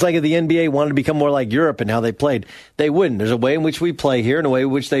 It's like if the NBA wanted to become more like Europe and how they played. They wouldn't. There's a way in which we play here and a way in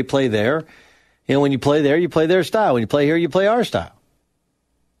which they play there. You know, when you play there, you play their style. When you play here, you play our style.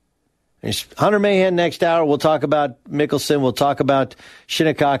 There's Hunter Mahan next hour. We'll talk about Mickelson. We'll talk about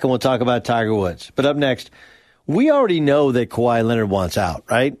Shinnecock, and we'll talk about Tiger Woods. But up next, we already know that Kawhi Leonard wants out,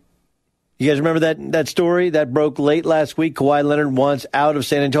 right? You guys remember that story that broke late last week? Kawhi Leonard wants out of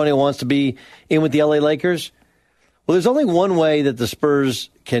San Antonio, wants to be in with the LA Lakers. Well, there's only one way that the Spurs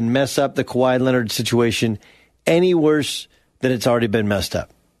can mess up the Kawhi Leonard situation any worse than it's already been messed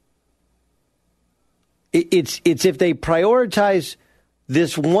up. It's if they prioritize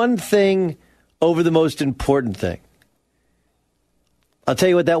this one thing over the most important thing. I'll tell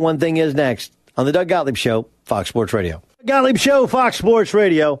you what that one thing is next on the Doug Gottlieb Show, Fox Sports Radio. Gottlieb Show, Fox Sports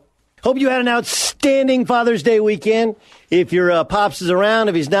Radio. Hope you had an outstanding Father's Day weekend. If your pops is around,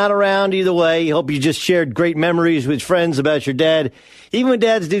 if he's not around, either way, hope you just shared great memories with friends about your dad. Even when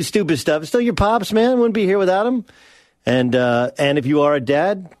dads do stupid stuff, still your pops, man. Wouldn't be here without him. And if you are a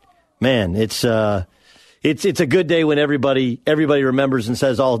dad, man, it's a good day when everybody remembers and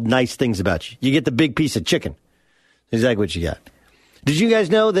says all nice things about you. You get the big piece of chicken. Exactly what you got. Did you guys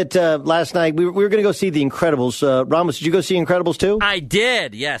know that last night we were going to go see The Incredibles? Ramos, did you go see Incredibles too? I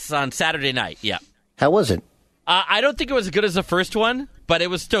did, yes, on Saturday night, yeah. How was it? I don't think it was as good as the first one, but it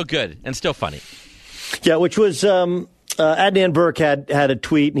was still good and still funny. Yeah, which was Adnan Burke had a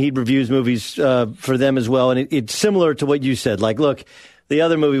tweet, and he reviews movies for them as well, and it's similar to what you said. Like, look, the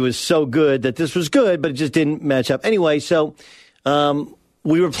other movie was so good that this was good, but it just didn't match up. Anyway, so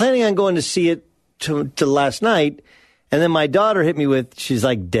we were planning on going to see it to last night. And then my daughter hit me with, she's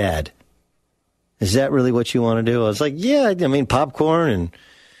like, Dad, is that really what you want to do? I was like, yeah, I mean, popcorn and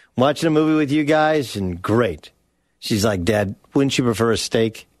watching a movie with you guys, and great. She's like, Dad, wouldn't you prefer a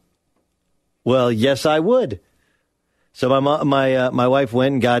steak? Well, yes, I would. So my wife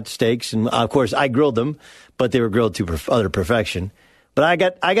went and got steaks, and of course I grilled them, but they were grilled to utter perfection. But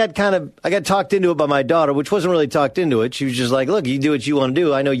I got talked into it by my daughter, which wasn't really talked into it. She was just like, look, you do what you want to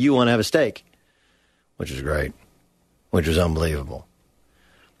do. I know you want to have a steak, which is great. Which was unbelievable.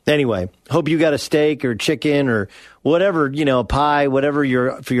 Anyway, hope you got a steak or chicken or whatever, a pie,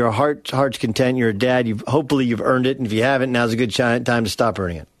 whatever for your heart's content. You're a dad. Hopefully you've earned it. And if you haven't, now's a good time to stop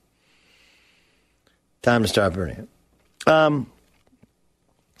earning it. Time to stop earning it.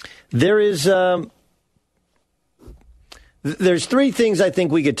 There's three things I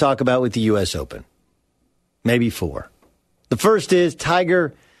think we could talk about with the U.S. Open. Maybe four. The first is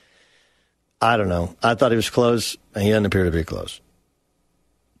Tiger. I don't know. I thought he was close, and he doesn't appear to be close.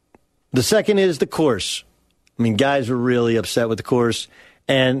 The second is the course. I mean, guys were really upset with the course,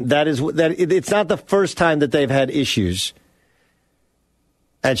 and it's not the first time that they've had issues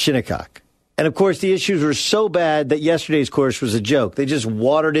at Shinnecock. And, of course, the issues were so bad that yesterday's course was a joke. They just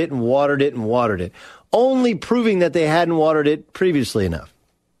watered it and watered it and watered it, only proving that they hadn't watered it previously enough.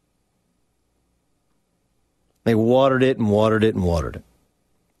 They watered it and watered it and watered it.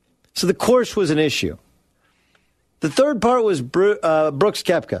 So the course was an issue. The third part was Brooks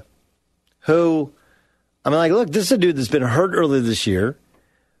Koepka, who, look, this is a dude that's been hurt earlier this year,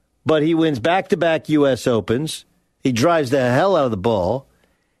 but he wins back-to-back U.S. Opens. He drives the hell out of the ball,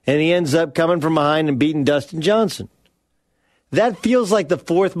 and he ends up coming from behind and beating Dustin Johnson. That feels like the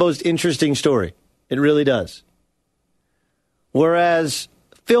fourth most interesting story. It really does. Whereas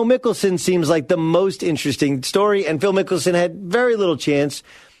Phil Mickelson seems like the most interesting story, and Phil Mickelson had very little chance.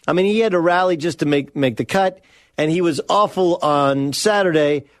 I mean, he had to rally just to make the cut, and he was awful on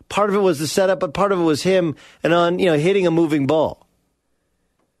Saturday. Part of it was the setup, but part of it was him and on hitting a moving ball.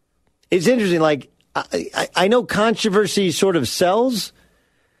 It's interesting. Like I know controversy sort of sells,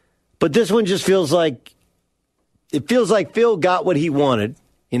 but this one just feels like Phil got what he wanted.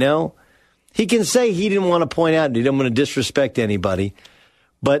 He can say he didn't want to point out, he didn't want to disrespect anybody.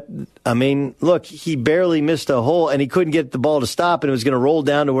 But, look, he barely missed a hole, and he couldn't get the ball to stop, and it was going to roll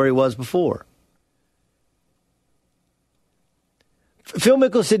down to where he was before. Phil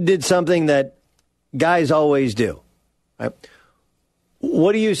Mickelson did something that guys always do. Right?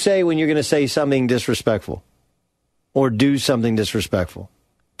 What do you say when you're going to say something disrespectful or do something disrespectful?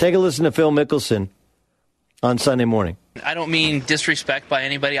 Take a listen to Phil Mickelson on Sunday morning. I don't mean disrespect by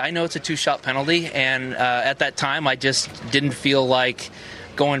anybody. I know it's a two-shot penalty, and at that time I just didn't feel like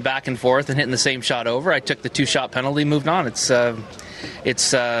going back and forth and hitting the same shot over. I took the two-shot penalty, moved on. It's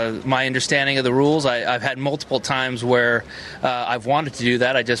my understanding of the rules. I've had multiple times where I've wanted to do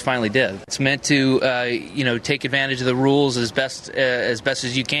that. I just finally did. It's meant to, take advantage of the rules as best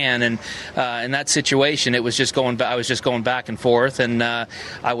as you can. And in that situation, it was just I was just going back and forth, and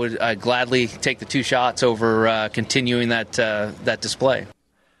I'd gladly take the two shots over continuing that display.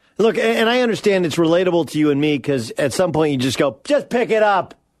 Look, and I understand it's relatable to you and me because at some point you just go, just pick it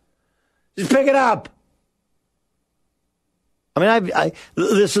up. Just pick it up.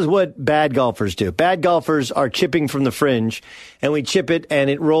 This is what bad golfers do. Bad golfers are chipping from the fringe, and we chip it, and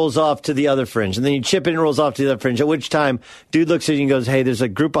it rolls off to the other fringe. And then you chip it and it rolls off to the other fringe, at which time dude looks at you and goes, hey, there's a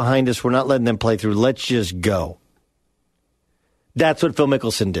group behind us. We're not letting them play through. Let's just go. That's what Phil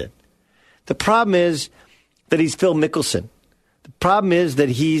Mickelson did. The problem is that he's Phil Mickelson. The problem is that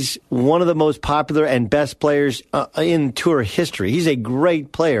he's one of the most popular and best players in tour history. He's a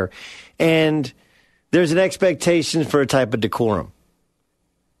great player, and there's an expectation for a type of decorum.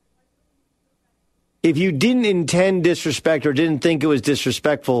 If you didn't intend disrespect or didn't think it was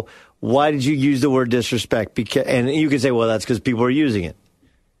disrespectful, why did you use the word disrespect? And you can say, well, that's because people are using it.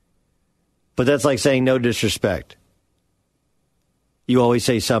 But that's like saying no disrespect. You always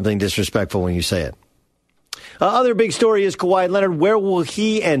say something disrespectful when you say it. Other big story is Kawhi Leonard. Where will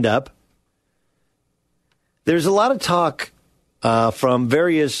he end up? There's a lot of talk from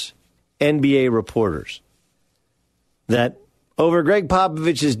various NBA reporters that over Greg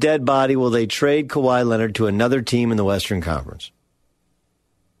Popovich's dead body, will they trade Kawhi Leonard to another team in the Western Conference?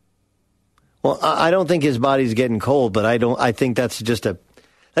 Well, I don't think his body's getting cold, but I think that's just a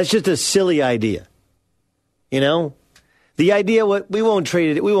silly idea. You know? The idea we won't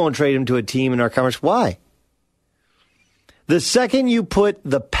trade him to a team in our conference. Why? The second you put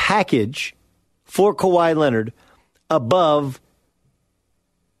the package for Kawhi Leonard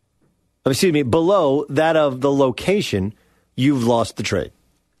below that of the location, you've lost the trade.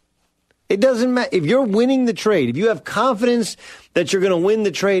 It doesn't matter if you're winning the trade. If you have confidence that you're going to win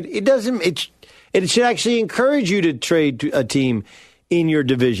the trade, it should actually encourage you to trade to a team in your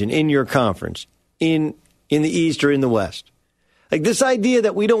division, in your conference, in the East or in the West. Like this idea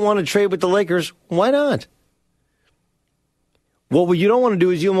that we don't want to trade with the Lakers, why not? What you don't want to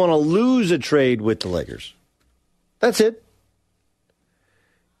do is you want to lose a trade with the Lakers. That's it.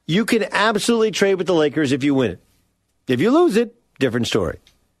 You can absolutely trade with the Lakers if you win it. If you lose it, different story.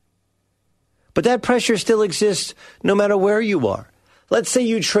 But that pressure still exists no matter where you are. Let's say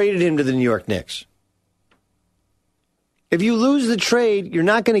you traded him to the New York Knicks. If you lose the trade, you're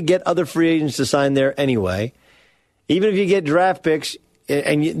not going to get other free agents to sign there anyway. Even if you get draft picks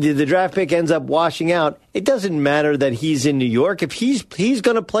and the draft pick ends up washing out, it doesn't matter that he's in New York if he's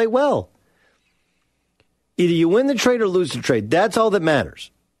going to play well. Either you win the trade or lose the trade. That's all that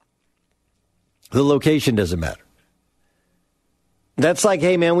matters. The location doesn't matter. That's like,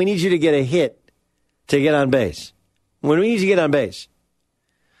 hey, man, we need you to get a hit to get on base. When we need you to get on base,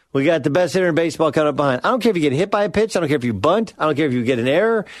 we got the best hitter in baseball coming up behind. I don't care if you get hit by a pitch. I don't care if you bunt. I don't care if you get an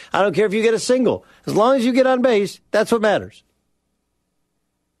error. I don't care if you get a single. As long as you get on base, that's what matters.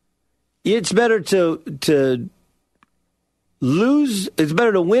 It's better to lose. It's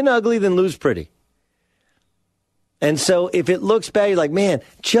better to win ugly than lose pretty. And so if it looks bad, you're like, man,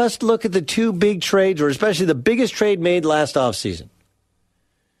 just look at the two big trades, or especially the biggest trade made last offseason.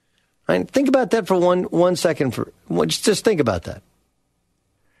 Right? Think about that for one second. Just think about that.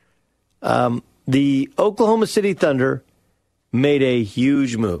 The Oklahoma City Thunder made a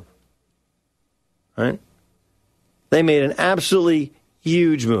huge move. Right? They made an absolutely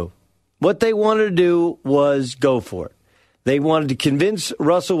huge move. What they wanted to do was go for it. They wanted to convince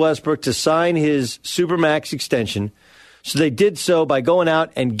Russell Westbrook to sign his Supermax extension, so they did so by going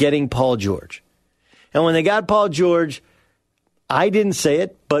out and getting Paul George. And when they got Paul George, I didn't say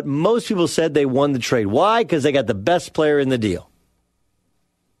it, but most people said they won the trade. Why? Because they got the best player in the deal.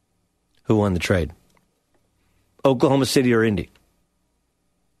 Who won the trade? Oklahoma City or Indy?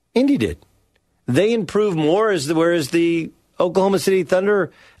 Indy did. They improved more, whereas the Oklahoma City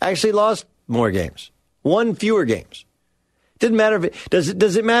Thunder actually lost more games, won fewer games. Didn't matter if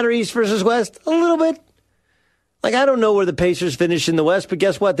does it matter East versus West? A little bit. Like, I don't know where the Pacers finish in the West, but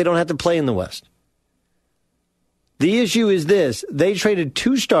guess what? They don't have to play in the West. The issue is this. They traded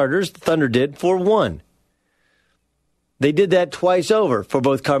 2 starters, the Thunder did, for 1. They did that twice over for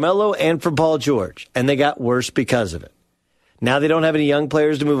both Carmelo and for Paul George, and they got worse because of it. Now they don't have any young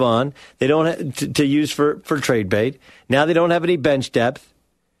players to move on. They don't have to use for trade bait. Now they don't have any bench depth.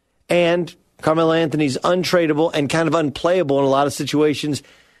 And Carmelo Anthony's untradeable and kind of unplayable in a lot of situations.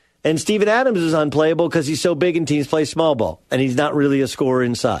 And Steven Adams is unplayable because he's so big and teams play small ball, and he's not really a scorer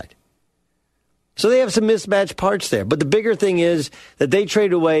inside. So they have some mismatched parts there. But the bigger thing is that they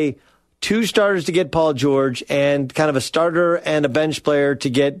traded away 2 starters to get Paul George and kind of a starter and a bench player to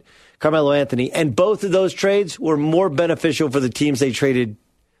get Carmelo Anthony. And both of those trades were more beneficial for the teams they traded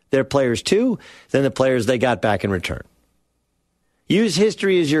their players to than the players they got back in return. Use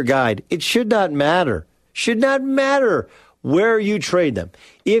history as your guide. It should not matter. Should not matter where you trade them.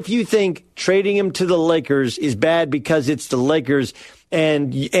 If you think trading him to the Lakers is bad because it's the Lakers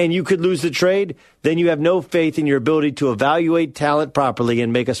and you could lose the trade, then you have no faith in your ability to evaluate talent properly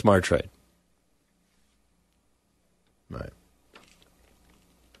and make a smart trade. Right.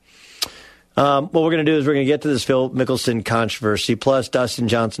 What we're going to do is we're going to get to this Phil Mickelson controversy, plus Dustin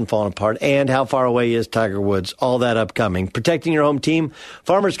Johnson falling apart, and how far away is Tiger Woods. All that upcoming. Protecting your home team.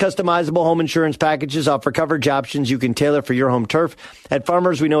 Farmers' customizable home insurance packages offer coverage options you can tailor for your home turf. At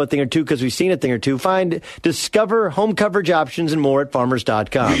Farmers, we know a thing or two because we've seen a thing or two. Discover home coverage options and more at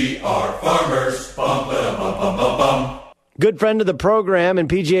farmers.com. We are Farmers. Bum, ba, bum, bum, bum, bum. Good friend of the program and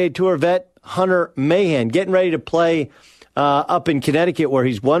PGA Tour vet Hunter Mahan getting ready to play up in Connecticut where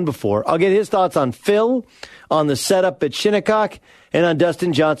he's won before. I'll get his thoughts on Phil, on the setup at Shinnecock, and on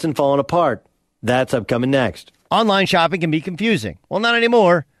Dustin Johnson falling apart. That's upcoming next. Online shopping can be confusing. Well, not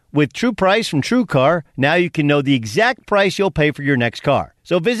anymore. With True Price from TrueCar, now you can know the exact price you'll pay for your next car.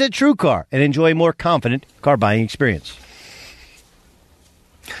 So visit TrueCar and enjoy a more confident car buying experience.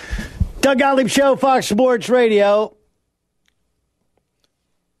 Doug Gottlieb Show, Fox Sports Radio.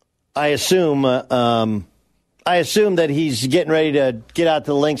 I assume that he's getting ready to get out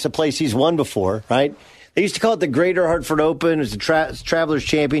to the links, a place he's won before, right? They used to call it the Greater Hartford Open. It was the Travelers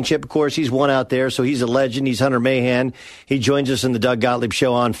Championship. Of course, he's won out there, so he's a legend. He's Hunter Mahan. He joins us in the Doug Gottlieb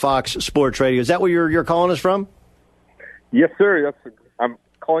Show on Fox Sports Radio. Is that where you're calling us from? Yes, sir. I'm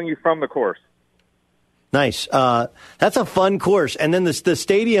calling you from the course. Nice. That's a fun course. And then the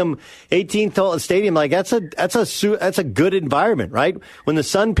stadium, 18th hole stadium, like that's a good environment, right? When the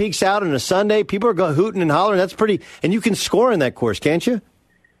sun peeks out on a Sunday, people are going hooting and hollering. That's pretty, and you can score in that course, can't you?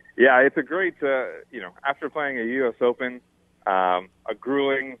 Yeah, it's a great, after playing a U.S. Open, a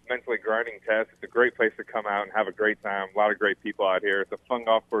grueling, mentally grinding test, it's a great place to come out and have a great time. A lot of great people out here. It's a fun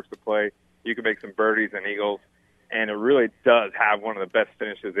golf course to play. You can make some birdies and eagles, and it really does have one of the best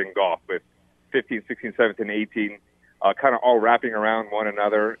finishes in golf with 15, 16, 17, 18, kind of all wrapping around one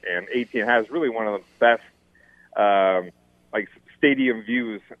another. And 18 has really one of the best stadium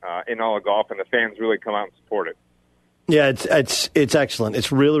views in all of golf, and the fans really come out and support it. Yeah, it's excellent.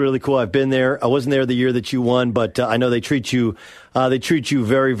 It's really, really cool. I've been there. I wasn't there the year that you won, but I know they treat you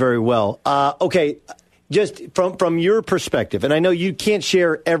very, very well. Okay, just from your perspective, and I know you can't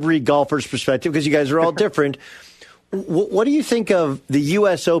share every golfer's perspective because you guys are all different. What do you think of the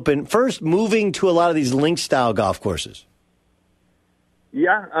U.S. Open first moving to a lot of these link-style golf courses?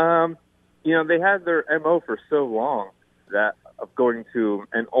 Yeah, they had their MO for so long that of going to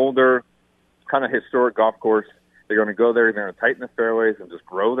an older, kind of historic golf course. They're going to go there, they're going to tighten the fairways and just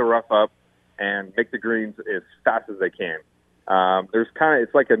grow the rough up and make the greens as fast as they can.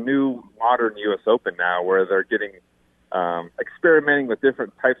 It's like a new modern U.S. Open now where they're getting experimenting with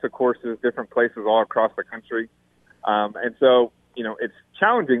different types of courses, different places all across the country. And so, it's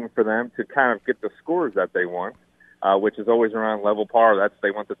challenging for them to kind of get the scores that they want, which is always around level par.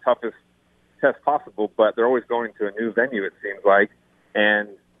 They want the toughest test possible, but they're always going to a new venue, it seems like. And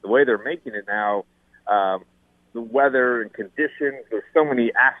the way they're making it now, the weather and conditions, there's so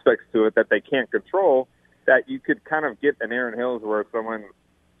many aspects to it that they can't control that you could kind of get an Erin Hills where someone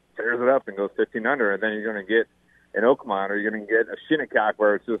tears it up and goes 15 under, and then you're going to get an Oakmont or you're going to get a Shinnecock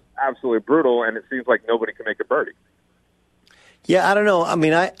where it's just absolutely brutal and it seems like nobody can make a birdie. Yeah, I don't know. I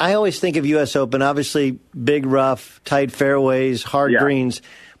mean, I always think of U.S. Open, obviously big, rough, tight fairways, hard greens.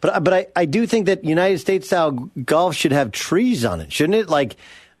 But I do think that United States-style golf should have trees on it, shouldn't it?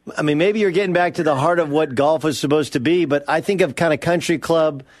 Maybe you're getting back to the heart of what golf is supposed to be, but I think of kind of country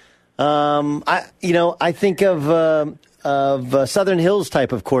club. I think of Southern Hills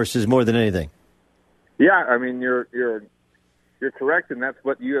type of courses more than anything. Yeah, I mean, you're correct, and that's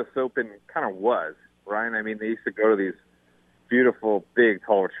what U.S. Open kind of was, right? I mean, they used to go to these beautiful, big,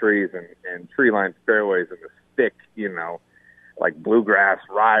 tall trees and tree-lined fairways and this thick, like bluegrass,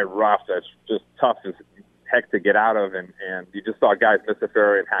 rye rough that's just tough as heck to get out of, and you just saw guys miss a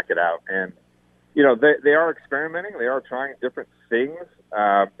fairway and hack it out. And, they are experimenting. They are trying different things.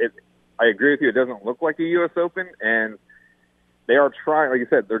 I agree with you. It doesn't look like a U.S. Open, and they are trying, like you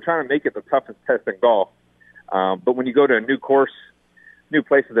said, they're trying to make it the toughest test in golf. But when you go to a new course, new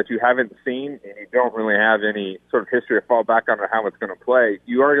places that you haven't seen, and you don't really have any sort of history to fall back on or how it's going to play,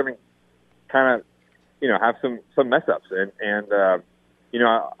 you are going to kind of, have some mess ups. And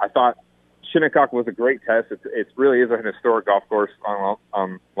I thought Shinnecock was a great test. It really is a historic golf course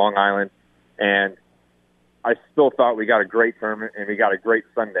on Long Island, and I still thought we got a great tournament and we got a great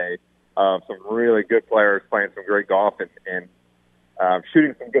Sunday of some really good players playing some great golf and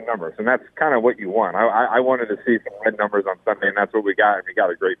shooting some good numbers, and that's kind of what you want. I wanted to see some red numbers on Sunday, and that's what we got, and we got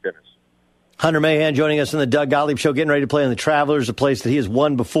a great finish. Hunter Mahan joining us in the Doug Gottlieb Show, getting ready to play on the Travelers, a place that he has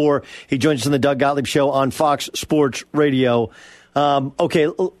won before. He joins us in the Doug Gottlieb Show on Fox Sports Radio. Okay,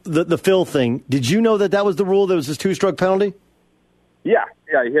 the Phil thing. Did you know that was the rule? There was this 2-stroke penalty? Yeah,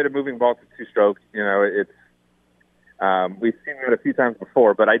 you hit a moving ball to 2 strokes. It's We've seen that a few times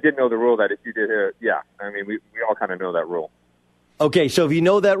before, but I did know the rule that if you did hit, we all kind of know that rule. Okay, so if you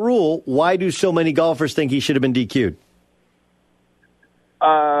know that rule, why do so many golfers think he should have been DQ'd?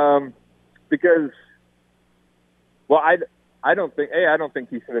 Because, I don't think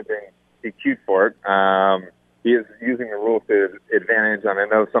he should have been DQ'd for it. He is using the rule to his advantage, and I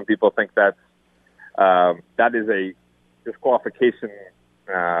know some people think that is a disqualification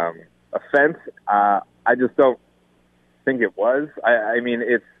offense. I just don't think it was.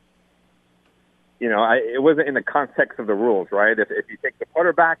 It wasn't in the context of the rules, right? If you take the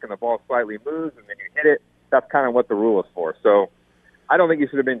putter back and the ball slightly moves and then you hit it, that's kind of what the rule is for. So I don't think you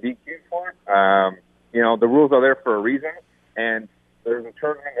should have been DQ'd for it. The rules are there for a reason, and there's a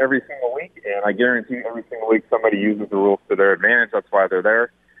tournament every single week, and I guarantee every single week somebody uses the rules to their advantage. That's why they're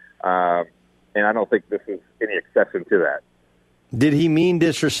there. And I don't think this is any exception to that. Did he mean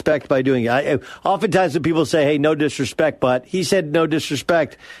disrespect by doing it? Oftentimes when people say, hey, no disrespect, but he said no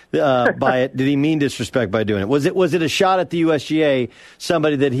disrespect by it. Did he mean disrespect by doing it? Was it a shot at the USGA,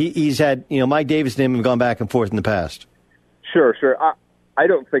 somebody that he's had, Mike Davis and him have gone back and forth in the past? Sure. I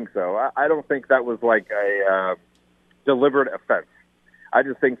don't think so. I don't think that was like a deliberate offense. I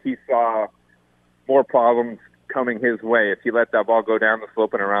just think he saw more problems coming his way if he let that ball go down the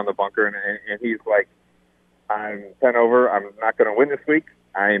slope and around the bunker, and he's like, I'm 10 over. I'm not going to win this week.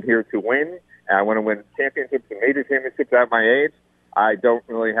 I am here to win. And I want to win championships and major championships at my age. I don't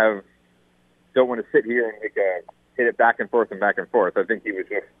want to sit here and hit it back and forth and back and forth. I think he was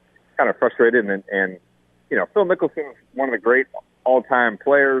just kind of frustrated. And Phil Mickelson's one of the great all-time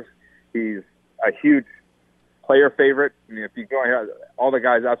players. He's a huge player favorite. If you go ahead, all the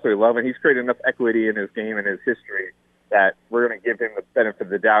guys absolutely love him. He's created enough equity in his game and his history that we're going to give him the benefit of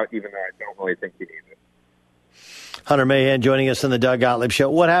the doubt, even though I don't really think he needs it. Hunter Mahan joining us on the Doug Gottlieb Show.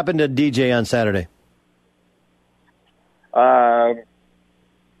 What happened to DJ on Saturday? I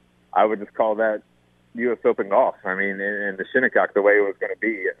would just call that U.S. Open golf. In the Shinnecock, the way it was going to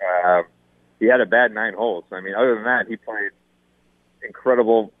be. He had a bad 9 holes. Other than that, he played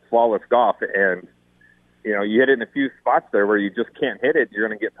incredible, flawless golf. And, you hit it in a few spots there where you just can't hit it. You're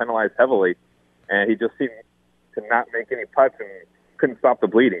going to get penalized heavily. And he just seemed to not make any putts and couldn't stop the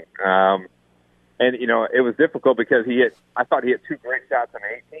bleeding. And, it was difficult because I thought he hit 2 great shots on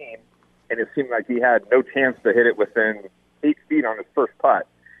 18, and it seemed like he had no chance to hit it within 8 feet on his first putt.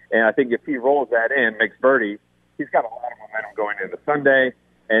 And I think if he rolls that in, makes birdie, he's got a lot of momentum going into Sunday,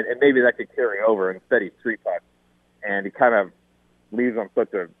 and maybe that could carry over. Instead, he 3-putts, and he kind of leaves on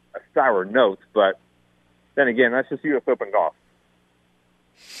such a sour note. But then again, that's just U.S. Open golf.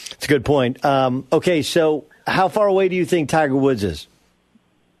 That's a good point. Okay, so how far away do you think Tiger Woods is?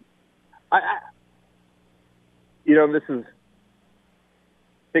 I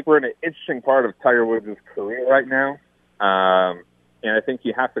think we're in an interesting part of Tiger Woods' career right now. And I think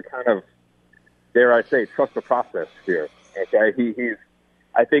you have to kind of, dare I say, trust the process here. Okay.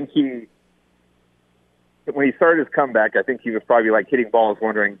 When he started his comeback, I think he was probably like hitting balls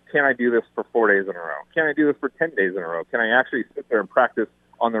wondering, can I do this for 4 days in a row? Can I do this for 10 days in a row? Can I actually sit there and practice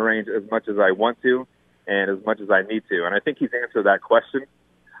on the range as much as I want to and as much as I need to? And I think he's answered that question.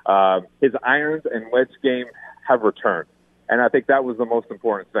 His irons and wedge game have returned. And I think that was the most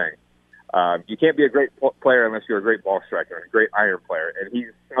important thing. You can't be a great player unless you're a great ball striker and a great iron player. And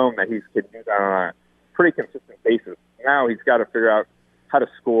he's shown that he can do that on a pretty consistent basis. Now he's got to figure out how to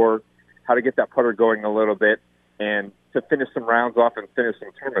score, how to get that putter going a little bit, and to finish some rounds off and finish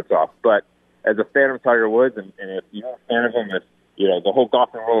some tournaments off. But as a fan of Tiger Woods, and if you're a fan of him, if the whole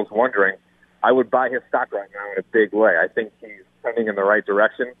golfing world is wondering, I would buy his stock right now in a big way. I think he's trending in the right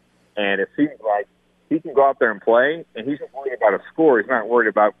direction, and it seems like he can go out there and play, and he's just worried about a score. He's not worried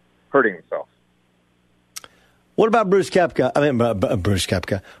about hurting himself. What about Bruce Koepka? Bruce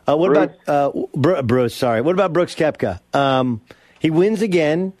Koepka. Bruce, sorry. What about Brooks Koepka? He wins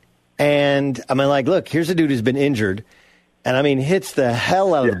again, and look, here's a dude who's been injured, and hits the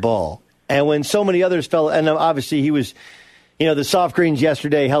hell out of the ball. And when so many others fell, and obviously he was, the soft greens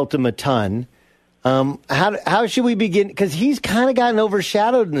yesterday helped him a ton. How should we begin? Because he's kind of gotten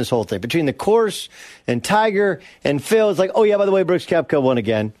overshadowed in this whole thing between the course and Tiger and Phil. It's like, oh yeah, by the way, Brooks Koepka won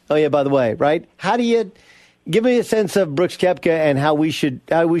again. Oh yeah, by the way, right? How do you give me a sense of Brooks Koepka and how we should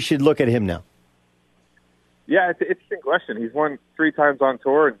look at him now? Yeah, it's an interesting question. He's won 3 times on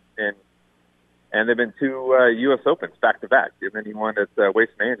tour, and they've been 2 U.S. Opens back to back, and then he won at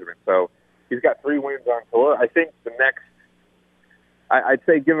Waste Management. So he's got 3 wins on tour. I think the next, I'd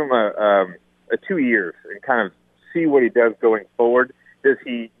say, give him a 2 years and kind of see what he does going forward. Does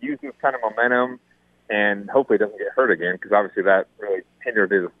he use this kind of momentum and hopefully doesn't get hurt again, because obviously that really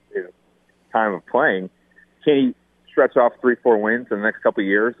hindered his time of playing. Can stretch off 3-4 wins in the next couple of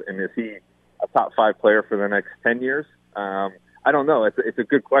years? And is he a top 5 player for the next 10 years? I don't know. It's a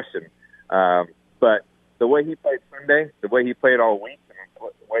good question. But the way he played Sunday, the way he played all week, and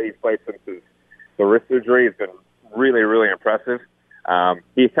the way he's played since the wrist surgery has been really, really impressive.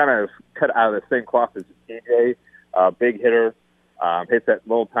 He kind of cut out of the same cloth as DJ, big hitter, hits that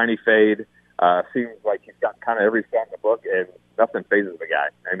little tiny fade. Seems like he's got kind of every shot in the book, and nothing phases the guy.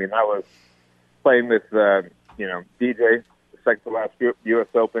 I mean, that was playing with, DJ, the second to last U.S.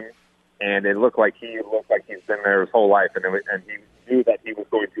 Open, and it looked like he's been there his whole life, and he knew that he was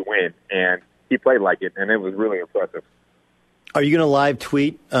going to win, and he played like it, and it was really impressive. Are you going to live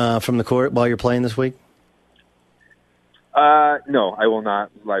tweet from the court while you're playing this week? No, I will not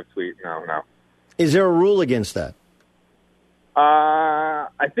live tweet. No. Is there a rule against that?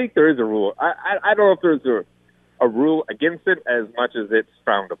 I think there is a rule. I don't know if there's a rule against it as much as it's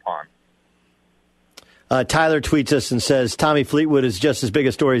frowned upon. Tyler tweets us and says, Tommy Fleetwood is just as big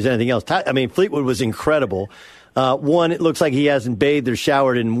a story as anything else. Fleetwood was incredible. One, it looks like he hasn't bathed or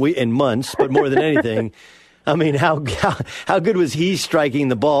showered in months, but more than anything, I mean, how good was he striking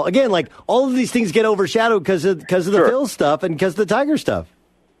the ball? Again, like, all of these things get overshadowed because of the Phil stuff and because of the Tiger stuff.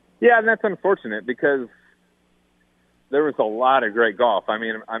 Yeah, and that's unfortunate because there was a lot of great golf. I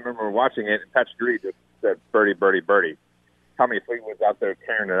mean, I remember watching it, and Patrick Reed just said birdie, birdie, birdie. Tommy Fleetwood's out there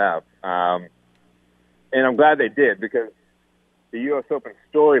tearing it up. And I'm glad they did because the U.S. Open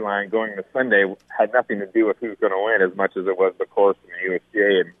storyline going into Sunday had nothing to do with who's going to win as much as it was the course and the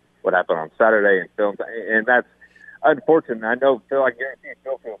USGA and what happened on Saturday and Phil. And that's unfortunate. I know Phil, I guarantee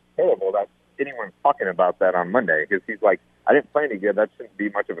Phil feels terrible that anyone's talking about that on Monday because he's like, I didn't play any good. That shouldn't be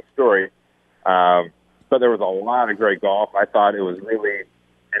much of a story. But there was a lot of great golf. I thought it was really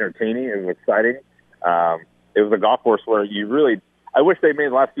entertaining. It was exciting. It was a golf course where I wish they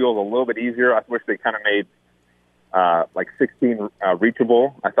made the last few holes a little bit easier. I wish they kind of made 16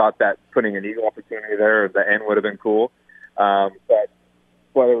 reachable. I thought that putting an eagle opportunity there at the end would have been cool. But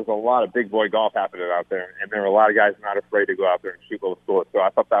there was a lot of big boy golf happening out there, and there were a lot of guys not afraid to go out there and shoot little scores. So I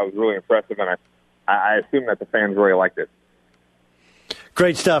thought that was really impressive, and I assume that the fans really liked it.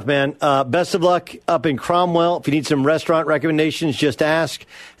 Great stuff, man. Best of luck up in Cromwell. If you need some restaurant recommendations, just ask.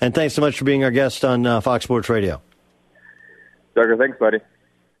 And thanks so much for being our guest on Fox Sports Radio. Douglas, thanks, buddy.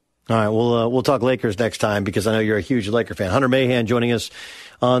 All right, we'll talk Lakers next time because I know you're a huge Laker fan. Hunter Mahan joining us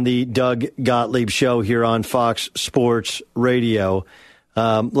on the Doug Gottlieb Show here on Fox Sports Radio.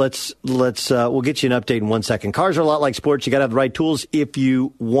 We'll get you an update in 1 second. Cars are a lot like sports. You got to have the right tools if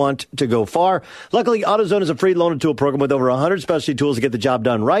you want to go far. Luckily, AutoZone is a free loan and tool program with over 100 specialty tools to get the job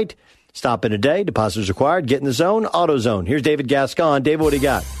done right. Stop in a day. Deposits required. Get in the zone. AutoZone. Here's David Gascon. David, what do you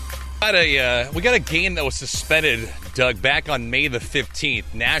got? We got a game that was suspended, Doug, back on May the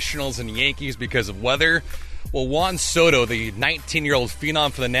 15th. Nationals and Yankees because of weather. Well, Juan Soto, the 19-year-old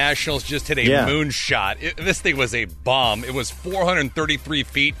phenom for the Nationals, just hit a moonshot. This thing was a bomb. It was 433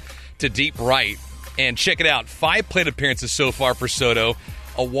 feet to deep right. And check it out. 5 plate appearances so far for Soto.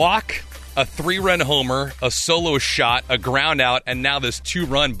 A walk, a 3-run homer, a solo shot, a ground out, and now this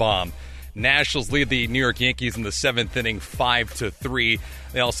 2-run bomb. Nationals lead the New York Yankees in the 7th inning 5-3.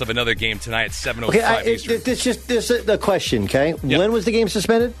 They also have another game tonight at 7:05 Eastern. This is a question, okay? Yep. When was the game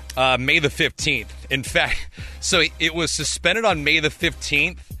suspended? May the 15th. In fact, so it was suspended on May the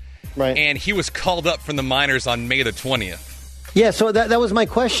 15th, right? And he was called up from the minors on May the 20th. Yeah, so that was my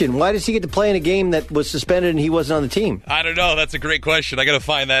question. Why does he get to play in a game that was suspended and he wasn't on the team? I don't know. That's a great question. I got to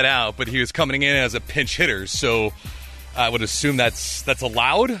find that out. But he was coming in as a pinch hitter, so I would assume that's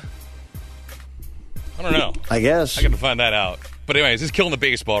allowed. I don't know. I guess. I got to find that out. But anyways, he's killing the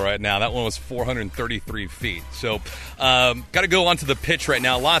baseball right now. That one was 433 feet. So got to go onto the pitch right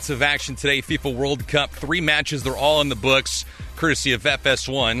now. Lots of action today. FIFA World Cup. 3 matches. They're all in the books, courtesy of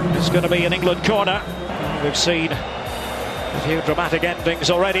FS1. It's going to be an England corner. We've seen a few dramatic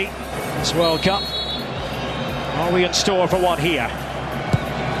endings already. This World Cup. Are we in store for one here?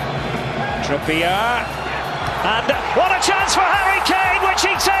 Trippier. And what a chance for Harry Kane, which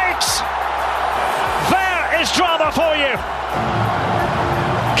he takes! There is drama for you.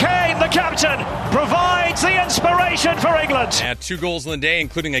 Kane, the captain, provides the inspiration for England. And 2 goals in the day,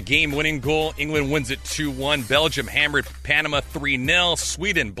 including a game-winning goal. England wins it 2-1. Belgium hammered Panama 3-0.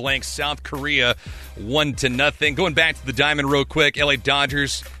 Sweden blanks South Korea 1-0. Going back to the diamond real quick, LA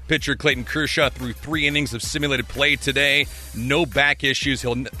Dodgers pitcher Clayton Kershaw threw 3 innings of simulated play today. No back issues.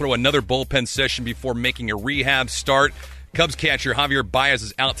 He'll throw another bullpen session before making a rehab start. Cubs catcher Javier Baez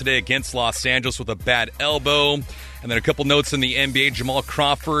is out today against Los Angeles with a bad elbow. And then a couple notes in the NBA. Jamal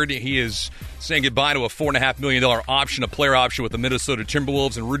Crawford, he is saying goodbye to a $4.5 million option, a player option with the Minnesota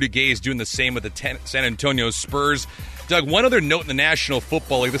Timberwolves, and Rudy Gay is doing the same with the San Antonio Spurs. Doug, one other note in the National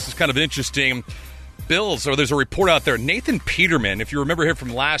Football League. This is kind of interesting. Bills, or there's a report out there, Nathan Peterman, if you remember him from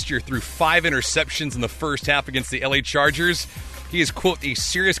last year, threw 5 interceptions in the first half against the LA Chargers. He is, quote, a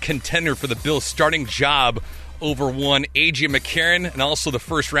serious contender for the Bills' starting job over one A.J. McCarron and also the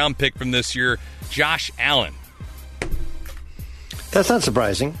first-round pick from this year, Josh Allen. That's not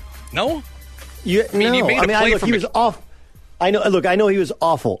surprising. No? He made a play he was off. I know he was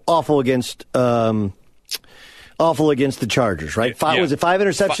awful against the Chargers, right? Was it 5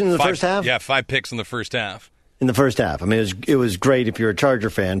 interceptions in the first half? Yeah, 5 picks in the first half. In the first half. I mean, it was great if you're a Charger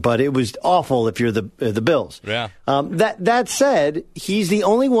fan, but it was awful if you're the Bills. Yeah. That said, he's the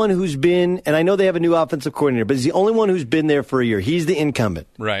only one who's been, and I know they have a new offensive coordinator, but he's the only one who's been there for a year. He's the incumbent.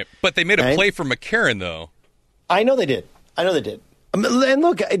 Right. But they made a play for McCarron, though. I know they did. And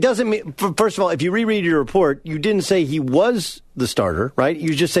look, it doesn't mean, first of all, if you reread your report, you didn't say he was the starter, right?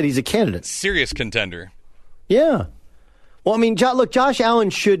 You just said he's a candidate. Serious contender. Yeah. Well, I mean, Josh Allen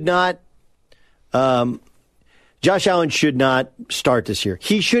should not start this year.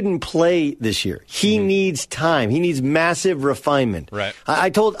 He shouldn't play this year. He needs time. He needs massive refinement. Right.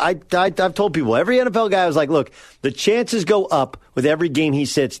 I've told people, every NFL guy was like, look, the chances go up with every game he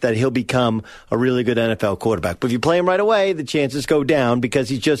sits that he'll become a really good NFL quarterback. But if you play him right away, the chances go down because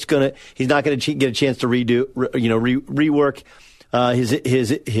he's not going to get a chance to rework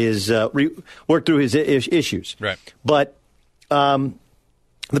work through his issues. Right. But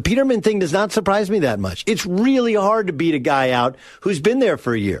the Peterman thing does not surprise me that much. It's really hard to beat a guy out who's been there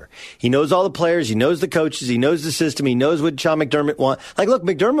for a year. He knows all the players. He knows the coaches. He knows the system. He knows what Sean McDermott wants. Like, look,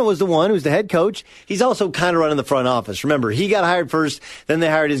 McDermott was the one who's the head coach. He's also kind of running the front office. Remember, he got hired first. Then they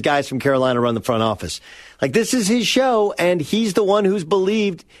hired his guys from Carolina to run the front office. Like, this is his show, and he's the one who's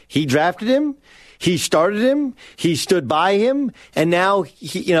believed. He drafted him. He started him. He stood by him, and now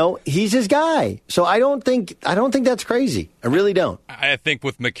he's his guy. So I don't think that's crazy. I really don't. I think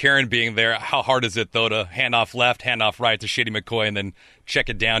with McCarron being there, how hard is it though to hand off left, hand off right to Shady McCoy, and then check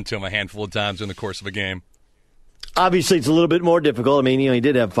it down to him a handful of times in the course of a game? Obviously, it's a little bit more difficult. I mean, he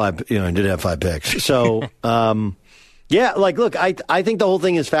did have 5. He did have 5 picks. So, yeah. Like, look, I think the whole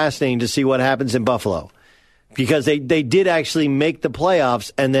thing is fascinating to see what happens in Buffalo because they did actually make the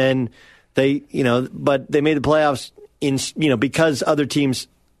playoffs, and then. But they made the playoffs because other teams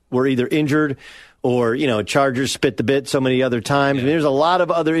were either injured or, Chargers spit the bit so many other times. Yeah. I mean, there's a lot of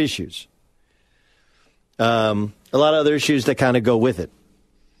other issues. A lot of other issues that kind of go with it.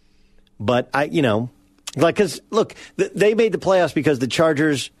 But because look, they made the playoffs because the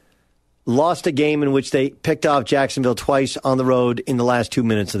Chargers lost a game in which they picked off Jacksonville twice on the road in the last 2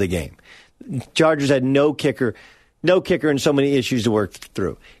 minutes of the game. Chargers had no kicker and so many issues to work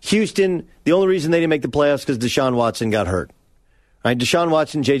through. Houston, the only reason they didn't make the playoffs because Deshaun Watson got hurt. Right? Deshaun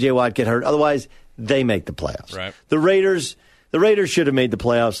Watson, J.J. Watt get hurt. Otherwise, they make the playoffs. Right. The Raiders should have made the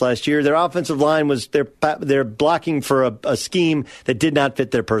playoffs last year. Their offensive line was they're blocking for a scheme that did not fit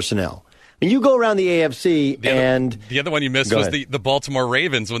their personnel. And you go around the AFC the other one you missed was the Baltimore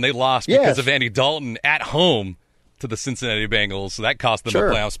Ravens when they lost because of Andy Dalton at home to the Cincinnati Bengals. So that cost them a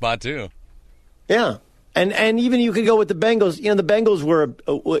playoff spot too. Yeah. And even you could go with the Bengals. The Bengals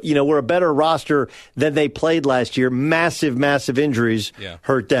were a better roster than they played last year. Massive injuries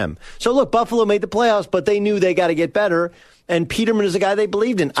hurt them. So look, Buffalo made the playoffs, but they knew they got to get better. And Peterman is a guy they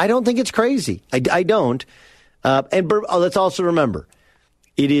believed in. I don't think it's crazy. I don't. Let's also remember,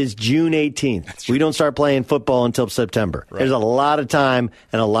 it is June 18th. We don't start playing football until September. Right. There's a lot of time,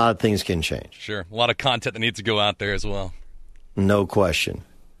 and a lot of things can change. Sure, a lot of content that needs to go out there as well. No question.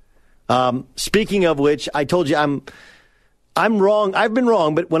 Speaking of which, I told you I'm wrong. I've been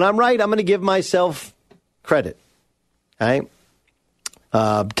wrong, but when I'm right, I'm going to give myself credit. Okay?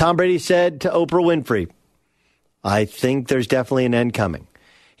 Tom Brady said to Oprah Winfrey, I think there's definitely an end coming.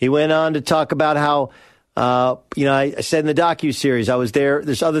 He went on to talk about how, I said in the docuseries, I was there.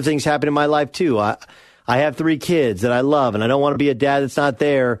 There's other things happening in my life, too. I have 3 kids that I love, and I don't want to be a dad that's not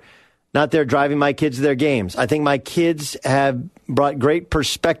there driving my kids to their games. I think my kids have brought great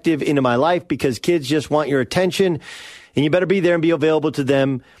perspective into my life because kids just want your attention, and you better be there and be available to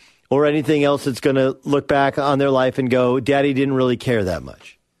them or anything else that's going to look back on their life and go, Daddy didn't really care that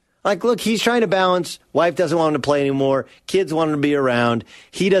much. Like, look, he's trying to balance. Wife doesn't want him to play anymore. Kids want him to be around.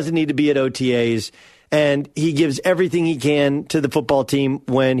 He doesn't need to be at OTAs. And he gives everything he can to the football team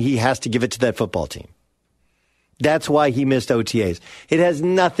when he has to give it to that football team. That's why he missed OTAs. It has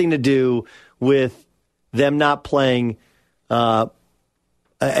nothing to do with them not playing a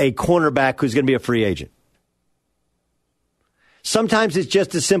cornerback who's going to be a free agent. Sometimes it's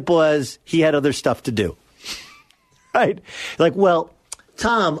just as simple as he had other stuff to do. Right? Like, well,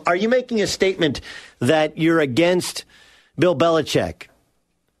 Tom, are you making a statement that you're against Bill Belichick?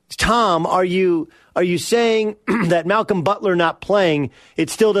 Tom, are you saying that Malcolm Butler not playing, it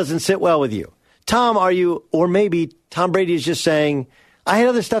still doesn't sit well with you? Tom, or maybe Tom Brady is just saying, I had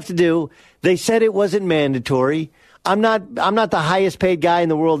other stuff to do. They said it wasn't mandatory. I'm not the highest paid guy in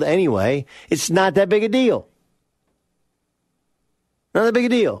the world anyway. It's not that big a deal. Not that big a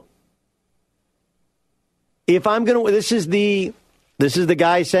deal. If I'm going to, this is the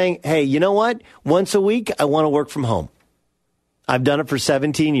guy saying, hey, you know what? Once a week, I want to work from home. I've done it for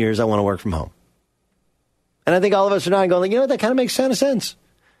 17 years. I want to work from home. And I think all of us are now going, like, you know what? That kind of makes kind of sense.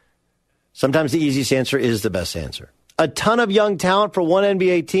 Sometimes the easiest answer is the best answer. A ton of young talent for one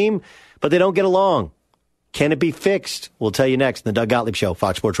NBA team, but they don't get along. Can it be fixed? We'll tell you next in the Doug Gottlieb Show,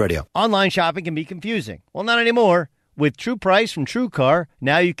 Fox Sports Radio. Online shopping can be confusing. Well, not anymore. With True Price from TrueCar,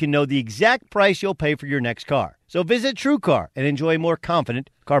 now you can know the exact price you'll pay for your next car. So visit TrueCar and enjoy a more confident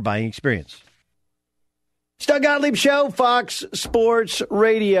car buying experience. It's Doug Gottlieb Show, Fox Sports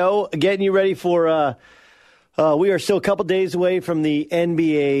Radio, getting you ready for, we are still a couple days away from the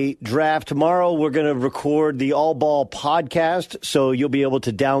NBA draft. Tomorrow we're going to record the All Ball podcast, so you'll be able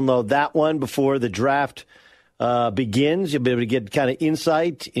to download that one before the draft begins. You'll be able to get kind of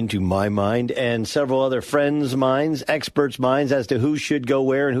insight into my mind and several other friends' minds, experts' minds as to who should go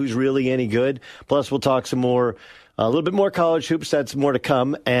where and who's really any good. Plus, we'll talk some more, a little bit more college hoops. That's more to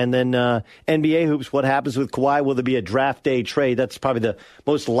come. And then NBA hoops, what happens with Kawhi? Will there be a draft day trade? That's probably the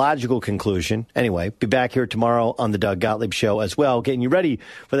most logical conclusion. Anyway, be back here tomorrow on the Doug Gottlieb Show as well, getting you ready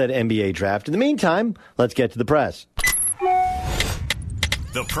for that NBA draft. In the meantime, let's get to the press.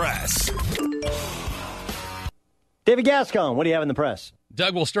 The press. David Gascon, what do you have in the press?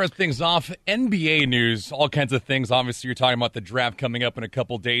 Doug, we'll start things off. NBA news, all kinds of things. Obviously, you're talking about the draft coming up in a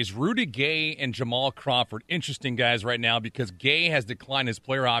couple days. Rudy Gay and Jamal Crawford, interesting guys right now because Gay has declined his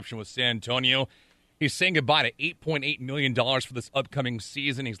player option with San Antonio. He's saying goodbye to $8.8 million for this upcoming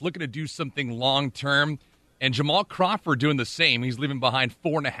season. He's looking to do something long-term. And Jamal Crawford doing the same. He's leaving behind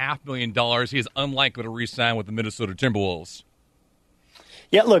 $4.5 million. He is unlikely to re-sign with the Minnesota Timberwolves.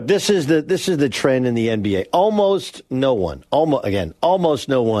 Yeah, look, this is the trend in the NBA. Almost no one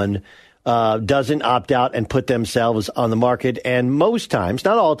doesn't opt out and put themselves on the market. And most times,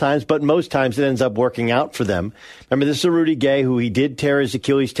 not all times, but most times it ends up working out for them. Remember, this is a Rudy Gay who he did tear his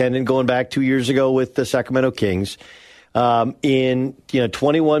Achilles tendon going back 2 years ago with the Sacramento Kings. In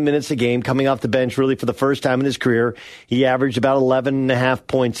 21 minutes a game, coming off the bench really for the first time in his career, he averaged about 11.5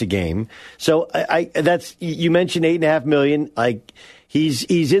 points a game. So you mentioned $8.5 million.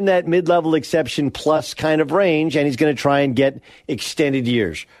 He's in that mid-level exception plus kind of range, and he's going to try and get extended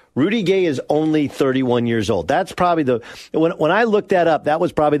years. Rudy Gay is only 31 years old. That's probably when I looked that up, that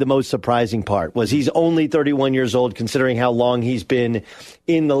was probably the most surprising part, was he's only 31 years old considering how long he's been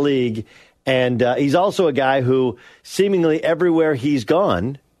in the league. And he's also a guy who seemingly everywhere he's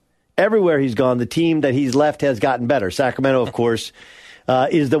gone, the team that he's left has gotten better. Sacramento, of course,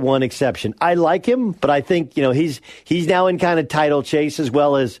 is the one exception. I like him, but I think he's now in kind of title chase as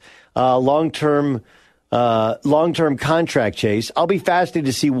well as long-term contract chase. I'll be fascinated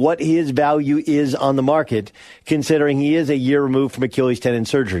to see what his value is on the market, considering he is a year removed from Achilles tendon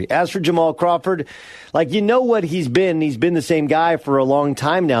surgery. As for Jamal Crawford, what he's been. He's been the same guy for a long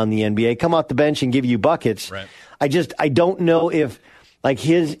time now in the NBA. Come off the bench and give you buckets. Right. I don't know if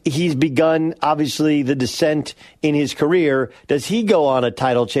he's begun obviously the descent in his career. Does he go on a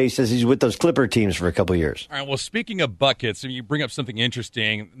title chase as he's with those Clipper teams for a couple of years? All right. Well, speaking of buckets, you bring up something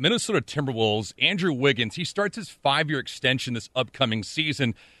interesting. Minnesota Timberwolves, Andrew Wiggins, he starts his 5-year extension this upcoming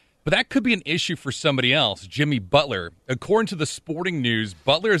season, but that could be an issue for somebody else, Jimmy Butler. According to the Sporting News,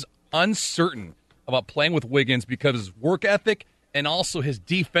 Butler is uncertain about playing with Wiggins because of his work ethic and also his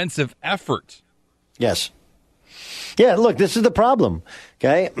defensive effort. Yes. Yeah, look, this is the problem,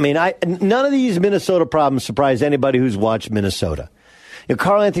 okay? I mean, none of these Minnesota problems surprise anybody who's watched Minnesota.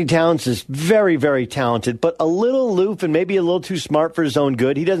 Karl Anthony Towns is very, very talented, but a little aloof and maybe a little too smart for his own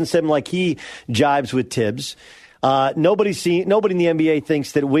good. He doesn't seem like he jibes with Tibbs. Nobody in the NBA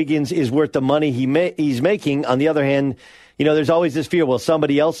thinks that Wiggins is worth the money he's making. On the other hand, there's always this fear, well,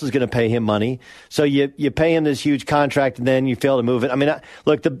 somebody else is going to pay him money. So you pay him this huge contract and then you fail to move it. I mean,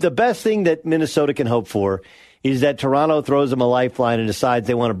 look, the best thing that Minnesota can hope for is that Toronto throws them a lifeline and decides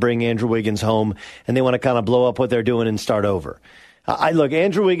they want to bring Andrew Wiggins home and they want to kind of blow up what they're doing and start over. Look,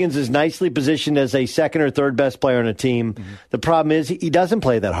 Andrew Wiggins is nicely positioned as a second or third best player on a team. Mm-hmm. The problem is he doesn't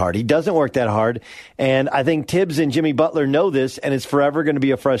play that hard. He doesn't work that hard. And I think Tibbs and Jimmy Butler know this, and it's forever going to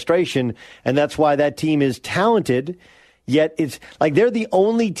be a frustration. And that's why that team is talented. Yet it's like they're the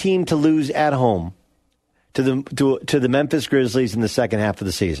only team to lose at home to the Memphis Grizzlies in the second half of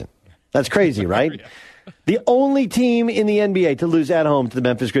the season. That's crazy, right? Yeah. The only team in the NBA to lose at home to the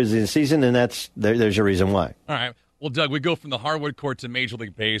Memphis Grizzlies in the season, and there's your reason why. All right. Well, Doug, we go from the hardwood court to Major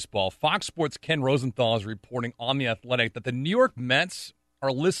League Baseball. Fox Sports' Ken Rosenthal is reporting on The Athletic that the New York Mets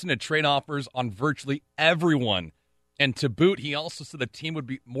are listening to trade offers on virtually everyone. And to boot, he also said the team would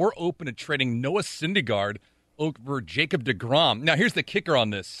be more open to trading Noah Syndergaard over Jacob deGrom. Now, here's the kicker on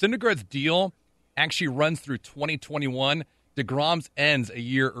this. Syndergaard's deal actually runs through 2021. deGrom's ends a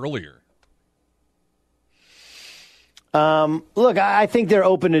year earlier. Look, I think they're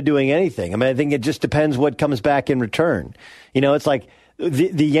open to doing anything. I mean, I think it just depends what comes back in return. It's like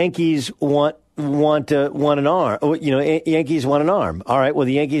the Yankees want an arm. Yankees want an arm. All right. Well,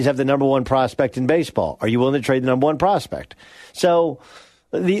 the Yankees have the number one prospect in baseball. Are you willing to trade the number one prospect? So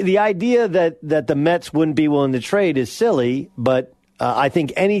the idea that the Mets wouldn't be willing to trade is silly, but I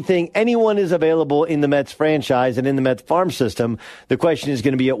think anyone is available in the Mets franchise and in the Mets farm system. The question is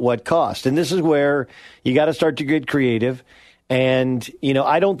going to be at what cost. And this is where you got to start to get creative. And,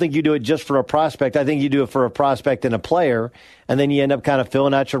 I don't think you do it just for a prospect. I think you do it for a prospect and a player. And then you end up kind of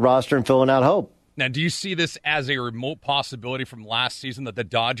filling out your roster and filling out hope. Now, do you see this as a remote possibility from last season that the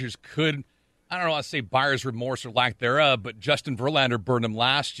Dodgers could, I don't know how to say buyer's remorse or lack thereof, but Justin Verlander burned him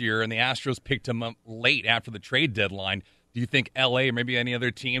last year and the Astros picked him up late after the trade deadline. Do you think L.A. or maybe any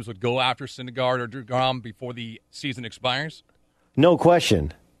other teams would go after Syndergaard or deGrom before the season expires? No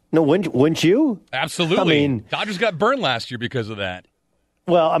question. No, wouldn't you? Absolutely. I mean, Dodgers got burned last year because of that.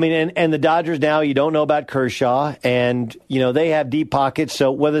 Well, I mean, and the Dodgers now, you don't know about Kershaw, and, they have deep pockets,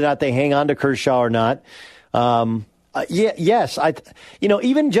 so whether or not they hang on to Kershaw or not, yes.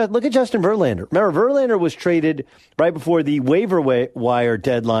 Even look at Justin Verlander. Remember, Verlander was traded right before the waiver wire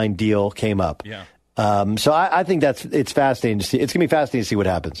deadline deal came up. Yeah. So I think it's fascinating to see. It's going to be fascinating to see what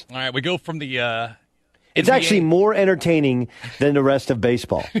happens. All right, we go from the It's NBA. actually more entertaining than the rest of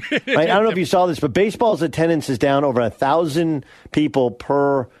baseball. Right? I don't know if you saw this, but baseball's attendance is down over 1,000 people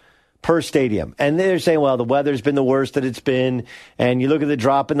per stadium. And they're saying, well, the weather's been the worst that it's been. And you look at the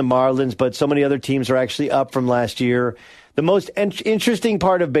drop in the Marlins, but so many other teams are actually up from last year. The most interesting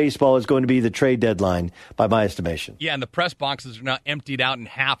part of baseball is going to be the trade deadline, by my estimation. Yeah, and the press boxes are now emptied out in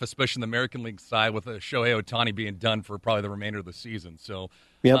half, especially in the American League side, with Shohei Ohtani being done for probably the remainder of the season. So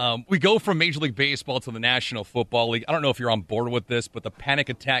we go from Major League Baseball to the National Football League. I don't know if you're on board with this, but the panic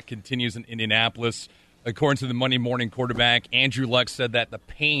attack continues in Indianapolis. According to the Monday morning quarterback, Andrew Luck said that the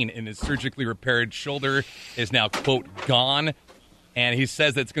pain in his surgically repaired shoulder is now, quote, gone. And he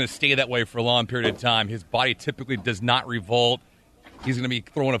says that it's going to stay that way for a long period of time. His body typically does not revolt. He's going to be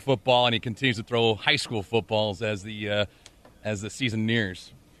throwing a football, and he continues to throw high school footballs as the season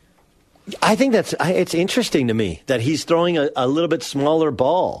nears. I think it's interesting to me that he's throwing a little bit smaller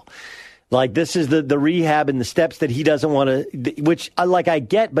ball. Like, this is the rehab and the steps that he doesn't want to, which I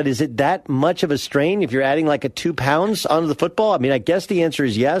get, but is it that much of a strain if you're adding like a 2 pounds onto the football? I mean, I guess the answer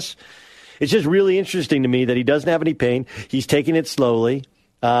is yes. It's just really interesting to me that he doesn't have any pain. He's taking it slowly.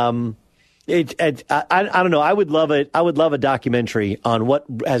 I don't know. I would love it. I would love a documentary on what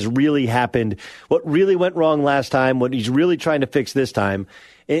has really happened, what really went wrong last time, what he's really trying to fix this time.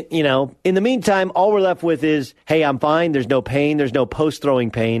 In the meantime, all we're left with is, hey, I'm fine. There's no pain. There's no post-throwing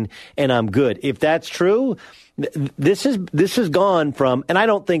pain, and I'm good. If that's true, this has gone from, and I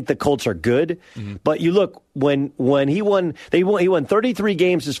don't think the Colts are good, but you look, when he won 33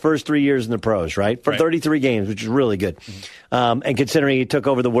 games his first 3 years in the pros, right? For 33 games, which is really good. And considering he took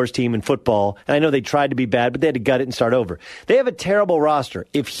over the worst team in football, and I know they tried to be bad, but they had to gut it and start over. They have a terrible roster.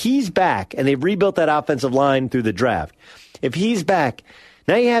 If he's back, and they've rebuilt that offensive line through the draft, if he's back,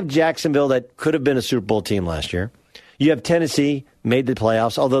 now you have Jacksonville that could have been a Super Bowl team last year. You have Tennessee, made the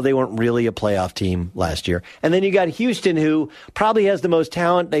playoffs, although they weren't really a playoff team last year. And then you got Houston, who probably has the most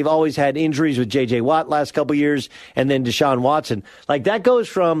talent. They've always had injuries with J.J. Watt last couple years, and then Deshaun Watson. Like, that goes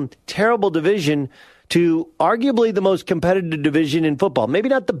from terrible division to arguably the most competitive division in football. Maybe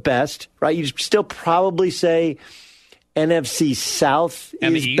not the best, right? You still probably say NFC South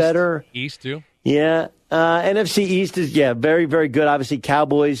and is the East, better. East, too. Yeah. NFC East is, very, very good. Obviously,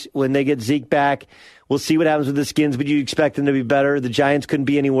 Cowboys, when they get Zeke back, we'll see what happens with the Skins, but you expect them to be better. The Giants couldn't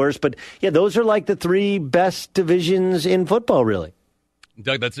be any worse. But, those are like the three best divisions in football, really.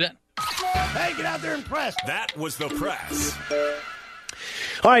 Doug, that's it. Hey, get out there and press. That was the press.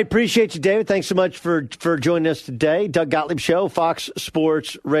 All right, appreciate you, David. Thanks so much for joining us today. Doug Gottlieb Show, Fox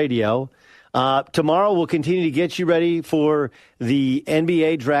Sports Radio. Tomorrow we'll continue to get you ready for the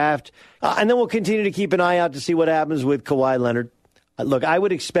NBA draft, and then we'll continue to keep an eye out to see what happens with Kawhi Leonard. Look, I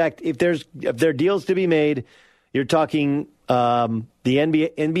would expect if there are deals to be made, you're talking the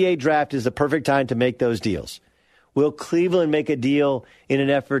NBA draft is the perfect time to make those deals. Will Cleveland make a deal in an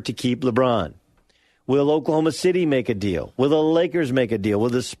effort to keep LeBron? Will Oklahoma City make a deal? Will the Lakers make a deal? Will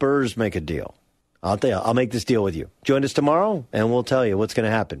the Spurs make a deal? I'll tell you, I'll make this deal with you. Join us tomorrow, and we'll tell you what's going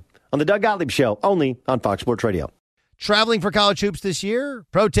to happen on the Doug Gottlieb Show, only on Fox Sports Radio. Traveling for college hoops this year?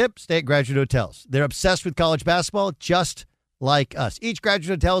 Pro tip, stay at Graduate Hotels. They're obsessed with college basketball, just like us. Each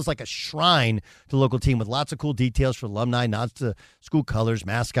Graduate Hotel is like a shrine to the local team with lots of cool details for alumni, nods to school colors,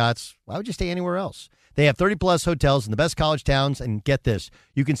 mascots. Why would you stay anywhere else? They have 30-plus hotels in the best college towns, and get this,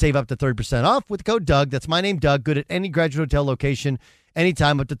 you can save up to 30% off with the code Doug. That's my name, Doug. Good at any Graduate Hotel location,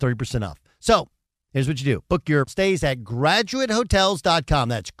 anytime up to 30% off. So here's what you do. Book your stays at GraduateHotels.com.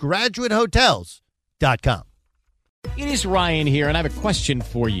 That's GraduateHotels.com. It is Ryan here, and I have a question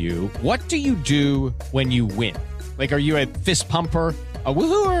for you. What do you do when you win? Like, are you a fist pumper, a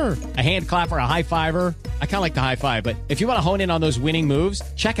woohooer, a hand clapper, a high fiver? I kind of like the high five, but if you want to hone in on those winning moves,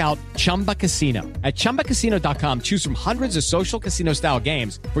 check out Chumba Casino. At ChumbaCasino.com, choose from hundreds of social casino-style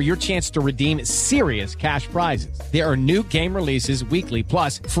games for your chance to redeem serious cash prizes. There are new game releases weekly,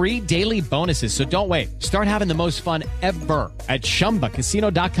 plus free daily bonuses. So don't wait. Start having the most fun ever at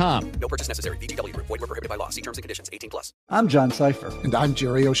ChumbaCasino.com. No purchase necessary. VGW. Void where prohibited by law. See terms and conditions. 18+. I'm John Cipher. And I'm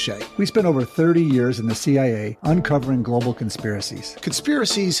Jerry O'Shea. We spent over 30 years in the CIA uncovering global conspiracies.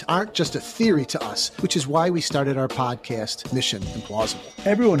 Conspiracies aren't just a theory to us, which is why we started our podcast, Mission Implausible.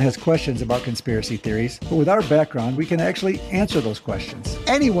 Everyone has questions about conspiracy theories, but with our background, we can actually answer those questions.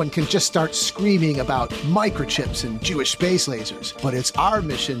 Anyone can just start screaming about microchips and Jewish space lasers, but it's our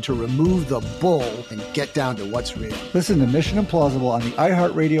mission to remove the bull and get down to what's real. Listen to Mission Implausible on the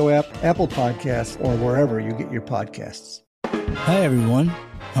iHeartRadio app, Apple Podcasts, or wherever you get your podcasts. Hi, everyone.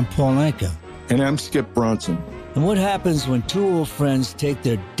 I'm Paul Anka. And I'm Skip Bronson. And what happens when two old friends take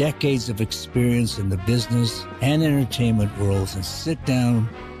their decades of experience in the business and entertainment worlds and sit down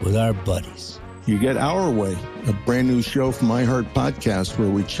with our buddies? You get Our Way, a brand new show from iHeart Podcast where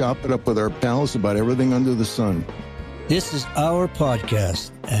we chop it up with our pals about everything under the sun. This is our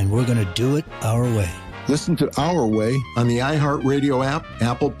podcast, and we're going to do it our way. Listen to Our Way on the iHeartRadio app,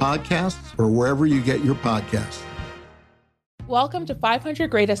 Apple Podcasts, or wherever you get your podcasts. Welcome to 500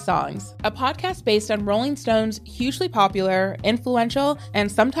 Greatest Songs, a podcast based on Rolling Stone's hugely popular, influential,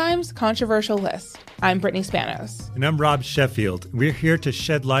 and sometimes controversial list. I'm Brittany Spanos. And I'm Rob Sheffield. We're here to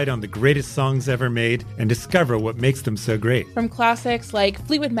shed light on the greatest songs ever made and discover what makes them so great. From classics like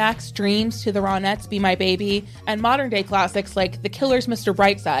Fleetwood Mac's Dreams to the Ronettes' Be My Baby, and modern-day classics like The Killer's Mr.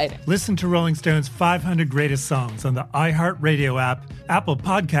 Brightside. Listen to Rolling Stone's 500 Greatest Songs on the iHeartRadio app, Apple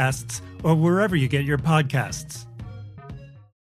Podcasts, or wherever you get your podcasts.